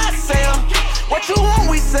on my cell. What you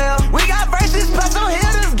want, we sell. We got verses plus some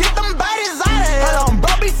hitters, get them bodies out of here. Hold on,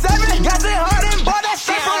 bro, be 7, got it hard and bought that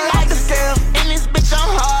shit from like the scale. In this bitch I'm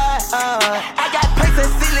hard. I got plates and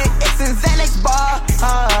ceiling, X and Xanax bar.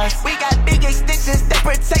 We got big extensions that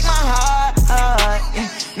protect my heart.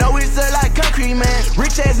 No, we sell like concrete, man.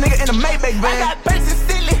 Rich ass nigga in a Maybach van. I got plates and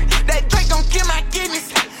ceiling, that Drake gon' kill my kidneys.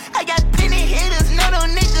 I got plenty hitters, no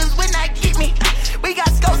them niggas will not get me. We got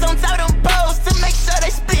scopes on top of them poles to make sure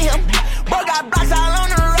they split him. Boy got blocks all on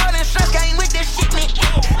the road and Shrek came with this shit, man.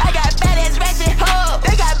 I got badass ratchet hoes,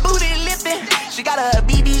 they got booty lifting. She got a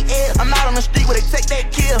BBL, I'm out on the street where they take that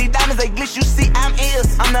kill. These diamonds they glitch, you see I'm ill.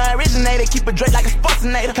 I'm the originator, keep a Drake like a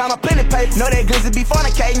sportsinator. Count my plenty paper, know that glizzy be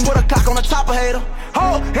fornicating. Put a clock on the top of hater.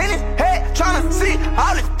 Hole in his head, tryna see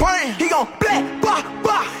all his brain. He gon' black, bah,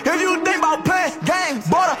 bah. If you think about playing games,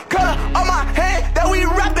 border color on my hand, that we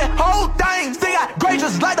rapping whole thing. Still got great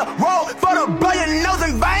just like the road for the blow your nose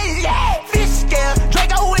and veins. Yeah, fish scale,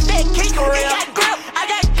 Draco with that kick real. He got grip, I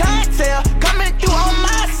got cocktail, coming through on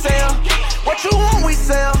my cell. What you want, we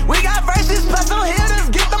sell. We got verses plus some hitters,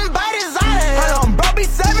 get them bodies out of here. Hold on, bro, be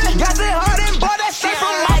 7, got it hard and bought that shit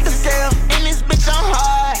from like the scale. In this bitch I'm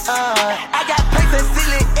hard.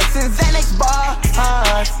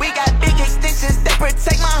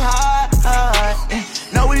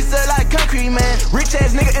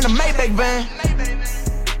 Maybach van.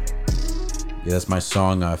 Yeah, that's my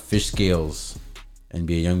song, Fish Scales,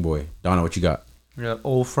 NBA Youngboy. Donna, what you got? Yeah,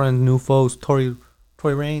 old friends, new foes. Tory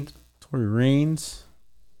Lanez. Tory Lanez.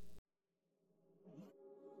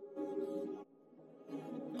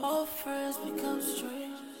 All friends become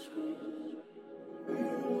strangers.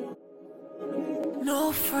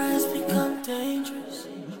 No friends become dangerous.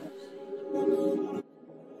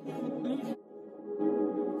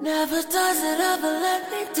 Never does it ever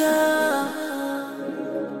let me down.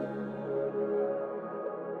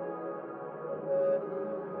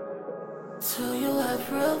 Till you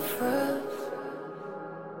have real friends.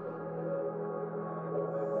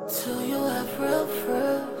 Till you have real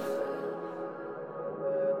friends.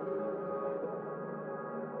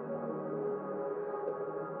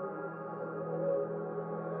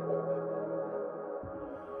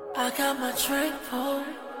 I got my drink pulled.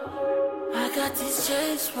 I got these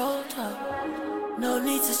chains rolled up. No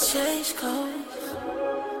need to change clothes.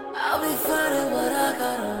 I'll be fine in what I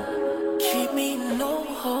got on. Keep me no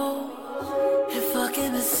holes. And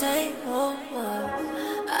fucking the same old one.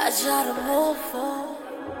 I try to move on.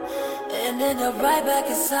 And end up right back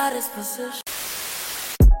inside this position.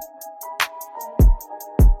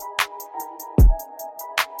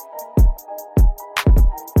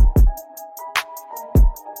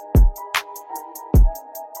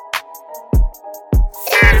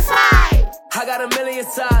 I got a million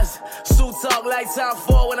ties. Suit talk like time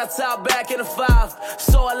 4 when I top back in a 5.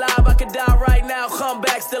 So alive, I could die right now, come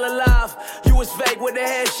back still alive. You was fake with the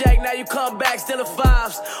handshake, now you come back still in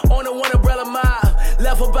 5s. On the one umbrella mile,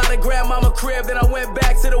 left about the grandmama crib, then I went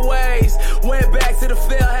back to the ways. Went back to the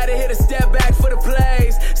field, had to hit a step back for the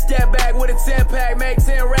plays. Step back with a 10-pack, make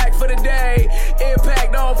 10 rack for the day.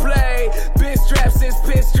 Impact don't play. Been strapped since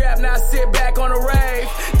pit strap, now I sit back on the rave.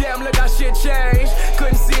 Damn, look how shit changed.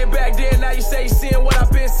 Couldn't see it back then, now you say you seeing what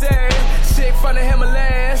I've been saying. Shit from the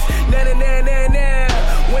Himalayas. Nah.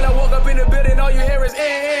 When I woke up in the building, all you hear is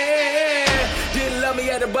Didn't love me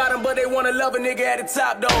at the bottom, but they wanna love a nigga at the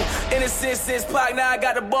top though. Innocent since Pac, now I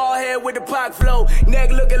got the ball head with the Pac flow.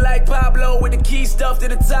 Neck looking like Pablo with the key stuffed to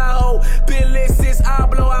the Tahoe. Been lit since I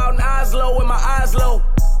blow out in Oslo with my eyes low.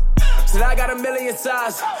 Said I got a million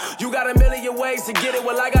ties, you got a million ways to get it,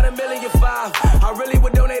 well I got 1,000,005. I really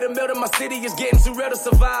would donate $1 million, my city is getting too real to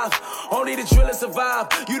survive. Only the driller survive,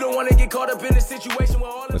 you don't want to get caught up in a situation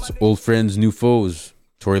where all of That's old friends, new foes.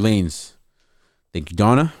 Tory Lanez. Thank you,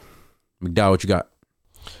 Donna. McDowell, what you got?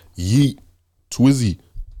 Yeet. Twizzy.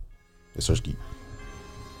 Yes, sir, Ski.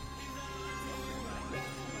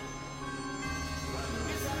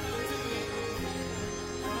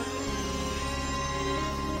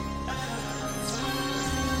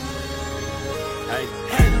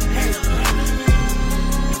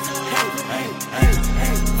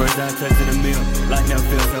 First I touch in the mill, like never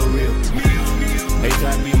feel so real. They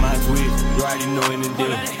try to be my twist, you already know in the deal.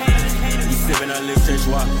 You sippin' on lips, church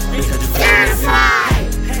walk, bitch I just feel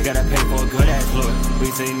it. Gotta pay for a good ass floor, we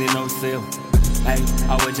ain't in no sale. Hey,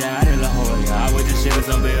 I was just out in La Jolla, I was just shipping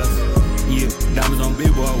some bills. Yeah, diamonds on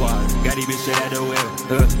big boy water, got these bitch shit out the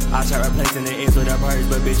well. I try replacing the X with a purse,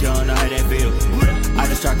 but bitch you don't know how that feel. I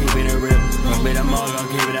just try keeping it real, but I'm all gonna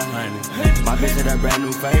keep it 100. My bitch is a brand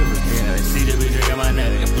new favorite, yeah, she the bitch drinking my nut.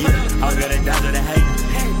 Yeah, I got a dodge of the hate,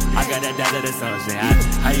 I got that dodge of the sunshine.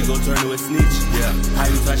 How you gon' turn to a snitch? Yeah, how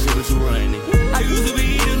you talk shit but you running? I used to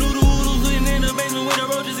be eating noodles in the basement with the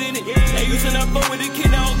roaches in it. I used to not fuck with the kid,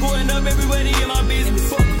 now I'm going up everybody in my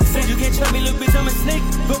business. Said you can't trust me, little bitch, I'm a snake.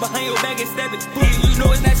 Go behind your back and stab it. You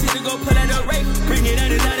know it's not shit to go pull out the rape. Bring it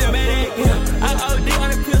out, it's not a bad egg. Yeah. I all day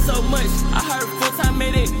on the pill so much. I heard full-time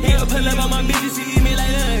made it. He'll pull up on my bitches, she eat me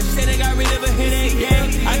like lunch. Said they got rid of a headache,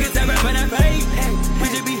 yeah. I get that rap when I pay.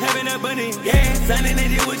 We just be having a bunny, yeah. Signing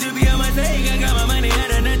that deal, would you be on my take? I got my money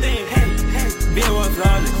out of nothing. Being one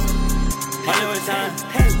flawless. All the time.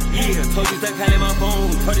 Yeah, told you stop calling my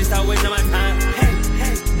phone. Told you stop wasting my time.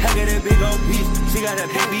 I got a big old piece, she got a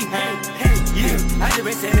big behind. Yeah, I just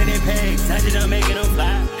been sending it pegs, I just don't make it no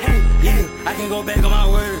fly. Yeah, I can go back on my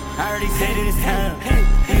word, I already said it, it's time.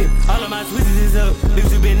 Yeah, all of my switches is up,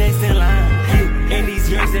 bitch, you been next in line. Yeah, and these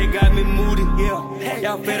years they got me moody. Yeah,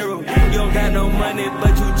 y'all federal, you don't got no money,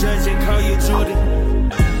 but you judge and call you Judy.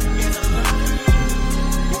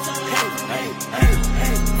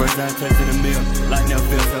 First I touch in the mill, like never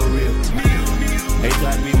feel so real. They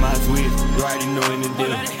try to be my twist, you already know in the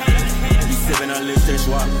deal. You sippin' on lips, church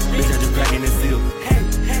walk, bitch I just cracking the seal.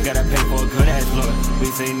 Gotta pay for a good ass floor,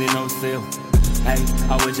 bitch ain't in no sale. Hey,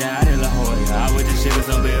 I was just out in La Jolla, I was just shipping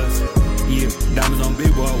some bills. Yeah, diamonds on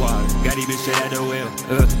big boy water, got these bitch shit out the well.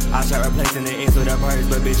 I try replacing the X with a purse,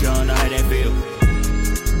 but bitch you don't know how that feel.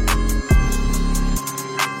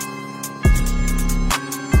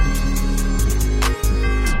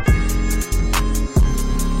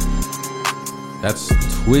 That's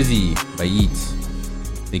Twizzy by Yeats.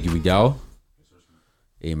 Thank you, Miguel.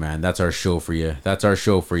 Hey, man, that's our show for you. That's our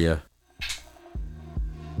show for you.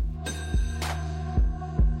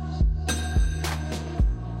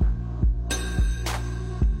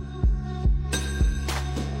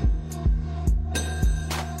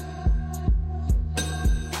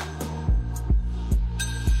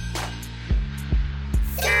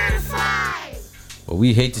 Well,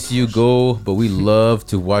 we hate to see you go, but we love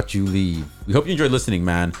to watch you leave. We hope you enjoyed listening,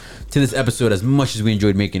 man, to this episode as much as we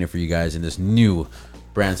enjoyed making it for you guys in this new,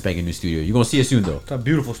 brand spanking new studio. You're going to see it soon, though. It's a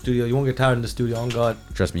beautiful studio. You won't get tired in the studio, on God.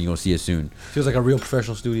 Trust me, you're going to see it soon. Feels like a real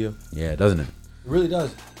professional studio. Yeah, doesn't it? It really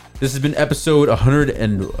does. This has been episode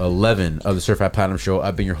 111 of the Certified Platinum Show.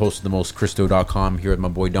 I've been your host of the most, Christo.com, here with my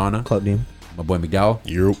boy Donna. Club name. My boy Miguel.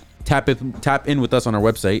 Yep. Tap in with us on our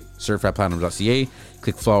website, certifiedplatinum.ca.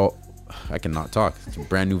 Click follow. I cannot talk. It's a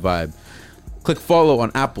brand new vibe. Click follow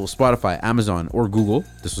on Apple, Spotify, Amazon, or Google.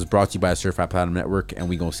 This was brought to you by the Certified Platinum Network, and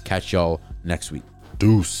we gonna catch y'all next week.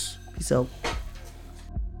 Deuce. Peace out.